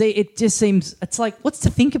it just seems... It's like, what's to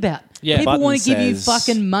think about? Yeah. People Button want to give you says-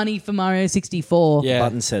 fucking money for Mario 64. Yeah.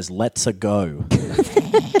 Button says, let's a go.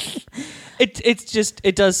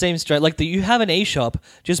 It does seem straight. Like you have an eShop,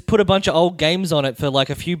 just put a bunch of old games on it for like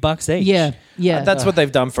a few bucks each. Yeah. That's what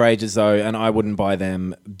they've done for ages, though, and I wouldn't buy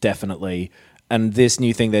them, definitely. And this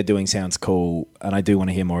new thing they're doing sounds cool, and I do want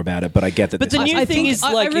to hear more about it, but I get that But the new I thing think- is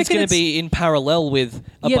I like it's reckon going to be in parallel with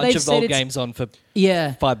a bunch they've of said old it's- games on for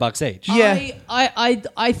Yeah. $5 each. Yeah.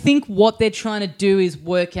 I think what they're trying to do is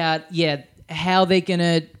work out, how they're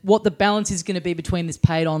gonna, what the balance is gonna be between this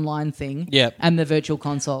paid online thing, and the Virtual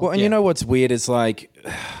Console. Well, and you know what's weird is like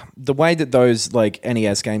the way that those like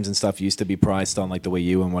NES games and stuff used to be priced on like the Wii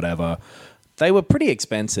U and whatever, they were pretty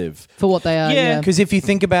expensive. For what they are, Yeah. Because if you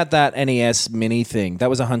think about that NES mini thing, that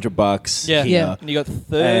was $100 Yeah. here, Yeah. And you got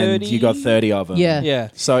 30. and you got 30 of them. Yeah. Yeah.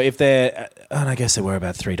 So if they're, and I guess they were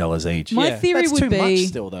about $3 each. My Yeah. theory That's would too be, much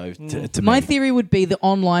still, though. To my me. theory would be the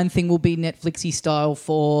online thing will be Netflixy style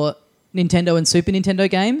for Nintendo and Super Nintendo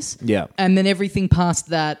games. Yeah. And then everything past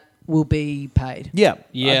that will be paid. Yeah,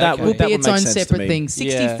 Yeah, that okay. would, Will that be would its make own sense to separate me. thing.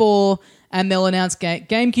 64, and they'll announce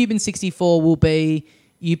GameCube and 64 will be,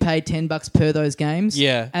 you pay $10 per those games.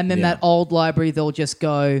 Yeah. And then Yeah. that old library, they'll just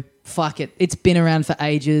go, fuck it. It's been around for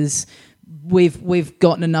ages. We've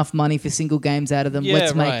gotten enough money for single games out of them. Yeah,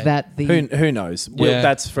 Let's make right. that the... Who knows? Well, Yeah.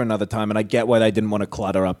 that's for another time, and I get why they didn't want to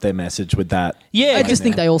clutter up their message with that. Yeah. I just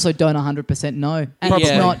think they also don't 100% know. And it's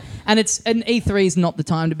Probably. not... And E3 is not the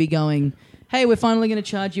time to be going, hey, we're finally going to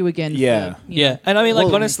charge you again. Yeah. Yeah. And I mean,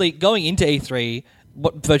 like, honestly, going into E3,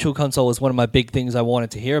 what Virtual Console was one of my big things I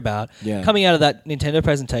wanted to hear about. Yeah. Coming out of that Nintendo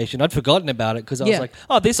presentation, I'd forgotten about it because I was Yeah. like,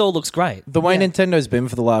 oh, this all looks great. The way Yeah. Nintendo's been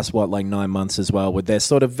for the last, 9 months as well, with their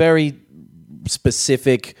sort of very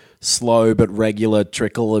specific, slow but regular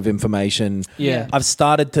trickle of information. Yeah. I've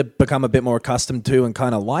started to become a bit more accustomed to and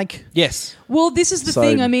kind of like. Yes. Well, this is the So-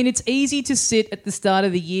 thing. I mean, it's easy to sit at the start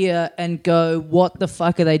of the year and go, what the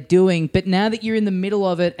fuck are they doing? But now that you're in the middle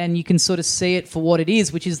of it and you can sort of see it for what it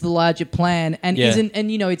is, which is the larger plan, and Yeah.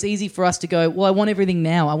 it's easy for us to go, well, I want everything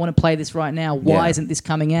now. I want to play this right now. Why Yeah. isn't this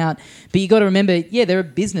coming out? But you got to remember, they're a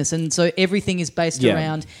business, and so everything is based Yeah.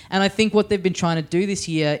 around. And I think what they've been trying to do this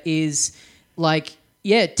year is like,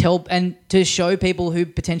 tell and to show people who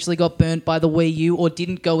potentially got burnt by the Wii U or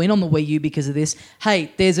didn't go in on the Wii U because of this.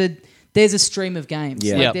 Hey, there's a stream of games.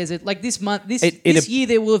 Yeah. Like Yep. there's a like this month, this It year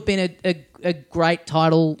there will have been a great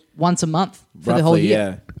title once a month for the whole roughly,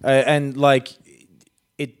 year. Yeah. And like,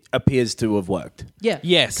 it appears to have worked. Yeah.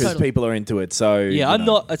 Yes. Because Totally. people are into it. So Yeah, I'm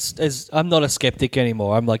not I'm not a skeptic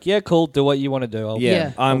anymore. I'm like, yeah, cool, do what you want to do.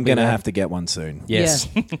 Yeah. I'm going to there. have to get one soon. Yes.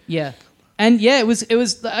 Yeah. Yeah. And it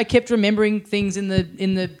was. I kept remembering things in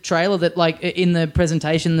the trailer that, like, in the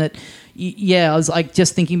presentation that, I was like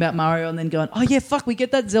just thinking about Mario and then going, oh yeah, fuck, we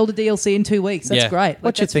get that Zelda DLC in 2 weeks. That's Yeah. great.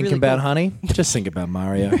 What you that's thinking really about, cool. honey? Just think about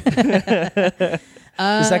Mario. Is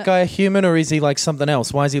that guy a human or is he like something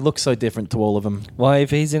else? Why does he look so different to all of them? Why, if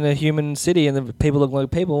he's in a human city and the people look like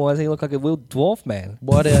people, why does he look like a little dwarf man?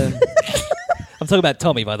 What I'm talking about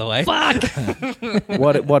Tommy, by the way. Fuck.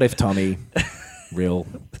 what if Tommy, real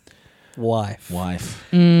Wife.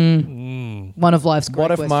 One of life's great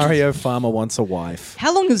What if questions. Mario Farmer wants a wife?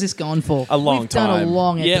 How long has this gone for? A long We've done a time.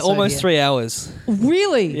 long episode Yeah, almost here. 3 hours.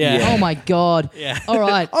 Really? Yeah. Oh my god. Yeah. All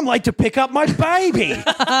right. I'm late to pick up my baby.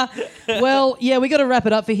 Well, we got to wrap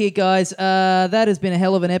it up for here, guys. That has been a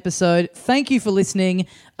hell of an episode. Thank you for listening.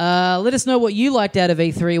 Let us know what you liked out of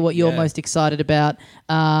E3, what you're Yeah. most excited about.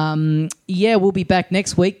 We'll be back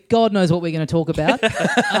next week. God knows what we're going to talk about.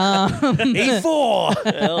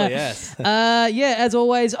 E4. Hell yes. As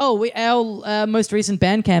always, our most recent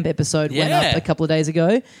Bandcamp episode went Yeah. up a couple of days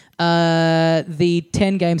ago. The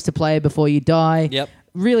 10 games to play before you die. Yep.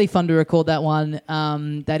 really fun to record that one.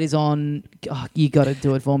 That is on. Oh, you got to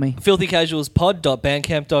do it for me.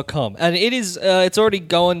 filthycasualspod.bandcamp.com, and it is. It's already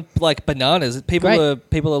going like bananas. People are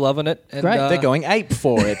loving it. And, Great. They're going ape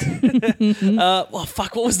for it. Well,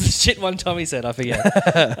 fuck. What was the shit one Tommy said? I forget.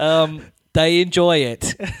 They enjoy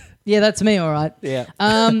it. Yeah, that's me, all right. Yeah.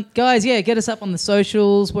 Guys, get us up on the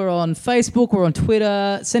socials. We're on Facebook. We're on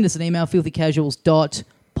Twitter. Send us an email,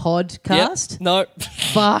 filthycasuals.podcast. Yep. No.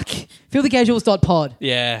 Fuck. filthycasuals.pod.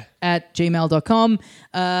 Yeah. At gmail.com.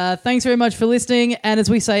 Thanks very much for listening. And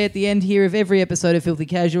as we say at the end here of every episode of Filthy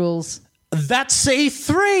Casuals... That's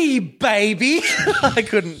C3, baby! I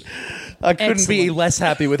couldn't be less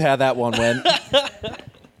happy with how that one went.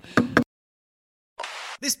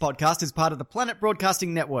 This podcast is part of the Planet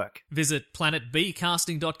Broadcasting Network. Visit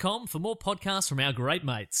planetbcasting.com for more podcasts from our great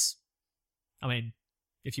mates. I mean,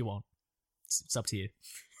 if you want. It's up to you.